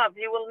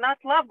will not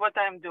love what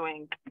I'm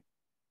doing.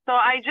 So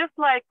I just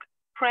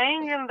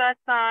praying in that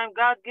time,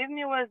 God give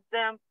me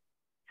wisdom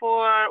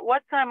for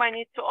what time I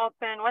need to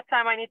open, what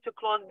time I need to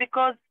close,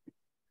 because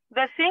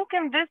the thing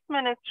in this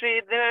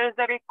ministry, there is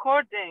a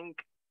recording.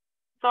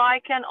 So I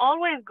can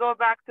always go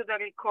back to the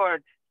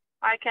record.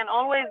 I can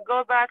always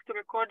go back to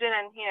recording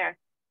and hear.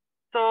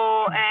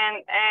 So,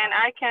 and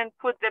I can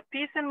put the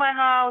peace in my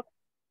house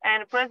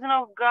and the presence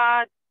of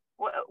God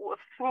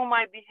through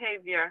my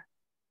behavior.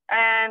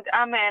 And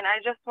amen. I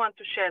just want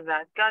to share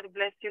that. God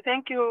bless you.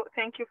 Thank you.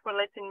 Thank you for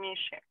letting me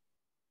share.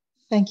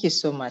 Thank you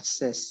so much,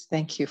 sis.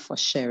 Thank you for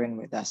sharing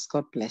with us.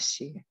 God bless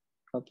you.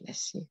 God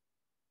bless you.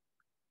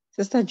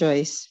 Sister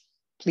Joyce,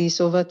 please,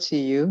 over to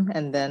you,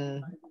 and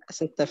then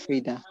Sister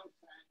Frida.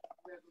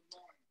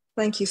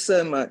 Thank you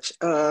so much.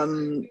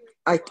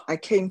 I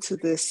came to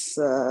this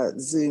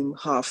Zoom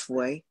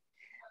halfway,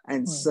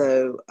 and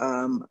so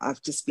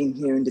I've just been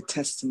hearing the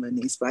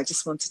testimonies, but I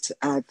just wanted to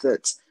add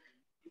that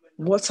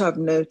what I've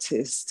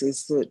noticed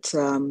is that,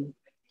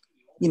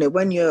 you know,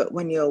 when you're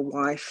a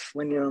wife,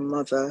 when you're a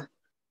mother,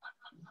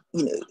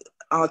 you know,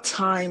 our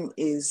time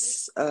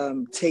is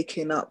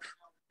taken up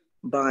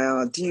by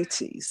our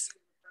duties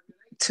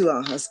to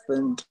our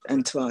husband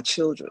and to our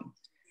children.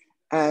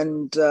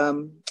 And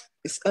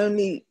it's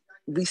only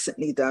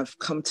recently that I've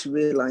come to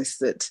realize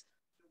that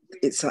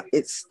it's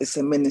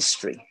a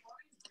ministry.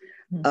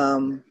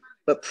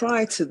 But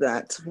prior to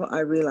that, what I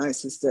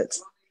realized is that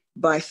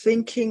by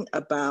thinking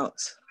about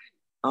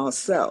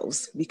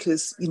ourselves,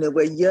 because, you know,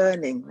 we're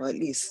yearning, or at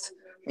least,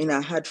 you know,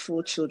 I had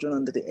 4 children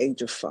under the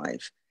age of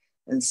 5.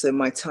 And so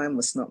my time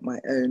was not my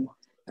own.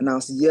 And I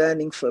was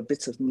yearning for a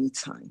bit of me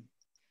time.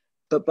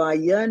 But by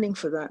yearning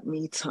for that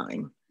me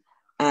time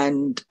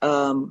and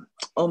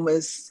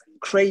almost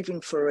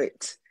craving for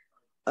it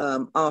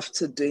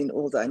after doing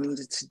all that I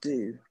needed to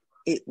do,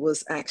 it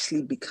was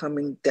actually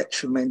becoming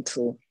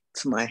detrimental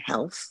to my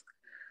health,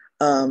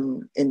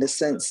 in the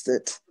sense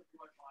that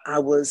I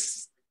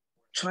was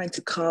trying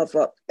to carve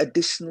up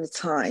additional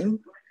time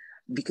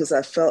because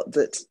I felt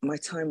that my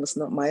time was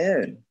not my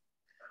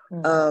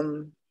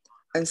own.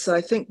 And so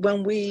I think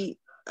when we,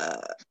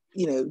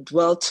 you know,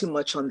 dwell too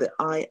much on the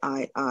I,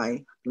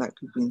 like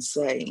we've been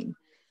saying,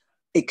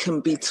 it can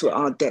be to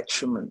our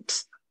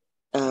detriment,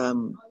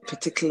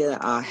 particularly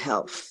our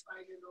health,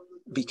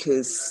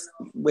 because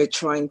we're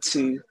trying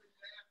to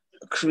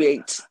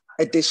create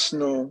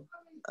additional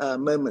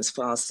moments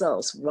for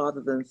ourselves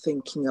rather than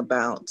thinking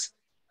about,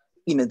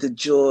 you know, the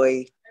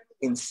joy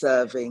in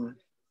serving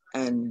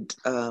and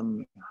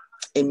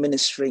in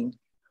ministering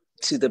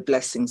to the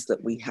blessings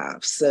that we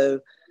have.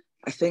 So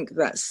I think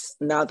that's,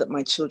 now that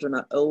my children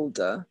are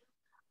older,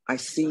 I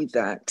see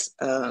that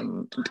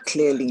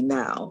clearly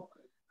now.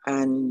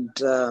 And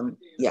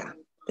yeah,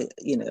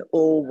 you know,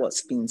 all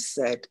what's been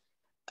said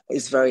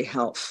is very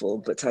helpful.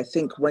 But I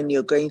think when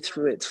you're going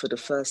through it for the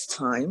first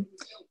time,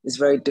 it's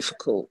very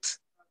difficult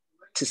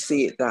to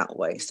see it that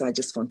way. So I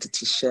just wanted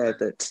to share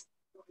that,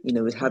 you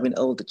know, with having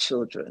older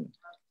children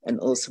and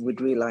also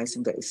with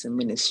realizing that it's a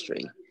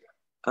ministry,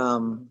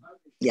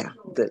 yeah,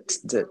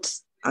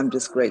 that I'm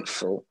just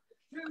grateful,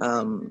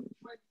 you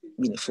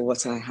know, for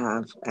what I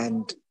have.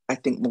 And I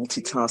think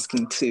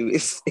multitasking too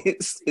is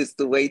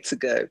the way to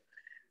go.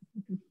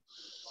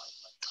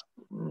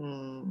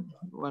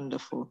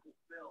 Wonderful.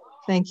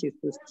 Thank you,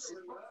 sis.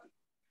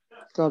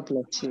 God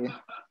bless you.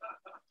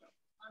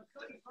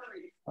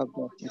 God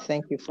bless you.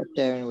 Thank you for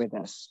sharing with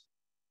us.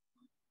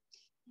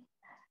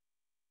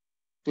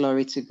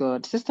 Glory to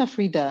God. Sister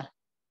Frida,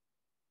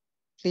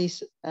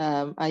 please,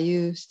 are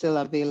you still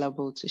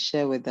available to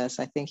share with us?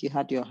 I think you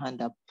had your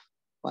hand up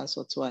once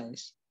or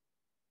twice.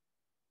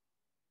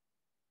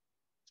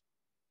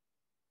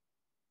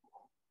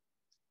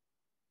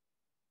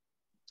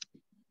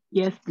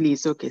 Yes,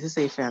 please. Okay,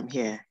 Sister Ife, I'm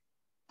here.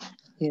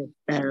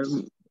 Yeah.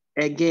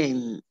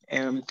 Again,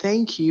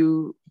 thank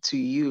you to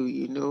you.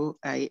 You know,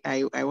 I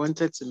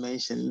wanted to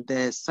mention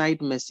the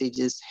side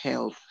messages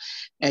help.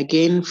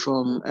 Again,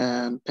 from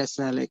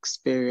personal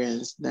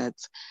experience, that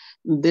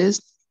this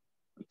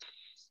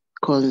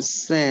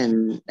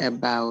concern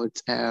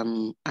about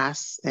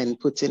us and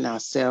putting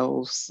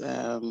ourselves,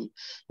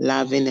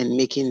 loving and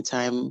making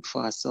time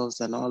for ourselves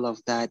and all of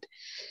that,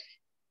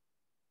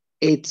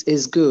 it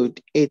is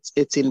good.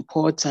 It's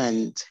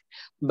important.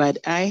 But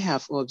I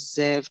have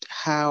observed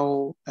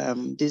how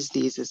these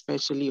days,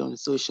 especially on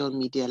social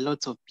media,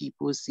 lots of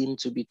people seem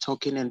to be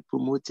talking and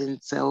promoting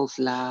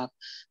self-love,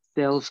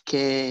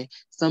 self-care.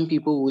 Some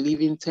people will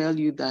even tell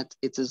you that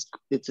it is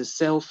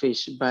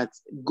selfish, but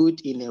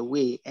good in a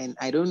way. And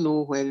I don't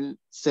know when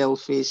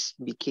selfish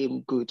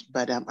became good,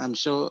 but I'm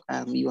sure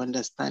you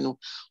understand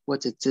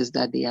what it is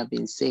that they have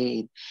been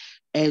saying.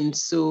 And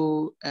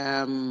so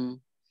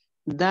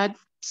that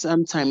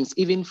sometimes,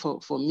 even for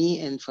me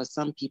and for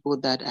some people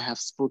that I have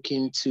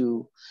spoken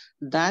to,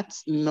 that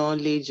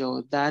knowledge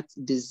or that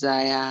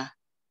desire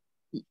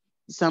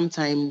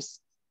sometimes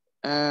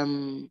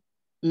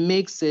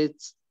makes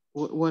it,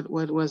 what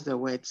was the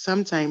word?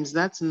 Sometimes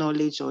that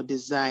knowledge or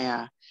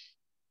desire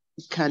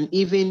can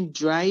even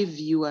drive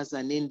you as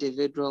an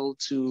individual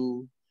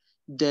to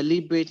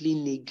deliberately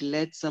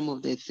neglect some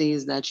of the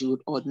things that you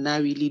would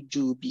ordinarily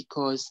do,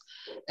 because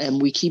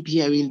we keep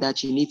hearing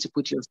that you need to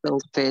put yourself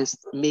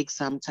first, make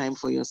some time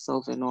for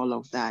yourself and all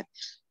of that.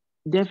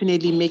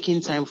 Definitely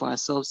making time for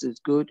ourselves is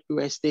good.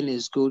 Resting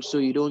is good, so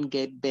you don't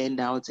get burned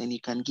out and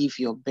you can give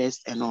your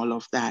best and all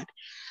of that.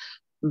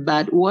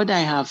 But what I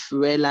have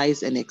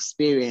realized and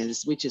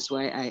experienced, which is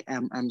why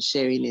I'm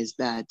sharing, is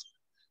that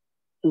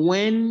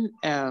when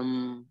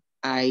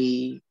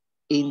I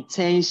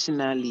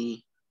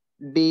intentionally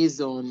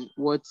based on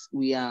what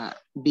we are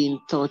being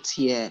taught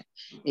here,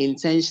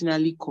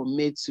 intentionally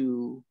commit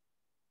to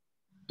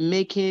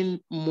making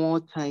more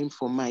time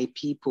for my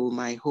people,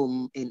 my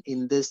home,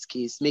 in this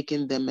case,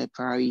 making them a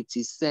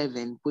priority,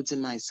 serving,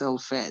 putting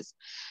myself first.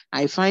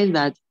 I find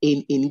that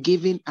in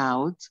giving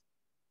out,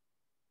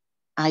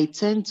 I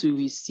tend to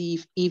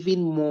receive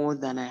even more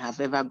than I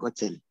have ever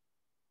gotten,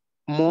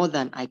 more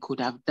than I could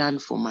have done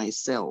for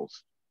myself.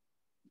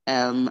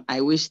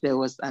 I wish there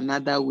was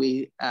another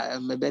way, a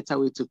better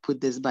way to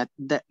put this, but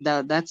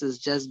that has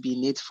just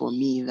been it for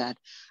me, that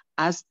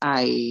as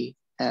I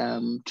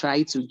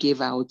try to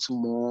give out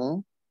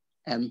more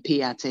and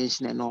pay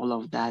attention and all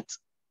of that,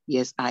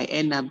 yes, I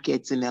end up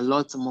getting a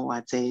lot more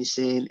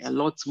attention, a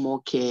lot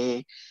more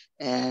care,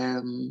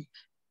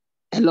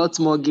 a lot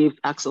more gift,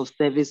 acts of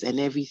service and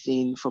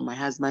everything from my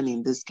husband,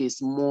 in this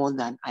case, more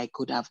than I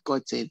could have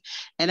gotten.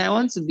 And I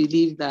want to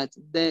believe that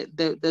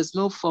there's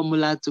no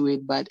formula to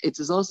it, but it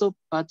is also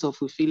part of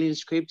fulfilling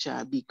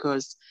scripture,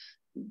 because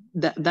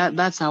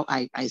that's how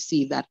I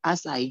see that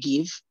as I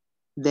give,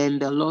 then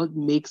the Lord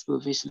makes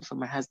provision for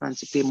my husband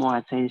to pay more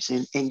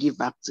attention and give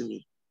back to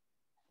me.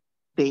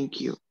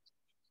 Thank you.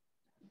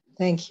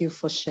 Thank you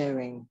for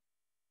sharing.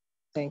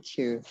 Thank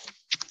you.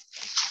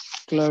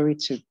 Glory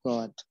to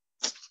God.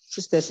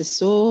 Sisters, it's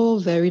so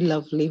very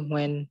lovely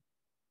when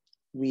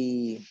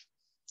we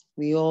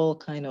all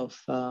kind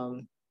of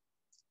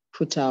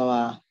put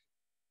our,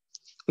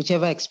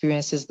 whichever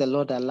experiences the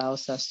Lord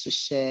allows us to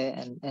share,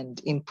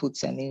 and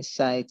inputs and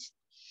insights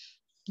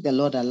the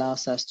Lord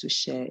allows us to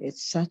share.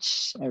 It's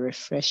such a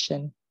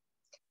refreshing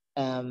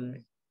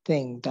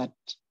thing that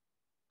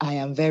I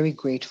am very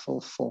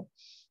grateful for.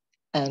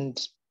 And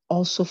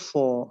also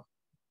for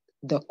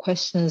the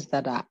questions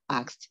that are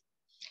asked.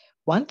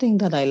 One thing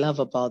that I love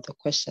about the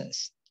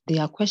questions, they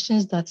are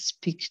questions that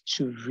speak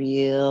to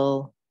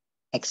real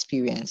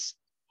experience.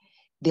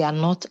 They are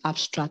not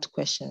abstract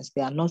questions.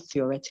 They are not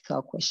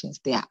theoretical questions.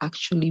 They are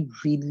actually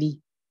really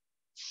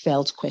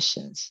felt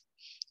questions.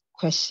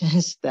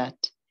 Questions that,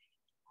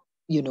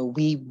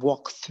 we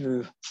walk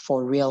through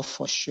for real,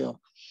 for sure.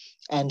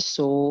 And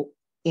so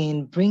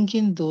in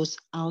bringing those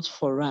out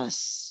for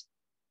us,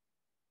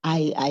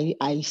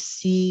 I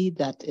see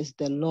that it's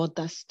the Lord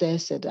that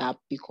stirs it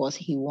up, because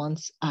he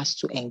wants us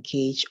to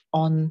engage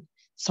on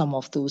some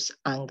of those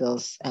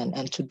angles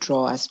and to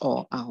draw us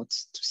all out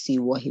to see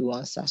what he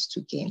wants us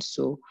to gain.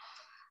 So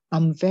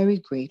I'm very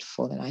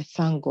grateful, and I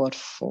thank God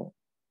for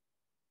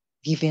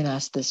giving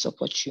us this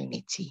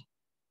opportunity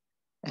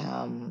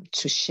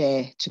to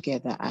share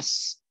together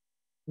as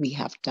we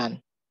have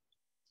done.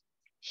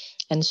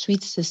 And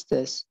sweet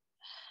sisters,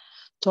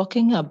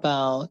 talking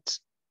about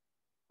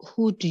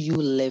who do you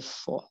live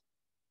for?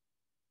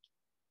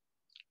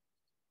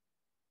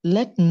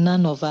 Let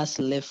none of us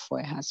live for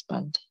a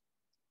husband.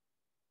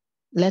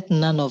 Let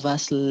none of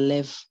us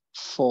live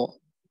for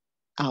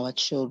our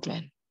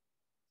children.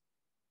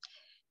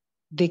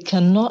 They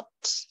cannot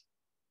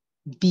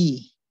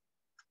be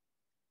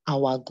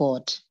our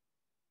God.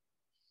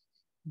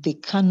 They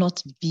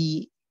cannot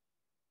be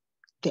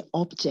the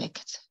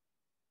object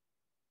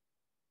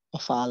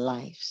of our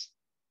lives.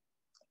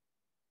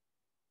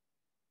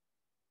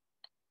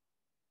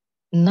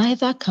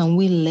 Neither can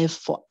we live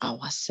for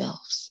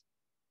ourselves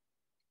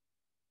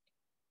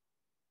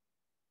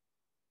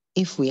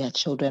if we are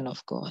children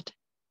of God,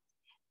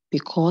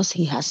 because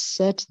he has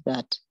said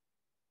that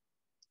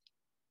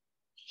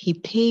he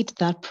paid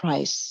that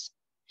price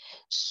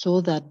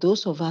so that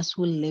those of us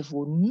who live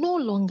will no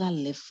longer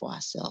live for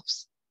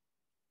ourselves.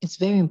 It's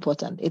very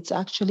important. It's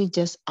actually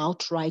just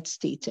outright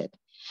stated,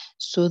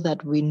 so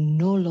that we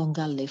no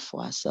longer live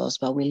for ourselves,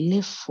 but we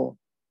live for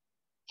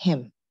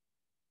him,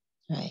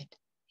 right?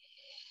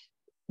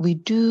 We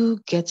do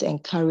get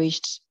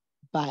encouraged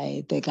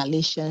by the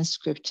Galatians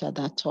scripture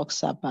that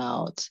talks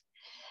about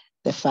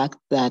the fact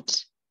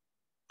that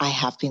I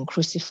have been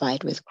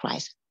crucified with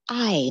Christ.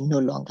 I no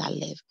longer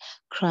live.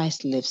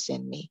 Christ lives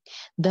in me.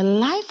 The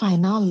life I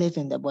now live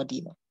in the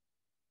body,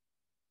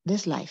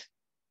 this life,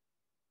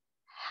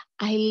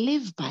 I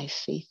live by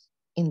faith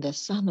in the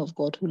Son of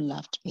God who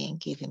loved me and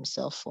gave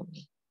himself for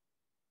me.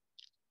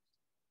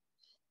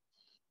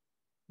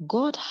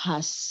 God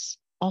has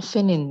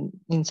often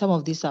in some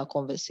of these our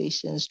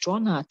conversations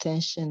drawn our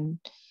attention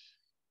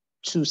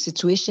to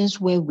situations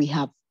where we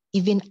have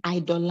even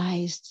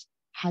idolized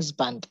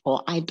husband,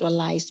 or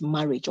idolized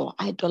marriage, or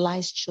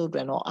idolized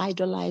children, or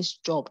idolized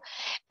job.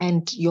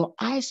 And your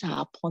eyes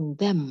are upon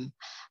them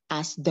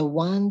as the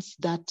ones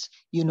that,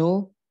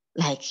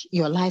 like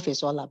your life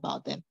is all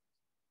about them.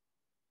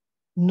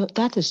 No,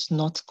 that is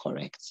not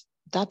correct.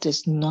 That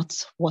is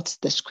not what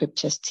the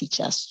scriptures teach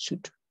us to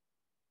do.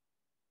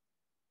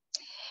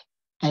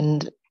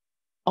 And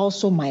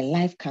also, my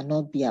life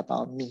cannot be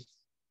about me.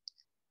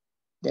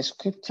 The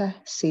scripture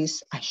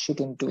says I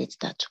shouldn't do it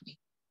that way.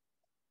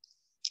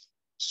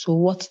 So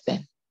what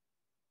then?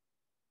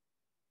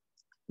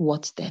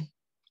 What then?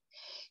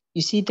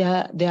 You see,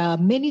 there are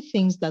many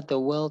things that the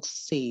world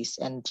says,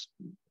 and,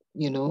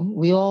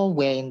 we all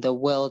were in the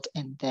world,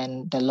 and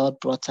then the Lord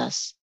brought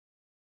us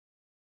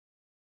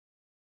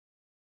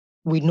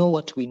We know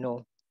what we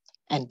know.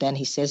 And then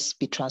he says,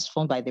 be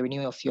transformed by the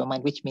renewing of your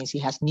mind, which means he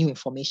has new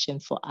information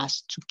for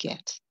us to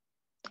get.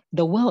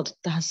 The world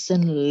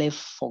doesn't live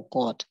for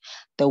God.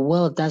 The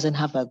world doesn't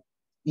have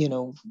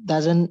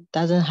doesn't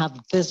have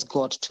this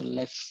God to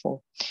live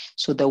for.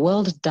 So the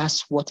world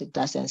does what it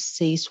does and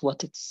says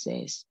what it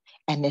says.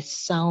 And it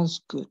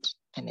sounds good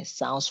and it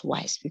sounds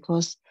wise,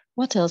 because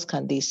what else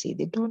can they say?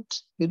 They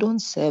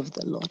don't serve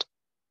the Lord.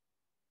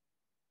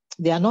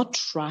 They are not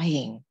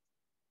trying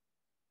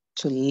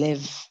to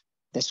live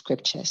the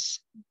scriptures.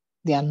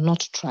 They are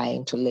not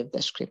trying to live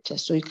the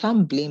scriptures. So you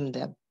can't blame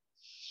them.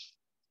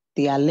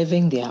 They are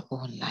living their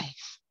own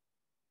life.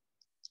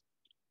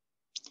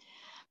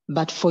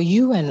 But for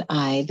you and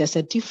I, there's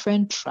a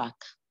different track.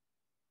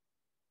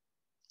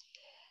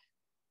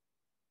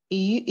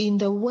 In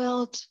the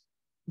world,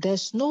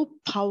 there's no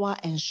power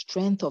and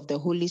strength of the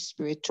Holy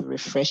Spirit to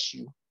refresh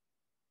you.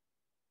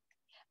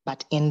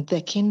 But in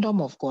the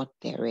kingdom of God,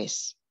 there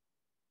is.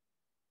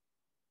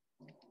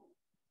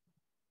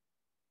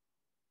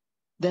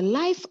 The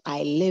life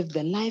I live,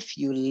 the life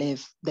you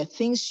live, the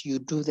things you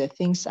do, the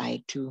things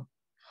I do,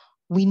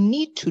 we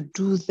need to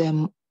do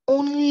them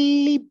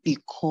only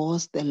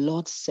because the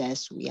Lord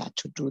says we are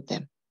to do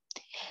them.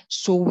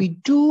 So we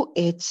do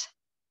it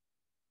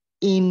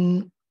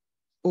in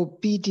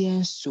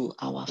obedience to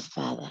our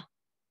Father.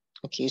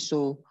 Okay,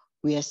 so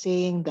we are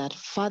saying that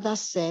Father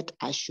said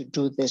I should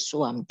do this,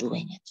 so I'm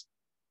doing it.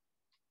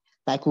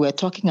 Like we were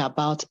talking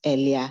about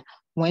earlier,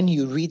 when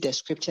you read the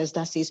scriptures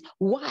that says,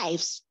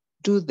 wives,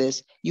 do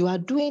this, you are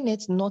doing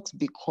it not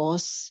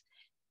because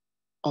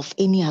of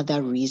any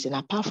other reason,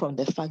 apart from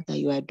the fact that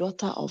you are a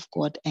daughter of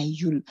God and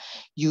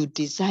you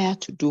desire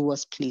to do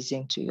what's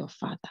pleasing to your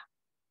Father.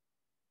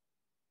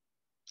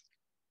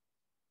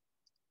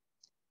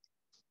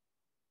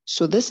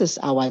 So this is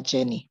our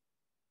journey.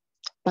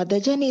 But the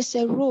journey is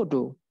a road,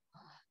 though.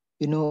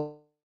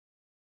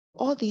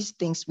 All these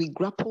things we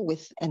grapple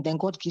with, and then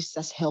God gives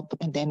us help,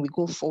 and then we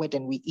go forward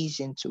and we ease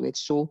into it.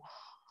 So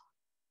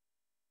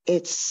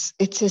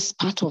it is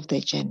part of the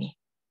journey.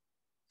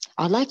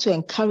 I'd like to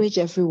encourage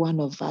every one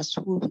of us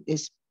who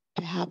is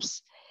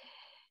perhaps,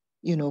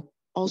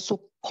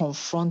 also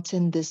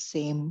confronting the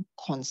same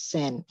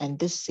concern and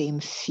the same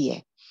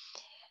fear.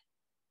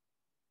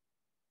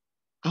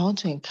 I want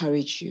to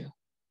encourage you.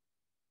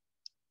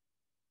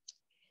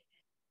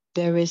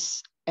 There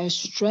is a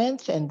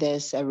strength and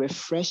there's a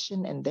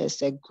refreshing and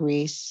there's a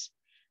grace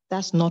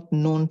that's not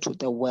known to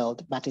the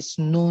world, but it's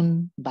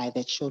known by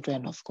the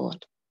children of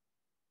God.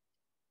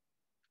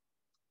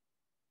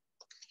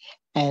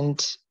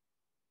 And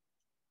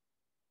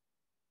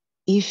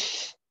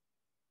if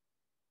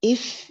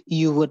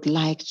you would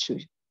like to,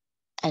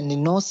 and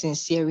in all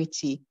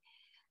sincerity,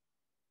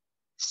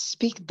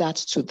 speak that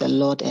to the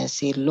Lord and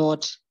say,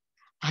 Lord,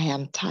 I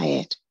am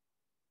tired.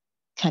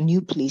 Can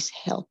you please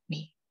help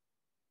me?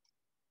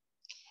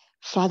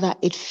 Father,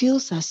 it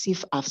feels as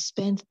if I've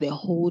spent the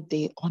whole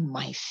day on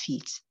my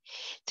feet,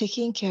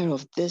 taking care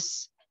of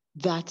this,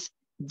 that,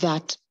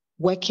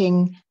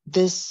 working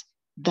this,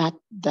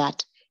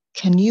 that.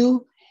 Can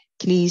you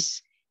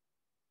please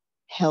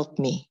help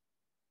me?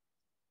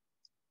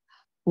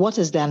 What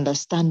is the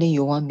understanding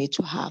you want me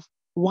to have?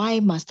 Why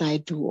must I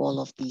do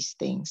all of these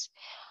things?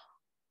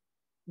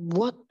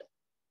 What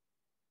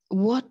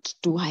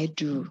do I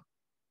do?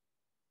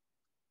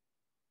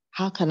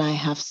 How can I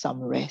have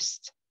some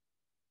rest?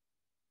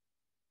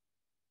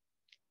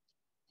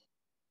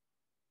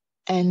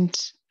 And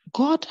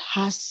God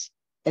has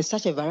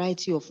such a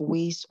variety of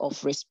ways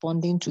of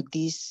responding to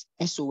these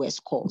SOS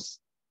calls.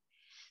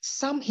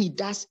 Some he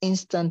does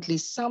instantly,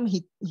 some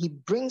he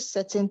brings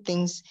certain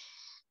things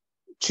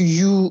to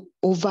you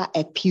over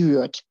a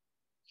period.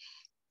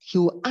 He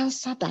will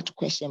answer that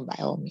question by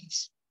all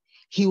means.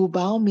 He will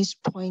by all means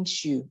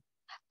point you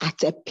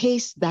at a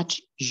pace that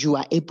you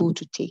are able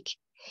to take.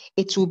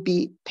 It will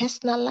be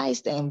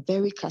personalized and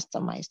very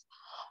customized.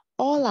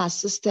 All our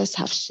sisters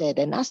have shared,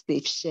 and as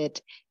they've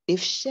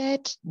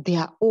shared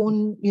their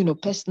own,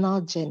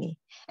 personal journey.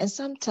 And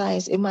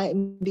sometimes it might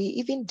be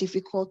even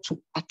difficult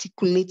to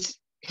articulate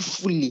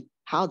fully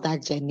how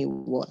that journey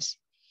was.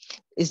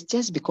 It's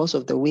just because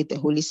of the way the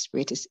Holy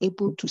Spirit is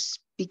able to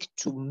speak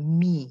to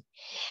me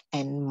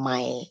and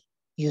my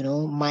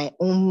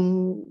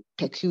own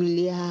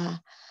peculiar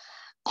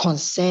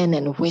concern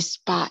and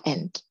whisper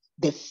and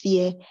the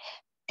fear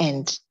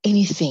and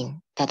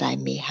anything that I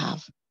may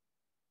have.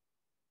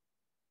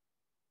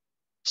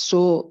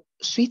 So,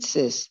 sweet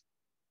sis,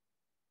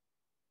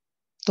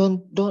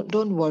 don't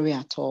worry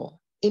at all.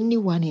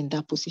 Anyone in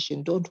that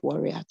position, don't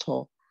worry at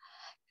all.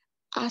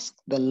 Ask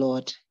the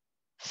Lord,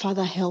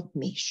 Father, help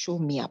me, show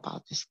me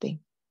about this thing.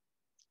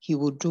 He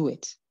will do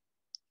it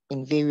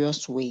in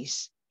various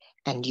ways,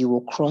 and you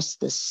will cross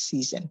this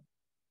season.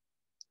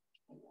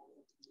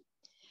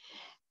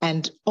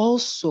 And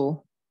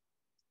also,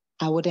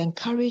 I would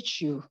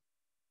encourage you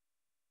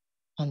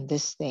on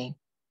this thing.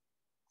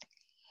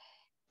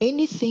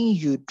 Anything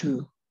you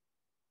do,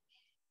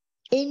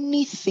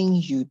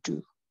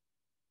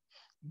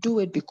 do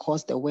it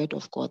because the word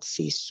of God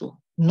says so,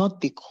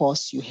 not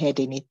because you heard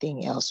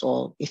anything else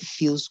or it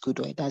feels good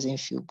or it doesn't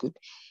feel good.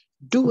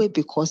 Do it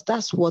because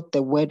that's what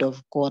the word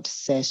of God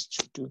says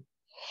to do.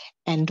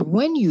 And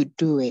when you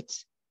do it,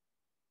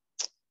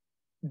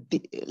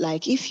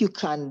 like if you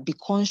can be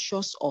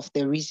conscious of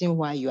the reason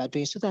why you are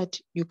doing, so that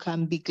you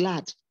can be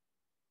glad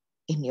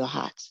in your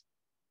heart.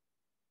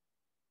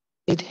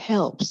 It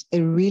helps.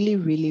 It really,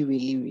 really,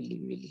 really,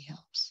 really, really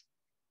helps.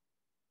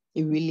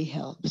 It really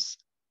helps.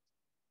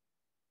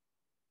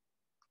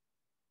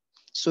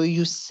 So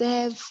you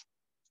serve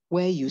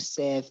where you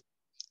serve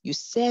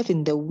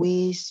in the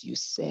ways you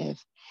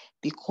serve,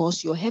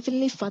 because your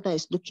Heavenly Father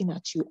is looking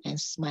at you and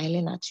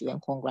smiling at you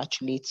and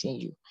congratulating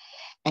you.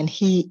 And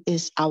He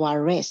is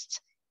our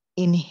rest.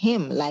 In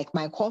Him, like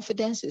my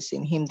confidence is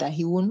in Him, that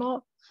He will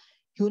not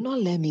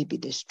let me be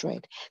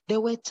destroyed.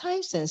 There were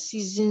times and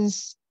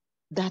seasons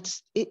that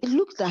it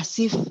looked as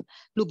if,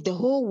 look, the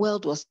whole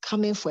world was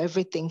coming for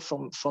everything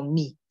from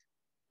me.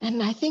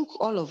 And I think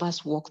all of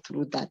us walk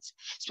through that,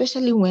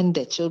 especially when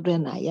the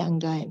children are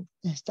younger and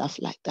stuff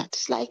like that.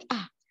 It's like,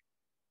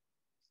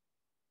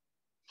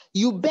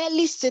 you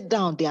barely sit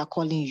down, they are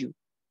calling you.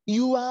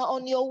 You are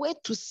on your way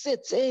to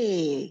sit.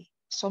 Hey,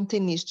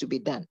 something needs to be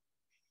done.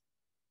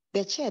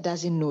 The chair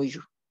doesn't know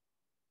you.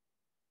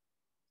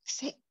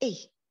 Say, hey.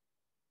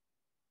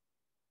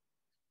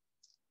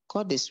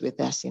 God is with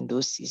us in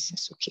those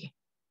seasons, okay?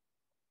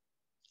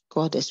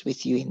 God is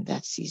with you in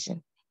that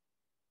season.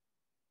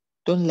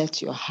 Don't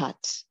let your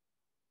heart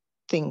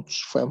think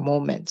for a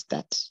moment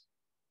that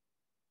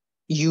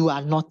you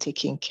are not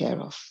taken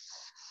care of.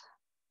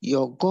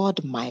 Your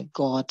God, my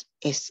God,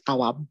 is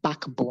our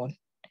backbone.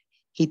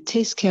 He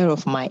takes care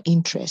of my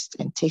interest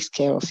and takes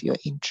care of your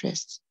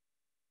interest.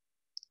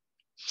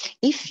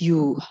 If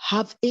you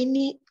have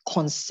any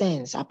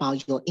concerns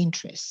about your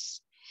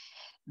interests,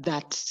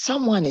 that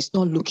someone is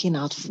not looking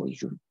out for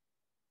you,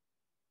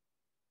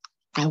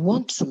 I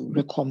want to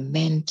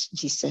recommend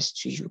Jesus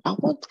to you.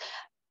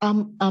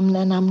 And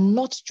I'm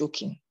not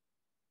joking.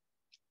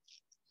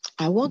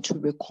 I want to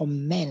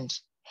recommend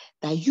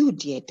that you,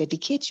 dear,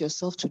 dedicate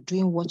yourself to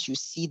doing what you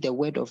see the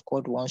word of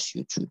God wants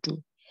you to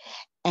do.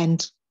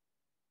 And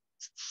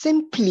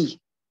simply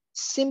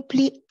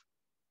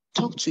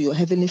talk to your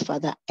Heavenly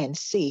Father and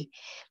say,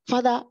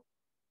 Father,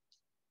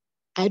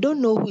 I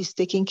don't know who is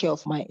taking care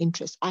of my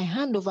interest. I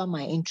hand over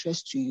my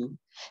interest to you.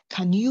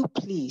 Can you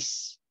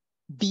please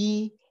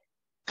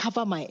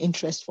cover my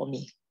interest for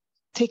me?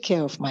 Take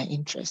care of my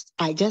interest.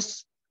 I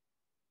just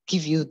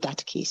give you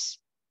that case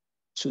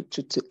to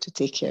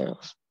take care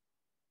of.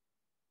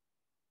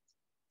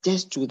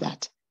 Just do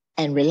that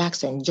and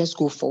relax and just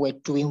go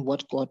forward doing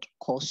what God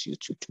calls you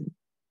to do.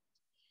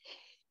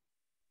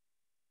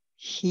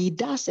 He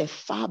does a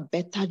far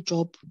better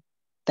job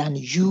than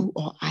you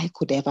or I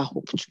could ever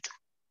hope to do.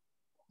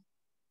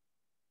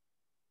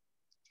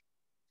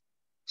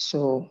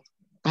 So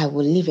I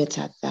will leave it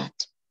at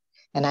that.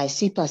 And I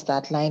see Pastor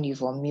Atline,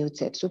 you've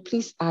unmuted. So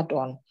please add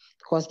on,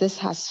 because this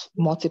has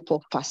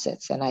multiple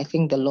facets and I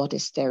think the Lord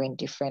is stirring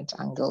different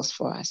angles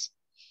for us.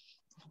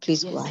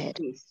 Please go ahead.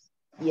 Please.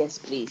 Yes,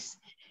 please.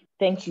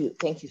 Thank you.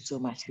 Thank you so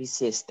much,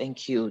 sis.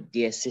 Thank you,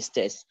 dear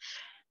sisters.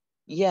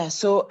 Yeah,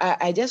 so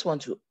I just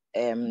want to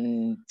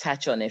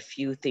touch on a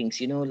few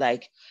things,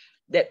 like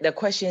the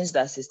questions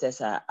that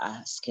sisters are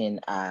asking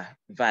are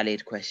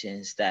valid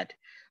questions that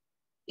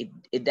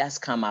it does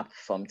come up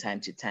from time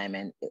to time.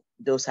 And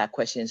those are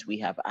questions we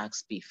have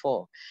asked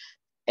before.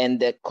 And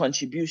the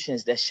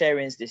contributions, the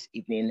sharings this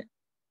evening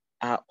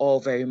are all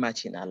very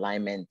much in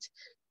alignment.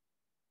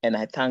 And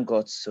I thank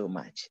God so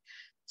much.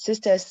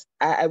 Sisters,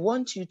 I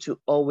want you to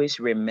always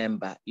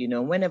remember,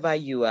 whenever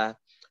you are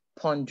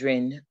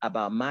pondering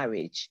about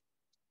marriage,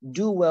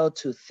 do well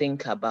to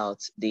think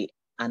about the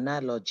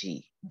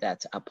analogy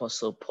that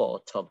Apostle Paul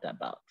talked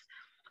about,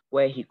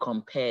 where he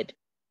compared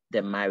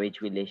the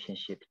marriage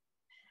relationship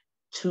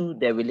to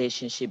the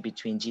relationship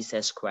between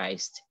Jesus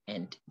Christ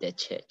and the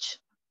church.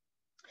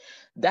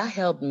 That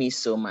helped me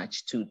so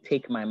much to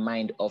take my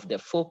mind off the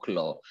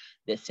folklore,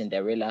 the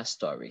Cinderella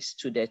stories,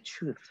 to the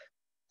truth.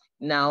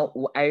 Now,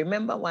 I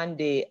remember one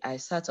day I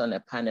sat on a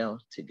panel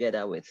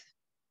together with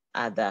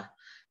other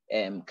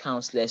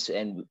counselors,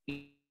 and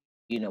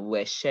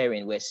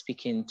we're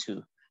speaking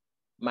to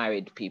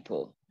married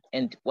people.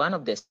 And one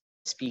of the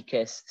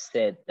speakers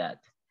said that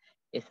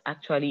it's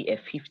actually a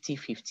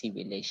 50-50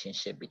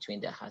 relationship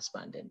between the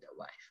husband and the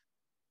wife.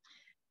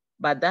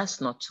 But that's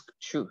not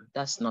true.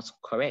 That's not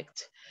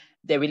correct.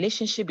 The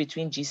relationship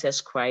between Jesus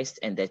Christ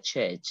and the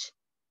church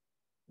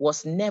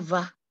was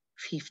never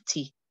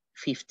 50-50.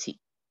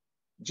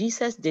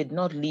 Jesus did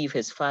not leave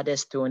his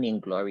Father's throne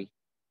in glory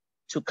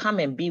to come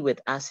and be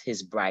with us,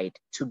 his bride,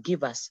 to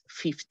give us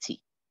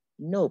 50.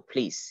 No,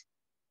 please.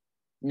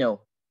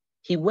 No.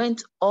 He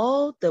went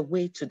all the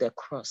way to the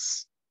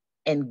cross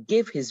and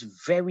gave his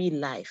very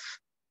life.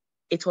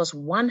 It was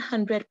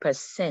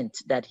 100%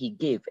 that he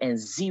gave and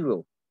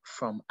 0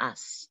 from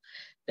us.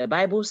 The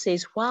Bible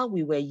says, while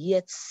we were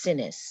yet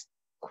sinners,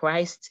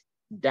 Christ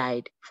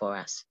died for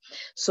us.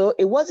 So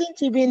it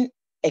wasn't even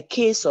a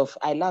case of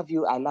I love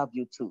you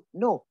too.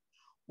 No,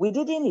 we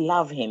didn't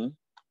love him.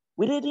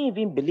 We didn't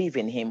even believe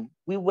in him.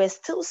 We were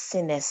still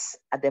sinners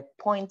at the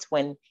point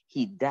when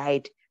he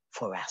died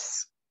for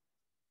us.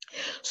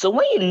 So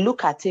when you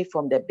look at it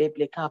from the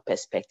biblical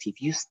perspective,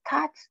 you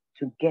start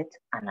to get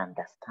an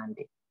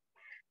understanding.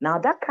 Now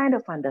that kind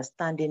of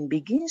understanding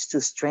begins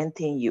to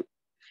strengthen you.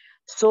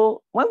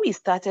 So when we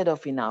started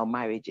off in our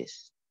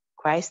marriages,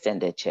 Christ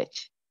and the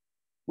church,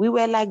 we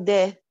were like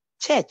the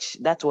church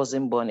that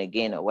wasn't born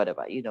again or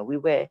whatever. You know, we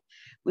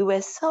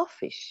were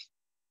selfish.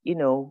 You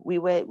know, we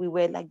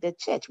were like the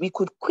church. We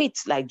could quit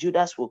like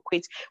Judas would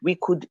quit. We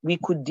could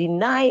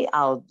deny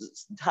our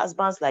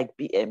husbands like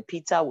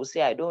Peter would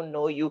say, I don't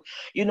know you.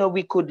 You know,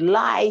 we could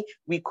lie.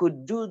 We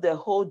could do the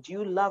whole, do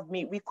you love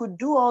me? We could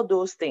do all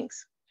those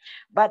things.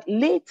 But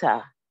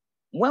later,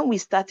 when we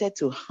started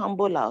to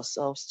humble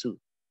ourselves to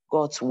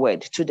God's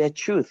word, to the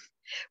truth,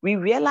 we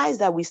realized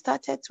that we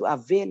started to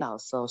avail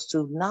ourselves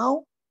to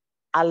now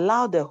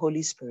allow the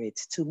Holy Spirit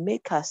to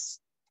make us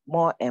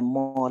more and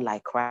more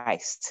like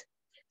Christ.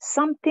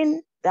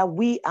 Something that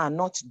we are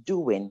not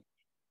doing,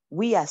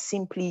 we are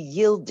simply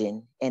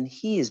yielding, and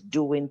he is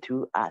doing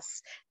through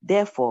us.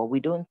 Therefore, we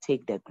don't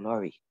take the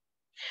glory.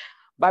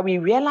 But we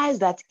realize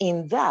that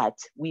in that,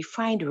 we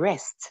find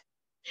rest.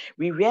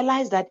 We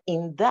realize that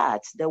in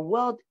that, the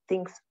world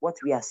thinks what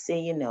we are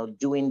saying or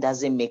doing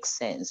doesn't make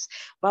sense.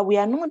 But we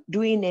are not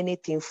doing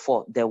anything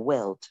for the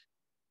world.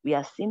 We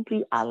are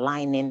simply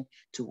aligning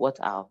to what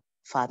our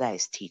Father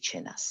is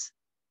teaching us.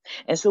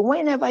 And so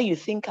whenever you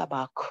think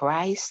about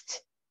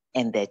Christ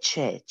and the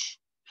church,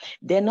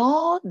 then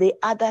all the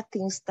other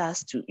things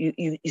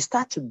you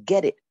start to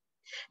get it.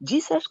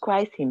 Jesus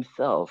Christ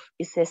himself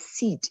is a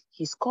seed.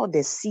 He's called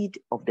the seed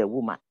of the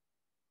woman.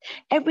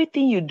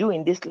 Everything you do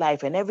in this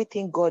life and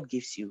everything God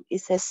gives you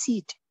is a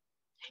seed.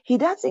 He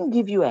doesn't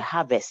give you a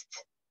harvest,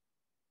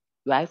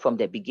 right? From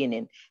the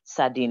beginning,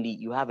 suddenly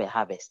you have a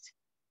harvest.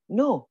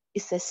 No,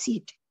 it's a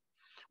seed.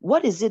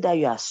 What is it that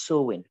you are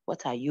sowing?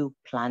 What are you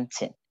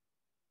planting?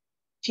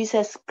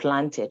 Jesus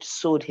planted,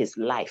 sowed his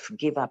life,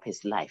 gave up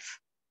his life.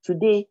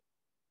 Today,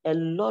 a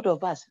lot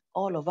of us,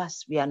 all of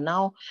us, we are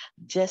now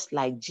just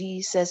like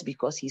Jesus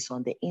because he's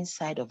on the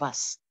inside of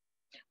us.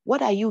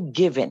 What are you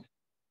giving?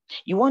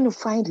 You want to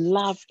find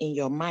love in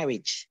your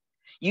marriage.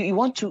 You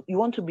want to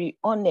be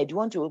honored. You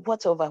want to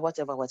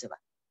whatever.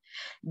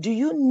 Do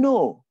you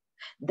know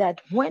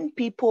that when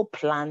people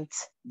plant,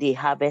 they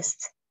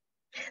harvest?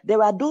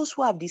 There are those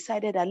who have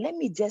decided that let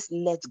me just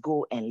let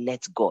go and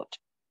let God.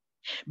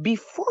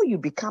 Before you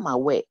become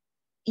aware,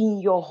 in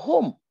your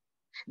home,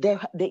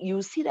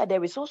 you see that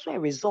there is also a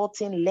result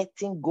in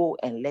letting go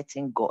and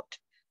letting God.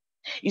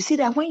 You see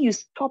that when you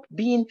stop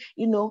being,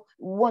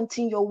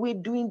 wanting your way,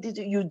 doing this,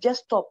 you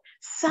just stop.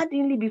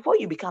 Suddenly, before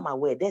you become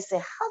aware, there's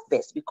a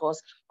harvest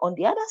because on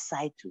the other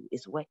side too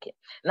is working.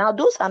 Now,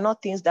 those are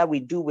not things that we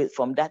do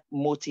from that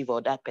motive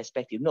or that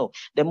perspective. No,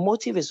 the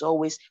motive is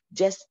always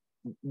just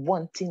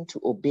wanting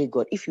to obey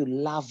God. If you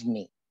love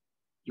me,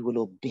 you will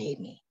obey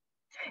me.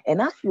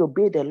 And as you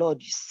obey the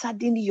Lord,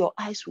 suddenly your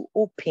eyes will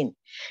open.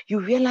 You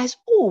realize,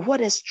 oh,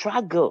 what a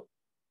struggle.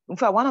 In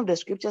fact, one of the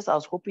scriptures I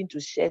was hoping to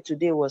share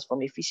today was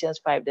from Ephesians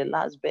 5, the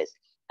last verse,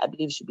 I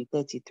believe it should be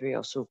 33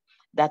 or so,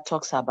 that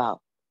talks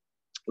about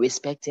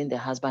respecting the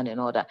husband and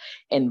all that.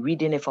 And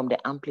reading it from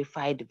the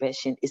Amplified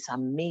version, it's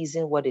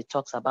amazing what it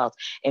talks about.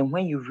 And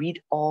when you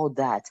read all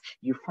that,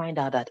 you find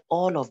out that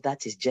all of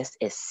that is just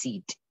a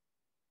seed.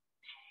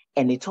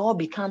 And it all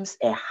becomes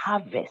a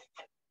harvest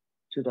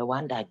to the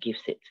one that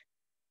gives it.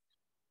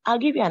 I'll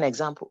give you an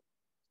example.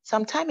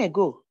 Some time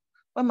ago,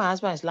 when my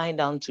husband is lying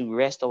down to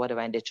rest or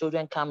whatever, and the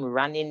children come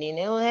running in,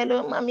 oh,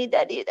 hello, mommy,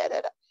 daddy, da, da,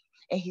 da.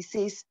 And he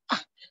says,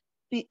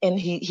 and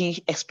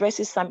he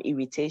expresses some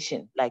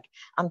irritation, like,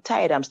 I'm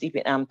tired, I'm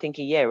sleeping. And I'm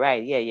thinking, yeah,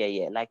 right,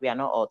 yeah. Like, we are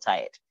not all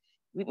tired.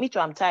 Me too,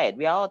 I'm tired.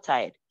 We are all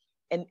tired.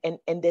 And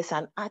there's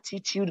an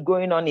attitude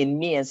going on in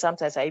me, and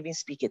sometimes I even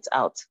speak it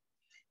out.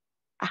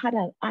 I had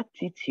an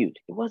attitude.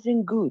 It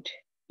wasn't good,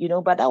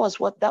 but that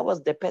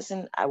was the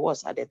person I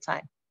was at the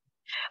time.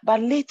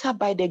 But later,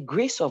 by the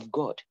grace of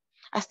God,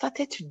 I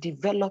started to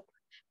develop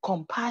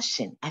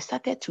compassion. I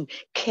started to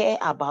care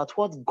about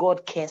what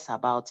God cares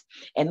about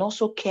and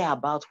also care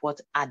about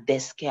what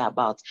others care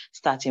about,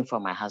 starting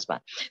from my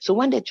husband. So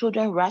when the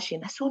children rush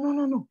in, I said,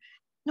 oh,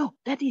 no,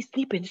 daddy is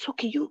sleeping. It's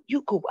okay.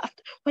 You go.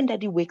 After, when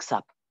daddy wakes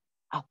up,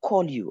 I'll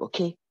call you,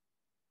 okay?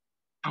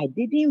 I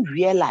didn't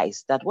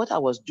realize that what I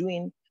was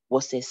doing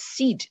was a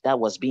seed that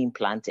was being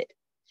planted.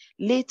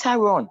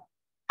 Later on,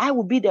 I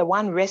will be the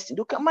one resting.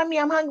 Look, mommy,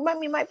 I'm hungry.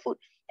 Mommy, my food.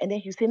 And then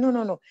he'll say,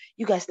 no.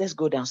 You guys, let's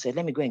go downstairs.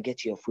 Let me go and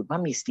get your food.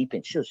 Mommy is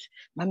sleeping. Shush.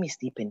 Mommy is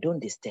sleeping. Don't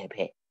disturb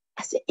her.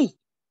 I said,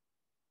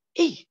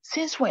 hey,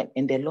 since when?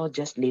 And the Lord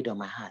just laid on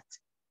my heart.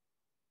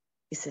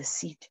 It's a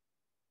seed.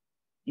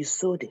 You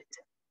sowed it.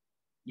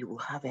 You will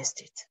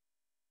harvest it.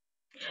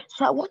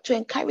 So I want to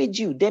encourage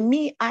you. The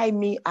me,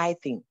 I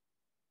thing.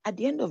 At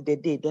the end of the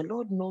day, the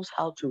Lord knows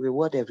how to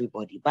reward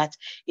everybody, but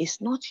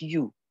it's not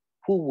you.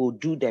 who will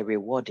do the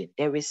rewarding.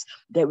 There is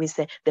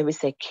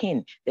a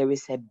king, there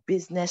is a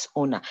business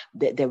owner,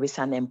 there is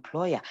an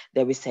employer,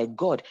 there is a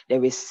God,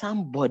 there is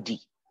somebody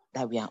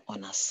that we are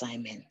on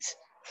assignment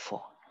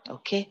for.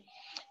 Okay.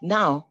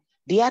 Now,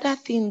 the other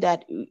thing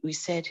that we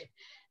said,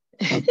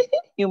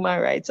 human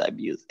rights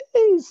abuse.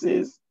 Hey,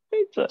 sis.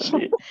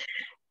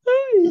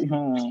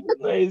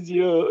 Nice,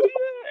 you.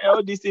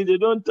 All these things they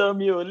don't tell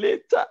me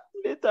later.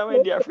 Later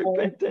when they have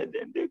repented,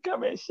 then they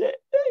come and share.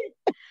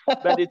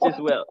 But it is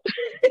well.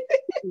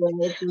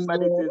 But it is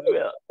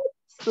well.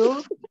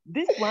 So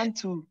this one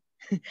too.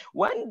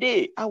 One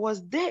day I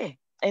was there,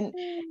 and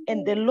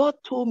the Lord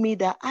told me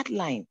that,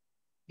 Adeline,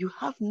 you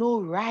have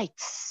no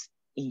rights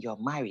in your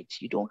marriage.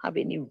 You don't have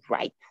any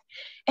rights.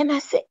 And I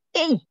said,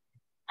 hey,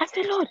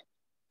 Lord,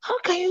 how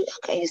can you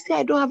say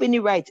I don't have any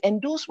rights?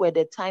 And those were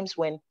the times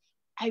when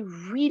I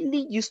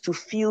really used to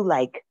feel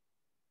like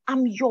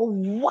I'm your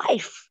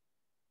wife.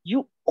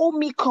 You owe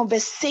me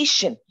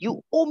conversation.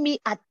 You owe me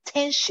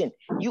attention.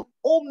 You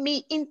owe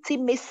me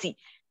intimacy.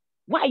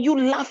 Why are you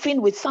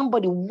laughing with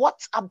somebody? What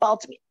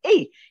about me?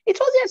 Hey, it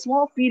wasn't a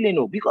small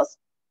feeling, because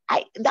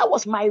that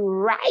was my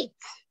right.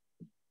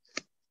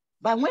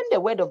 But when the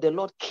word of the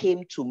Lord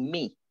came to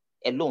me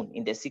alone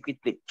in the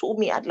secret place, told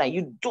me, Adeline,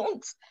 you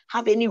don't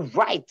have any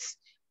rights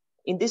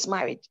in this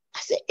marriage. I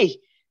said, hey,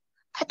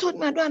 I told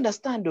him I don't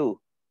understand though.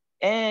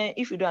 And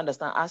if you don't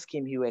understand, ask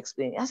him, he will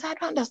explain. I said, I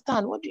don't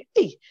understand.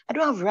 I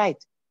don't have right.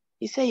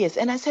 He said, yes.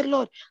 And I said,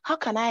 Lord, how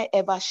can I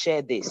ever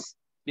share this?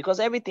 Because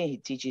everything he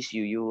teaches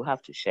you, you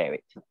have to share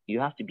it.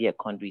 You have to be a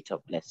conduit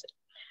of blessing.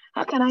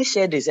 How can I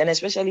share this? And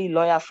especially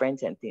lawyer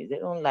friends and things, they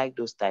don't like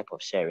those type of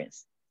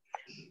sharings.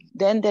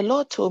 Then the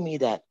Lord told me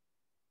that,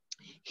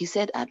 he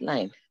said,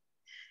 Adeline,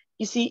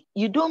 you see,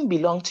 you don't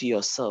belong to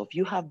yourself.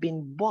 You have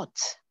been bought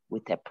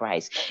with a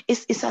price.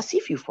 It's as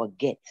if you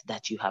forget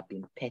that you have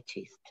been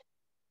purchased.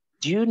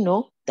 Do you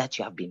know that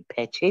you have been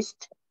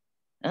purchased?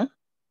 Huh?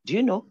 Do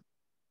you know?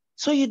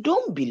 So you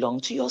don't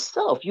belong to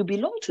yourself. You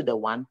belong to the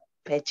one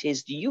who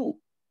purchased you.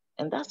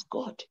 And that's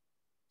God.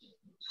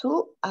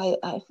 So I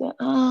said,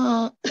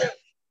 I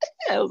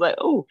was like,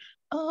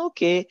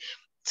 okay.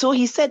 So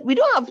he said, we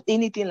don't have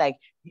anything like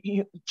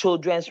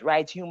children's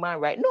rights, human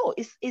rights. No,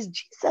 it's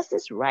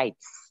Jesus's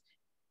rights.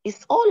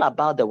 It's all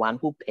about the one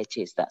who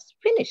purchased us.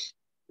 Finish.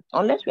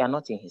 Unless we are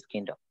not in his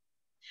kingdom.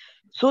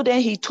 So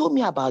then he told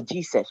me about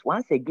Jesus.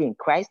 Once again,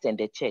 Christ and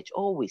the church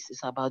always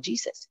is about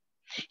Jesus.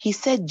 He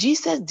said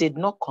Jesus did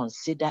not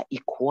consider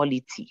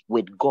equality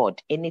with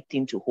God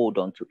anything to hold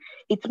on to.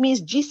 It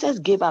means Jesus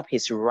gave up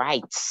his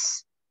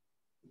rights.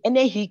 And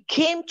then he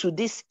came to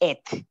this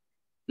earth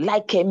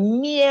like a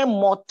mere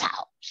mortal,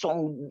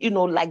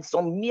 like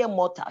some mere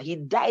mortal. He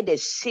died a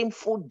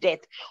shameful death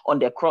on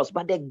the cross,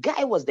 but the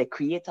guy was the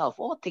creator of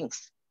all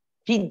things.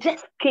 He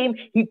just came,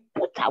 he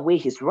put away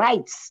his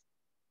rights.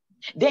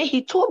 Then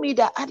he told me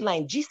that,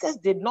 Adeline, Jesus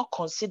did not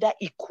consider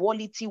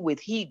equality with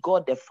he,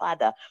 God the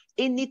Father,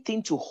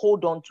 anything to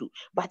hold on to,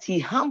 but he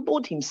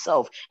humbled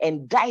himself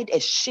and died a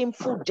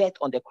shameful death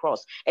on the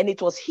cross. And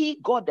it was he,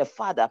 God the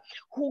Father,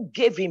 who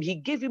gave him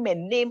a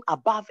name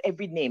above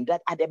every name,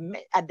 that at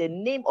the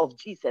name of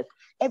Jesus,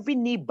 every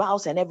knee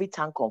bows and every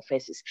tongue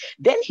confesses.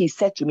 Then he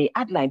said to me,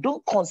 Adeline,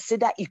 don't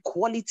consider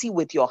equality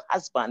with your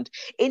husband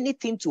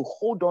anything to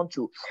hold on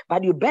to,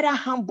 but you better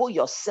humble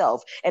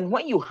yourself. And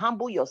when you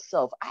humble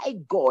yourself,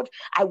 God,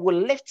 I will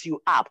lift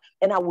you up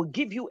and I will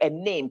give you a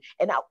name.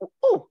 And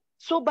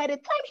so by the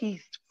time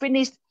he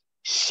finished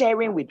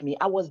sharing with me,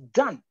 I was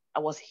done.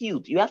 I was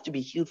healed. You have to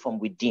be healed from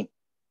within.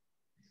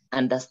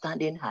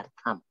 Understanding had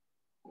come.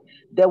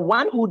 The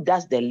one who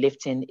does the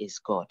lifting is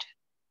God.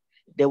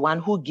 The one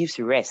who gives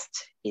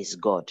rest is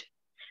God.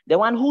 The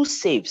one who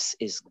saves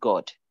is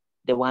God.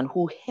 The one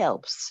who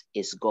helps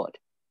is God.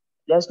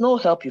 There's no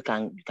help you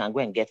can go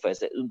and get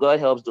first. God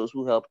helps those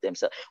who help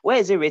themselves. Where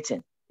is it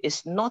written?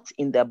 It's not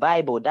in the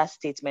Bible, that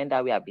statement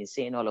that we have been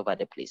saying all over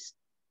the place.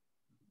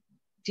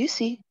 Do you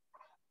see?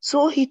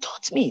 So he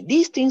taught me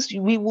these things.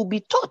 We will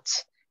be taught.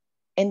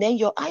 And then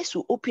your eyes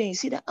will open and you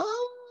see that,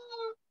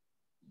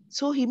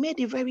 so he made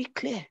it very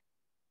clear.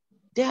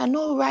 There are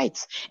no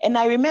rights. And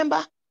I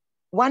remember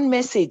one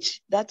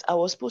message that I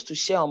was supposed to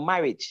share on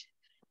marriage.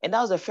 And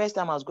that was the first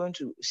time I was going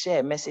to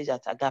share a message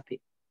at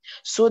Agape.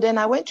 So then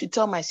I went to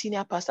tell my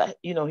senior pastor,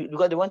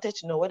 because they wanted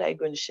to know what are you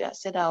going to share. I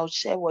said, I'll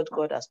share what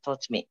God has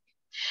taught me.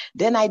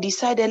 Then I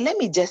decided, let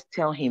me just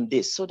tell him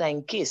this so that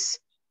in case,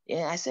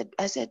 I said,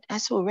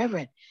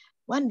 Reverend,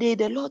 one day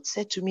the Lord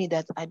said to me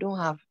that I don't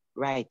have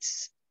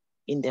rights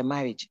in the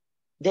marriage.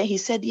 Then he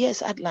said,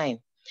 yes, Adeline,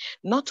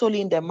 not only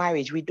in the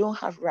marriage, we don't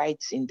have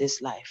rights in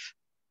this life.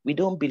 We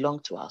don't belong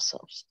to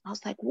ourselves. I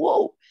was like,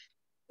 whoa.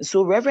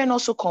 So Reverend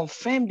also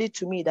confirmed it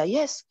to me that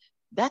yes,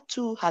 that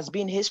too has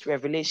been his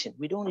revelation.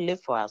 We don't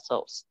live for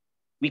ourselves.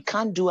 We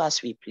can't do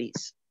as we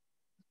please.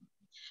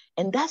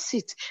 And that's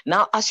it.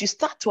 Now, as you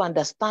start to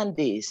understand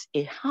this,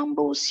 it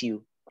humbles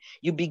you.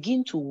 You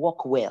begin to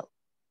walk well.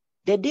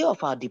 The day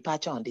of our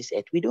departure on this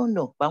earth, we don't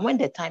know. But when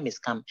the time is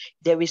come,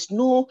 there is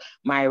no,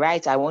 my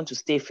right, I want to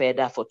stay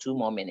further for 2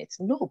 more minutes.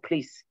 No,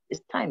 please.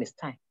 It's time.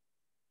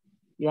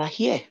 You are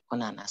here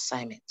on an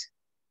assignment.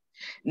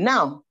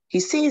 Now, he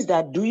says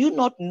that, do you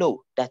not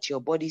know that your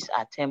bodies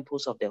are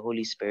temples of the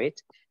Holy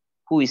Spirit,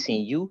 who is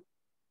in you,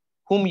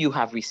 whom you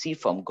have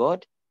received from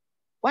God?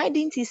 Why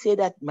didn't he say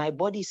that my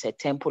body is a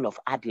temple of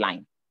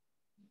Adeline?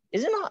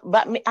 Is it not?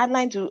 But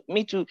Adeline to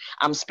me too,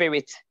 I'm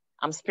spirit.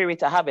 I'm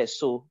spirit. I have a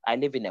soul. I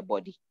live in a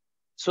body.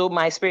 So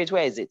my spirit,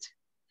 where is it?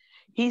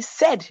 He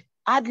said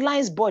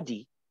Adeline's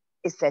body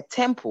is a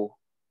temple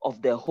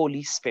of the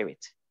Holy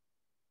Spirit.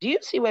 Do you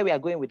see where we are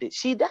going with it?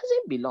 She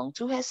doesn't belong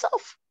to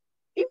herself.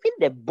 Even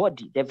the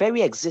body, the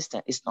very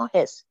existence, is not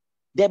hers.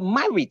 The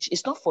marriage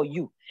is not for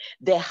you.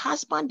 The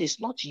husband is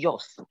not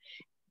yours.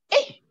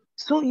 Hey,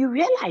 so you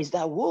realize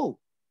that, whoa.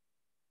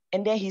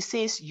 And then he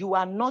says, you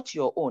are not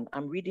your own.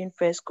 I'm reading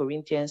 1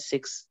 Corinthians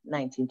 6,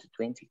 19 to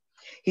 20.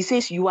 He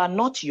says, you are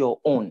not your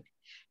own.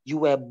 You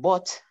were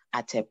bought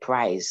at a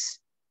price.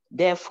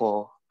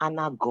 Therefore,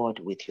 honor God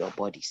with your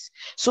bodies.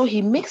 So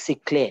he makes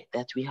it clear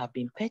that we have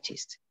been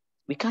purchased.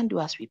 We can't do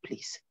as we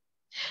please.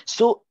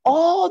 So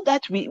all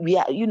that we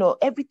are,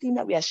 everything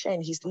that we are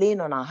sharing, he's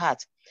laying on our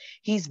heart.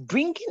 He's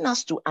bringing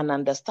us to an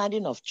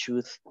understanding of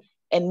truth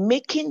and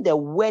making the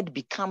word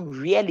become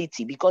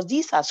reality, because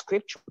these are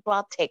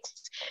scriptural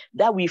texts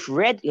that we've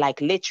read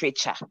like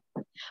literature.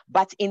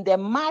 But in the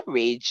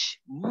marriage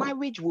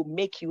will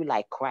make you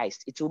like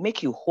Christ. It will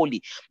make you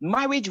holy.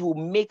 Marriage will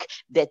make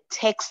the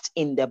text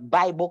in the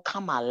Bible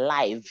come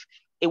alive.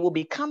 It will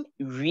become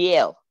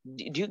real.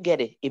 Do you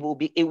get it?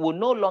 It will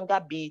no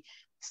longer be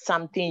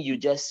something you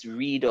just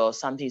read or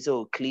something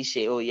so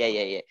cliche. Oh,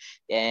 yeah.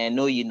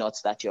 No, you're not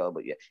that you're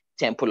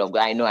temple of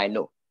God. I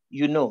know.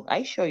 You know. Are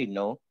you sure you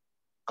know?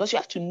 Because you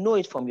have to know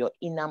it from your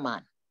inner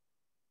man.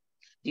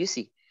 Do you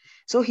see?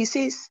 So he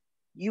says,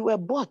 you were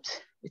bought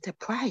with a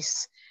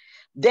price.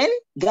 Then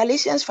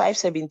Galatians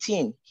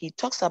 5:17, he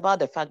talks about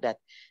the fact that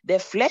the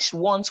flesh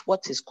wants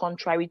what is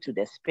contrary to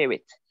the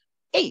spirit.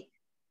 Hey,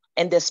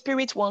 and the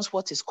spirit wants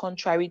what is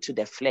contrary to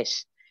the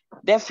flesh.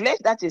 The flesh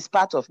that is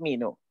part of me,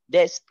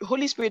 the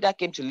Holy Spirit that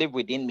came to live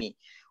within me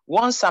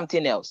wants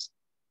something else,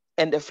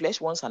 and the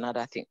flesh wants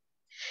another thing.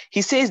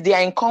 He says they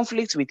are in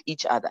conflict with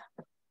each other,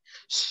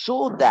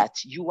 so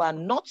that you are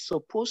not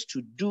supposed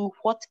to do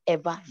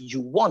whatever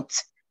you want.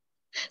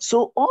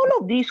 So all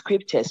of these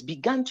scriptures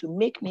began to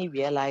make me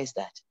realize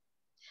that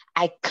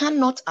I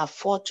cannot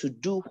afford to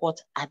do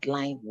what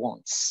Adeline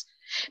wants,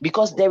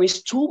 because there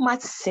is too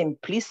much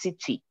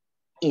simplicity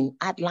in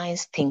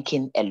Adeline's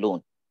thinking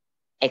alone,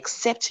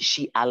 except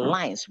she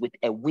aligns with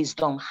a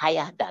wisdom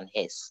higher than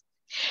hers.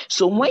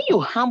 So when you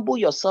humble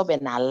yourself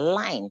and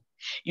align,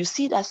 you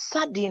see that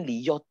suddenly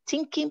your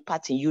thinking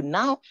pattern, you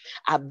now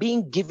are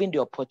being given the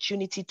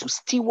opportunity to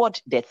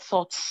steward the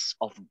thoughts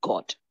of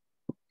God.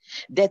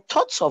 The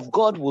thoughts of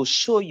God will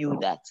show you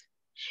that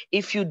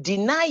if you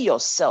deny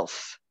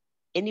yourself,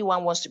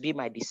 anyone wants to be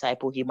my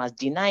disciple, he must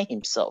deny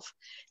himself,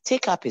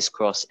 take up his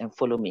cross and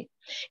follow me.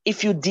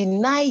 If you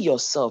deny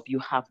yourself, you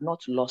have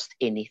not lost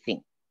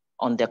anything.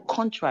 On the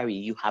contrary,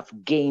 you have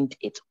gained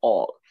it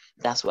all.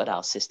 That's what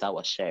our sister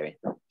was sharing.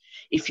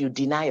 If you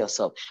deny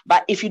yourself.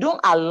 But if you don't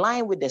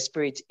align with the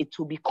Spirit, it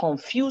will be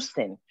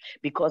confusing,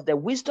 because the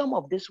wisdom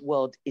of this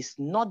world is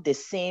not the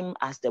same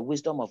as the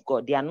wisdom of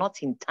God. They are not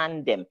in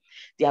tandem.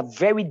 They are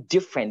very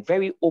different,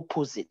 very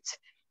opposite.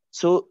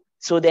 So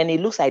then it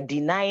looks like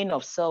denying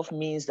of self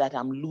means that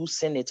I'm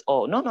losing it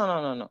all.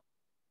 No.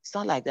 It's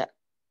not like that.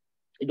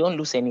 You don't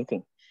lose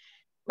anything.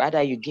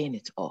 Rather, you gain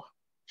it all.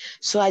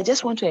 So I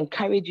just want to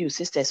encourage you,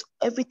 sisters,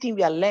 everything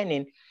we are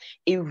learning,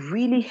 it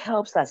really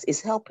helps us.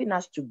 It's helping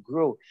us to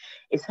grow.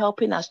 It's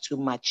helping us to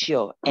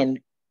mature.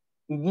 And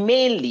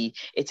mainly,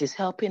 it is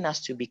helping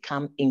us to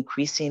become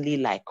increasingly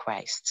like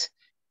Christ,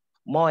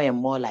 more and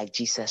more like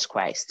Jesus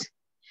Christ.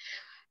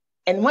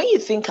 And when you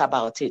think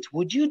about it,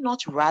 would you not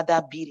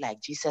rather be like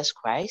Jesus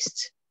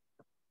Christ?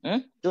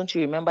 Don't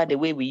you remember the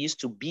way we used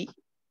to be?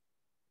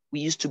 We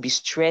used to be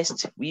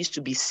stressed. We used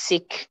to be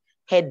sick.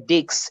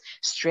 Headaches,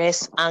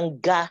 stress,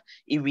 anger,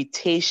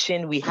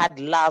 irritation. We had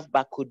love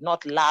but could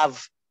not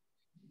love.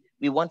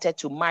 We wanted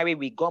to marry.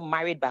 We got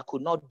married but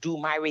could not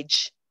do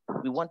marriage.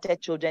 We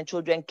wanted children.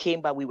 Children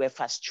came but we were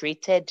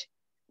frustrated.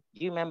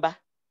 Do you remember?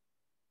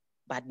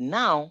 But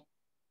now,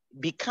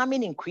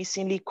 becoming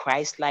increasingly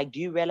Christ-like, do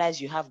you realize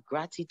you have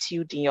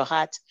gratitude in your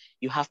heart?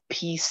 You have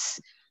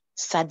peace.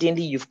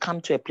 Suddenly, you've come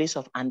to a place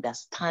of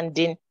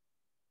understanding.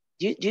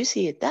 Do you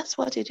see it? That's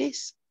what it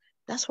is.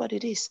 That's what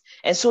it is.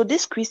 And so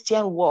this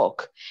Christian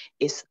walk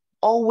is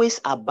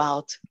always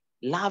about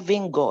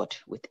loving God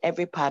with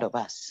every part of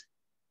us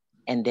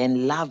and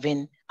then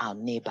loving our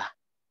neighbor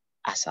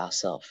as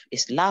ourselves.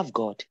 It's love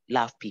God,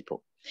 love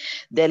people.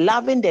 The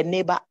loving the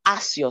neighbor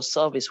as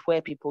yourself is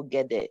where people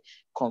get the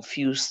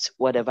confused,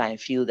 whatever, and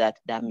feel that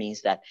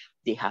means that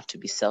they have to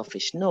be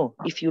selfish. No,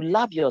 if you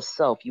love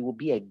yourself, you will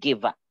be a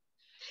giver.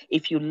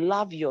 If you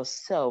love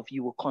yourself,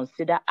 you will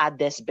consider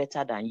others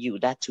better than you.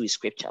 That too is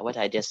scripture. What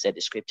I just said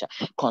is scripture.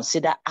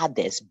 Consider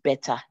others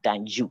better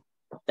than you.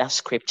 That's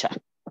scripture.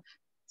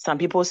 Some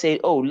people say,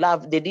 oh,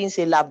 love, they didn't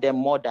say love them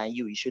more than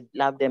you. You should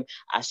love them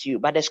as you.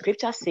 But the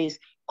scripture says,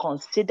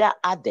 consider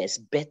others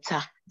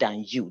better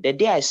than you. The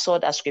day I saw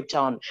that scripture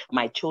on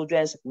my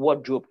children's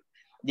wardrobe,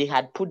 they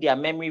had put their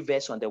memory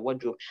verse on the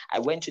wardrobe. I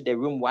went to the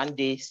room one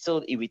day,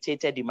 still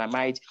irritated in my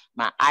marriage.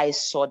 My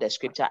eyes saw the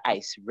scripture.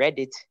 I read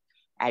it.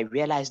 I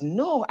realized,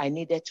 no, I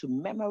needed to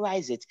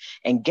memorize it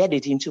and get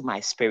it into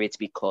my spirit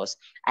because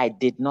I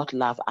did not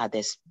love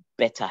others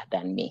better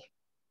than me.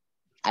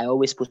 I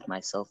always put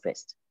myself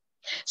first.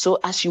 So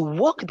as you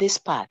walk this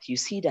path, you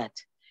see that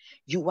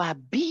you are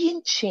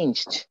being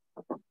changed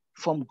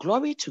from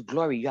glory to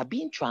glory. You are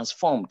being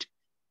transformed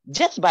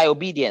just by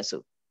obedience.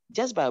 So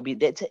just by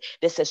obedience,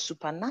 there's a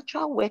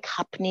supernatural work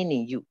happening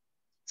in you.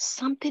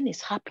 Something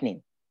is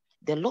happening.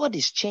 The Lord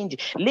is changing.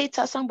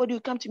 Later, somebody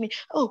will come to me.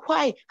 Oh,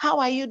 why? How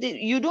are you?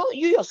 You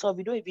yourself,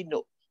 you don't even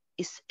know.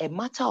 It's a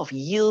matter of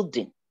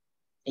yielding.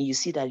 And you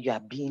see that you are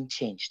being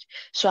changed.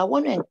 So I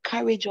want to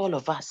encourage all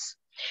of us.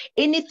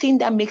 Anything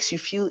that makes you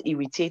feel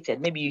irritated,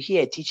 maybe you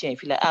hear a teacher and you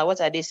feel like,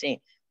 what are they saying?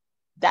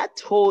 That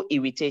whole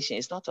irritation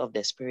is not of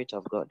the Spirit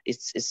of God.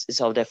 It's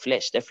of the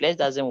flesh. The flesh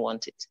doesn't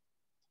want it.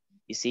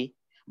 You see?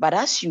 But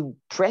as you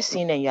press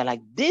in and you're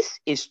like, this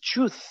is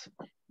truth.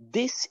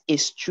 This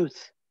is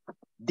truth.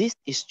 This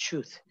is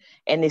truth.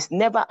 And it's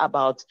never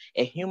about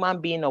a human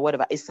being or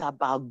whatever. It's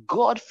about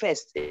God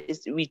first.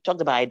 We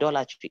talked about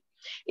idolatry.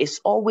 It's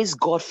always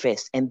God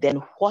first and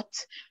then what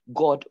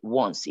God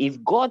wants.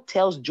 If God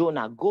tells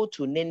Jonah, go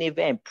to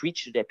Nineveh and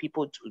preach to the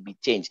people to be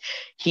changed,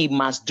 he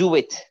must do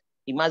it.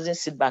 He mustn't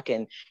sit back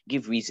and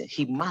give reason.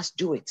 He must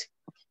do it.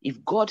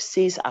 If God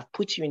says, I've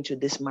put you into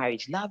this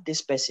marriage, love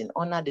this person,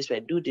 honor this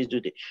way, do this,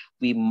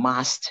 we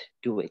must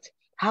do it.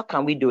 How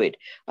can we do it?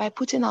 By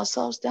putting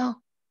ourselves down.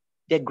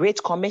 The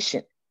Great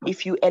Commission.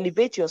 If you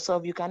elevate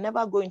yourself, you can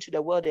never go into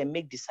the world and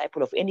make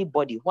disciple of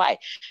anybody. Why?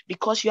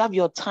 Because you have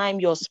your time,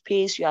 your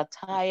space, you are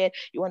tired,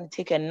 you want to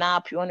take a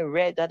nap, you want to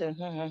read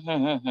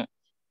that.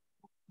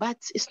 But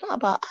it's not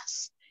about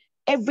us.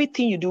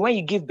 Everything you do when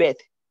you give birth,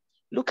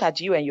 look at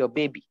you and your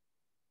baby.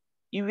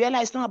 You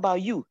realize it's not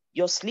about you.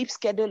 Your sleep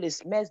schedule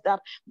is messed up.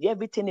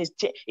 Everything is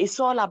changed. It's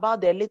all about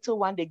the little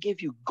one they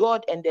gave you,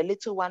 God, and the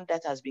little one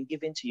that has been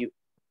given to you.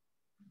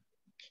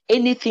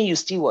 Anything you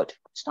steward,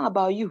 it's not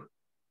about you.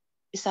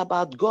 It's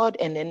about God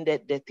and then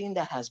the thing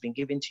that has been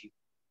given to you.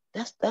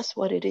 That's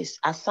what it is.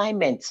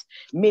 Assignments,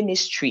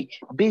 ministry,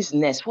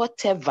 business,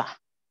 whatever.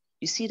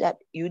 You see that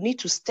you need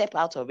to step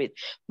out of it.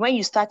 When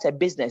you start a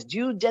business, do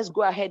you just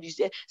go ahead, you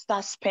just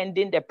start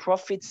spending the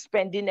profits,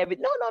 spending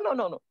everything?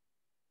 No.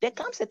 There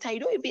comes a time,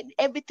 you don't even,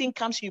 everything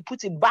comes, you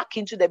put it back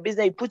into the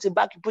business, you put it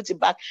back.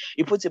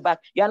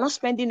 You are not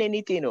spending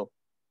anything, no,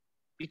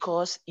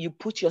 because you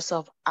put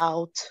yourself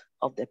out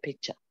of the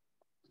picture.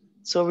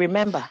 So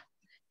remember,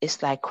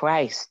 it's like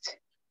Christ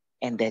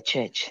and the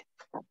church.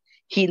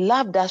 He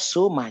loved us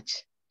so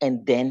much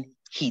and then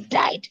he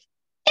died.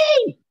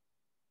 Hey!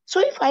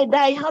 So if I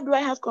die, how do I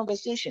have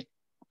conversation?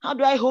 How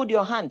do I hold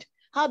your hand?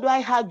 How do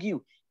I hug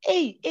you?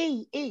 Hey.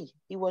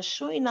 He was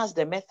showing us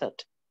the method.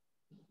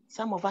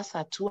 Some of us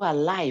are too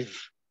alive.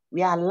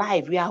 We are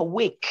alive. We are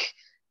awake.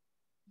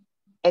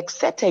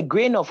 Except a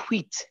grain of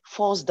wheat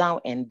falls down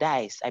and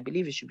dies. I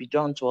believe it should be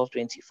John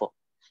 12:24.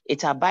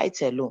 It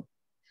abides alone.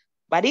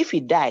 But if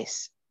it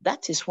dies,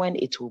 that is when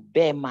it will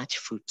bear much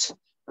fruit.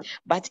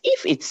 But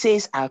if it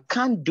says, I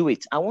can't do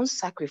it, I won't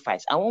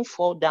sacrifice, I won't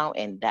fall down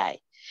and die,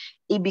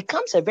 it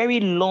becomes a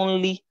very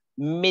lonely,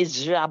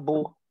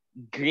 miserable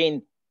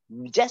grain.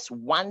 Just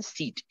one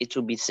seed, it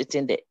will be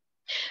sitting there.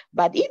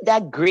 But if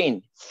that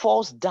grain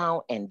falls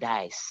down and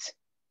dies,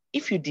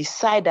 if you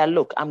decide that,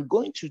 look, I'm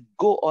going to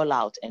go all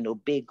out and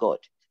obey God,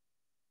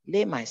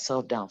 lay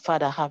myself down,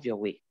 Father, have your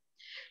way,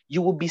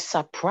 you will be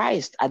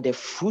surprised at the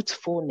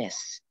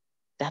fruitfulness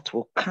that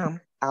will come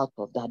out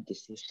of that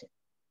decision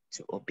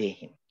to obey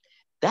him.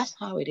 That's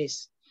how it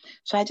is.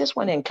 So I just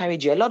want to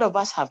encourage you. A lot of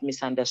us have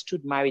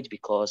misunderstood marriage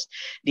because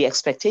the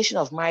expectation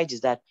of marriage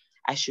is that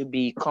I should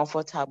be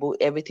comfortable,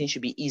 everything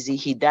should be easy.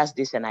 He does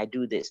this and I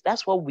do this.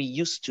 That's what we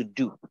used to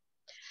do.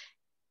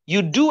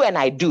 You do and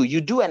I do,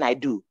 you do and I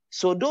do.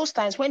 So those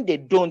times when they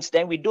don't,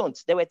 then we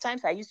don't. There were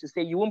times I used to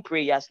say, you won't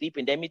pray, you're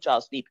sleeping, then me too,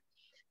 I'll sleep.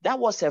 That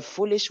was a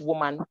foolish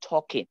woman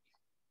talking.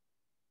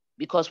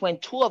 Because when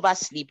two of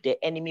us sleep,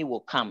 the enemy will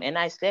come. And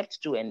I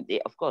slept too. And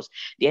of course,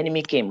 the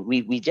enemy came.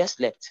 We just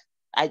slept.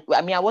 I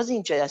mean, I wasn't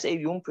interested. I said,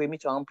 you won't pray, me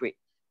too, I won't pray.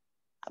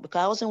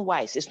 Because I wasn't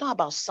wise. It's not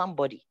about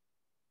somebody.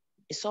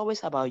 It's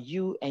always about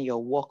you and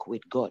your walk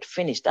with God.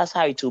 Finish. That's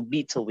how it will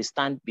be till we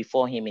stand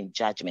before him in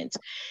judgment.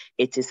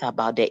 It is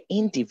about the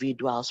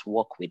individual's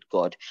walk with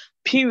God.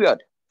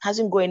 Period.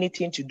 Hasn't got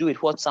anything to do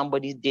with what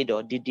somebody did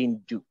or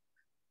didn't do.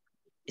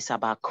 It's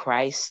about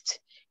Christ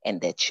and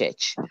the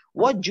church.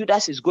 What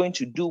Judas is going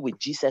to do with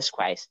Jesus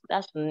Christ,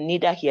 that's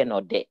neither here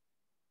nor there.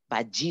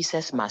 But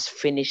Jesus must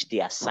finish the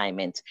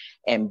assignment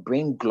and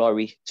bring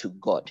glory to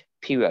God.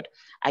 Period.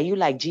 Are you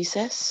like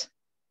Jesus?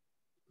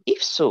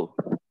 If so,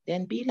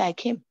 then be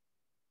like him.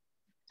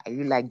 Are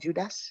you like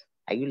Judas?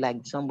 Are you like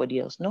somebody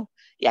else? No.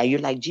 Are you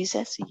like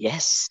Jesus?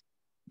 Yes.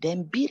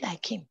 Then be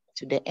like him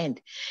to the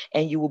end.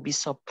 And you will be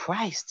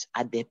surprised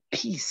at the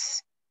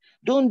peace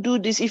Don't do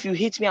this. If you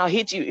hit me, I'll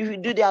hit you. If you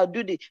do that, I'll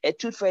do the a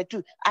tooth for a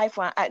tooth, eye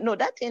for an eye. No,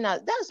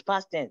 that's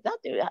past tense.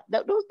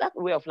 That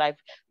way of life,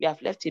 we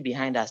have left it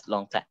behind us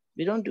long time.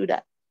 We don't do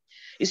that.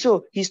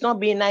 So he's not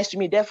being nice to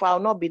me, therefore I'll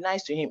not be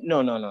nice to him.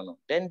 No.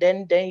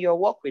 Then your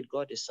walk with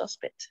God is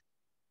suspect.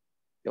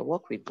 Your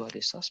walk with God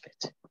is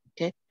suspect.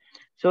 Okay.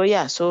 So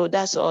yeah, so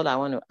that's all I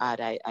want to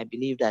add. I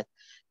believe that,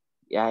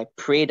 yeah, I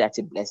pray that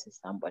it blesses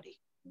somebody.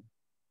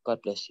 God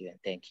bless you and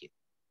thank you.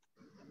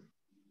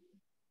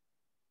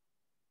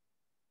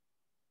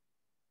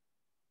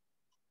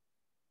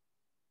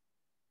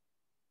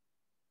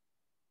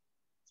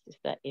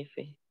 Sister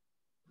Ife.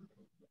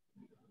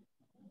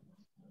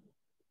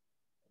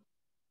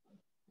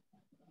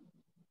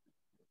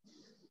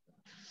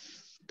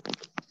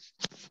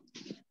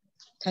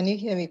 Can you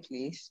hear me,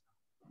 please?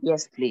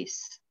 Yes,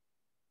 please.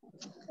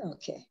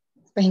 Okay.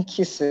 Thank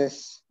you,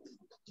 sis.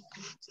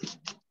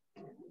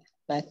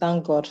 I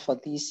thank God for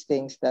these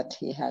things that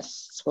he has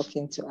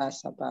spoken to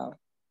us about.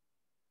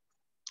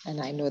 And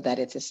I know that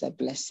it is a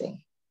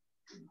blessing.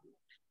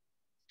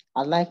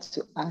 I'd like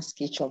to ask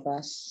each of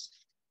us,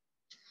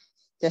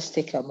 just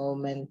take a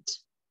moment,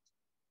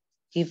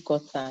 give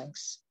God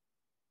thanks,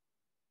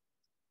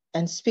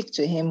 and speak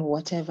to him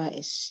whatever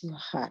is your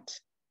heart.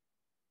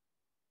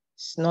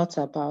 It's not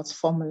about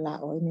formula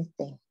or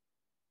anything,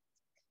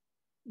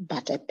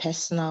 but a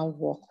personal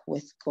walk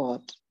with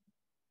God.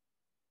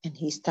 And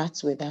he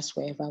starts with us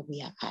wherever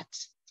we are at.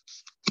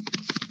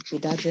 He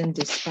doesn't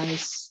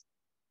despise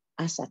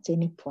us at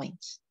any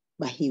point,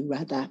 but he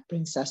rather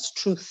brings us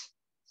truth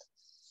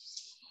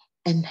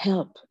and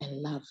help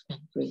and love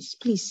and grace.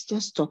 Please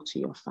just talk to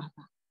your Father.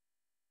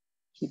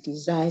 He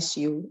desires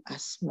you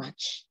as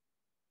much,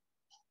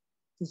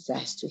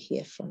 desires to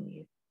hear from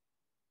you.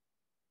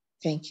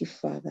 Thank you,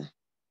 Father.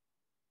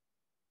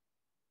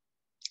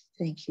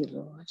 Thank you,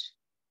 Lord.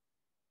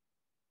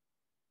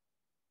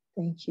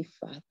 Thank you,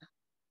 Father.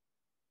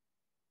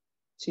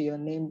 To your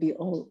name be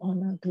all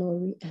honor,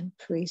 glory, and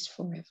praise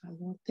forever,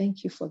 Lord.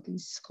 Thank you for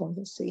these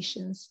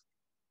conversations.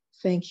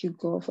 Thank you,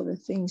 God, for the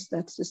things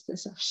that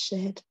sisters have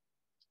shared.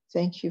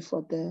 Thank you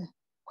for the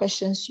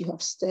questions you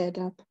have stirred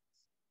up.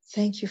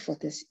 Thank you for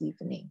this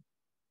evening.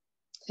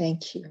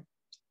 Thank you.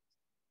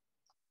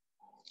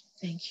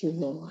 Thank you,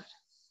 Lord.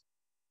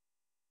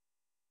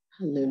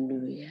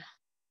 Hallelujah.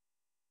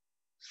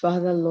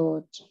 Father,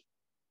 Lord,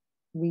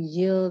 we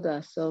yield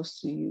ourselves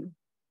to you,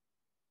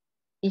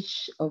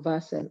 each of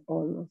us and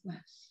all of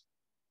us.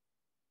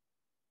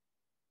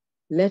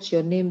 Let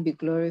your name be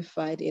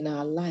glorified in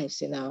our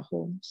lives, in our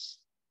homes.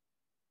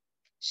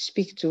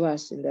 Speak to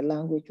us in the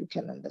language we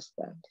can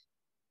understand.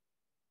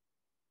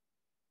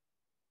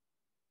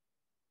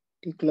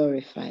 Be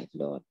glorified,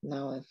 Lord,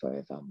 now and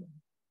forevermore.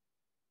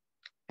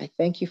 I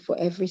thank you for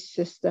every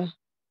sister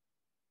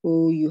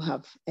who you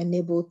have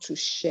enabled to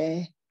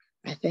share.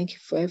 I thank you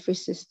for every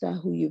sister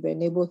who you've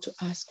been able to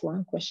ask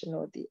one question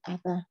or the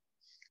other.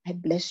 I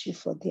bless you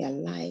for their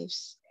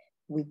lives.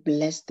 We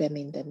bless them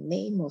in the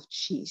name of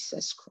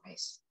Jesus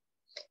Christ,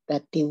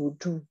 that they will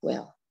do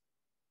well.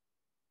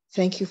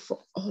 Thank you for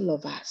all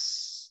of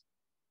us.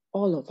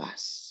 All of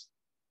us.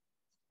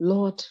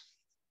 Lord,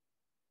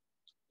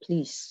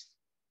 please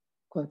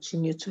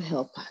continue to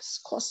help us,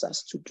 cause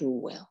us to do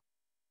well,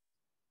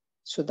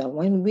 so that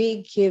when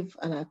we give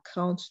an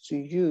account to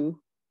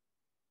you,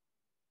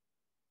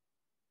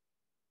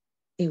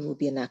 it will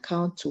be an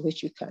account to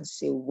which you can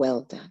say,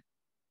 well done,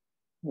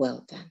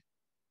 well done,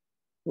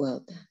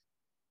 well done.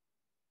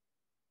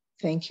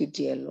 Thank you,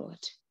 dear Lord.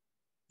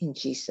 In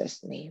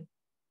Jesus' name,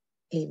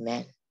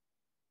 amen.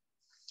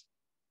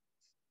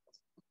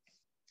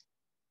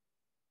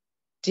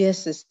 Dear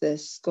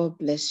sisters, God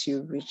bless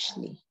you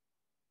richly.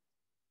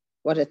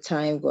 What a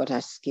time God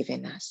has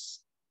given us.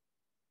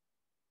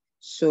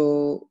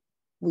 So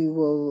we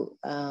will,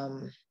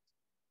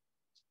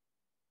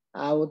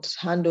 I would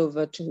hand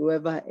over to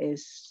whoever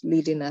is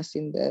leading us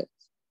in the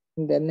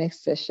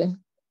next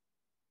session.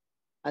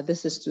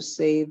 This is to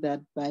say that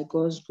by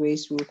God's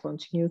grace, we will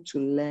continue to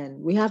learn.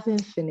 We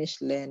haven't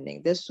finished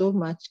learning. There's so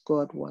much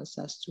God wants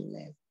us to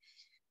learn.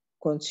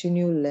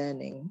 Continue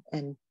learning.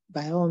 And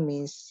by all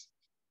means,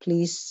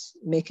 please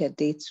make a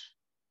date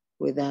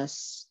with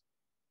us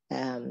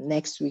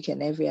next week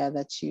and every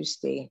other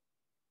Tuesday,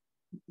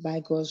 by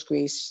God's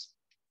grace,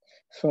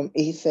 from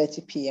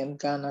 8:30 p.m.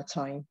 Ghana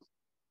time.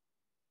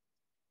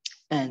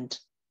 And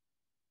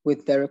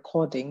with the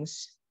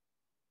recordings,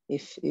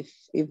 if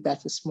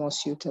that is more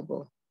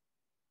suitable.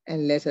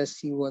 And let us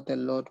see what the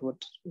Lord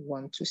would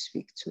want to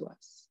speak to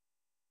us.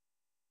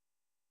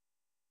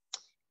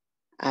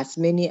 As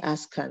many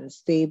as can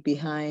stay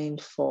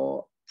behind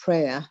for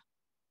prayer,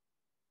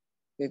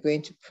 we're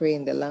going to pray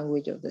in the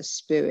language of the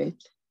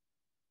Spirit.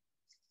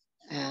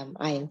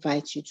 I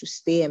invite you to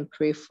stay and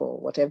pray for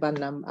whatever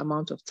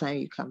amount of time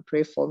you can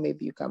pray for.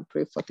 Maybe you can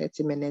pray for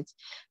 30 minutes,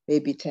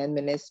 maybe 10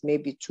 minutes,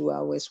 maybe 2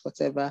 hours,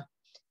 whatever.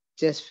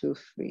 Just feel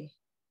free.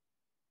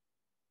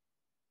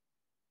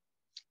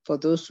 For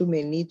those who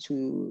may need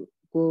to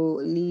go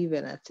leave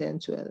and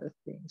attend to other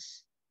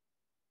things,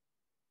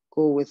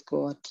 Go with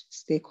God.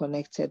 Stay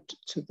connected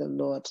to the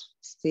Lord.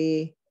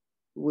 Stay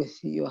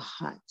with your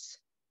heart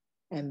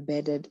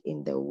embedded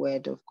in the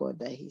word of God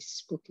that He's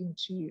spoken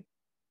to you.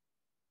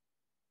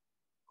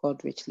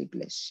 God richly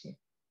bless you.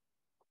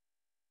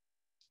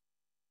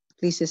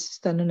 Please, is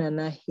Sister Nuna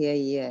not here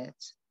yet?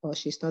 Or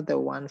she's not the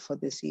one for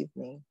this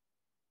evening?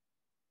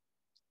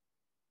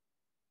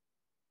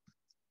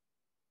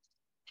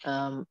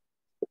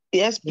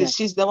 Yes, please. Yeah.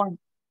 She's the one.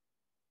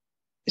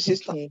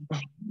 She's okay.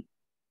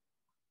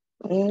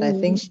 I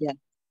think she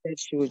said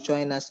she will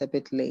join us a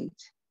bit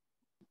late.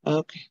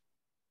 Okay.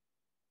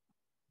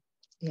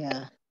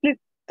 Yeah.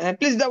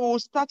 Please, that will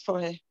start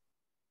for her.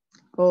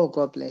 Oh,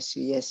 God bless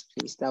you. Yes,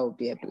 please. That would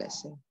be a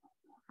blessing.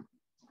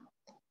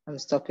 I'm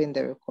stopping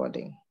the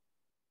recording.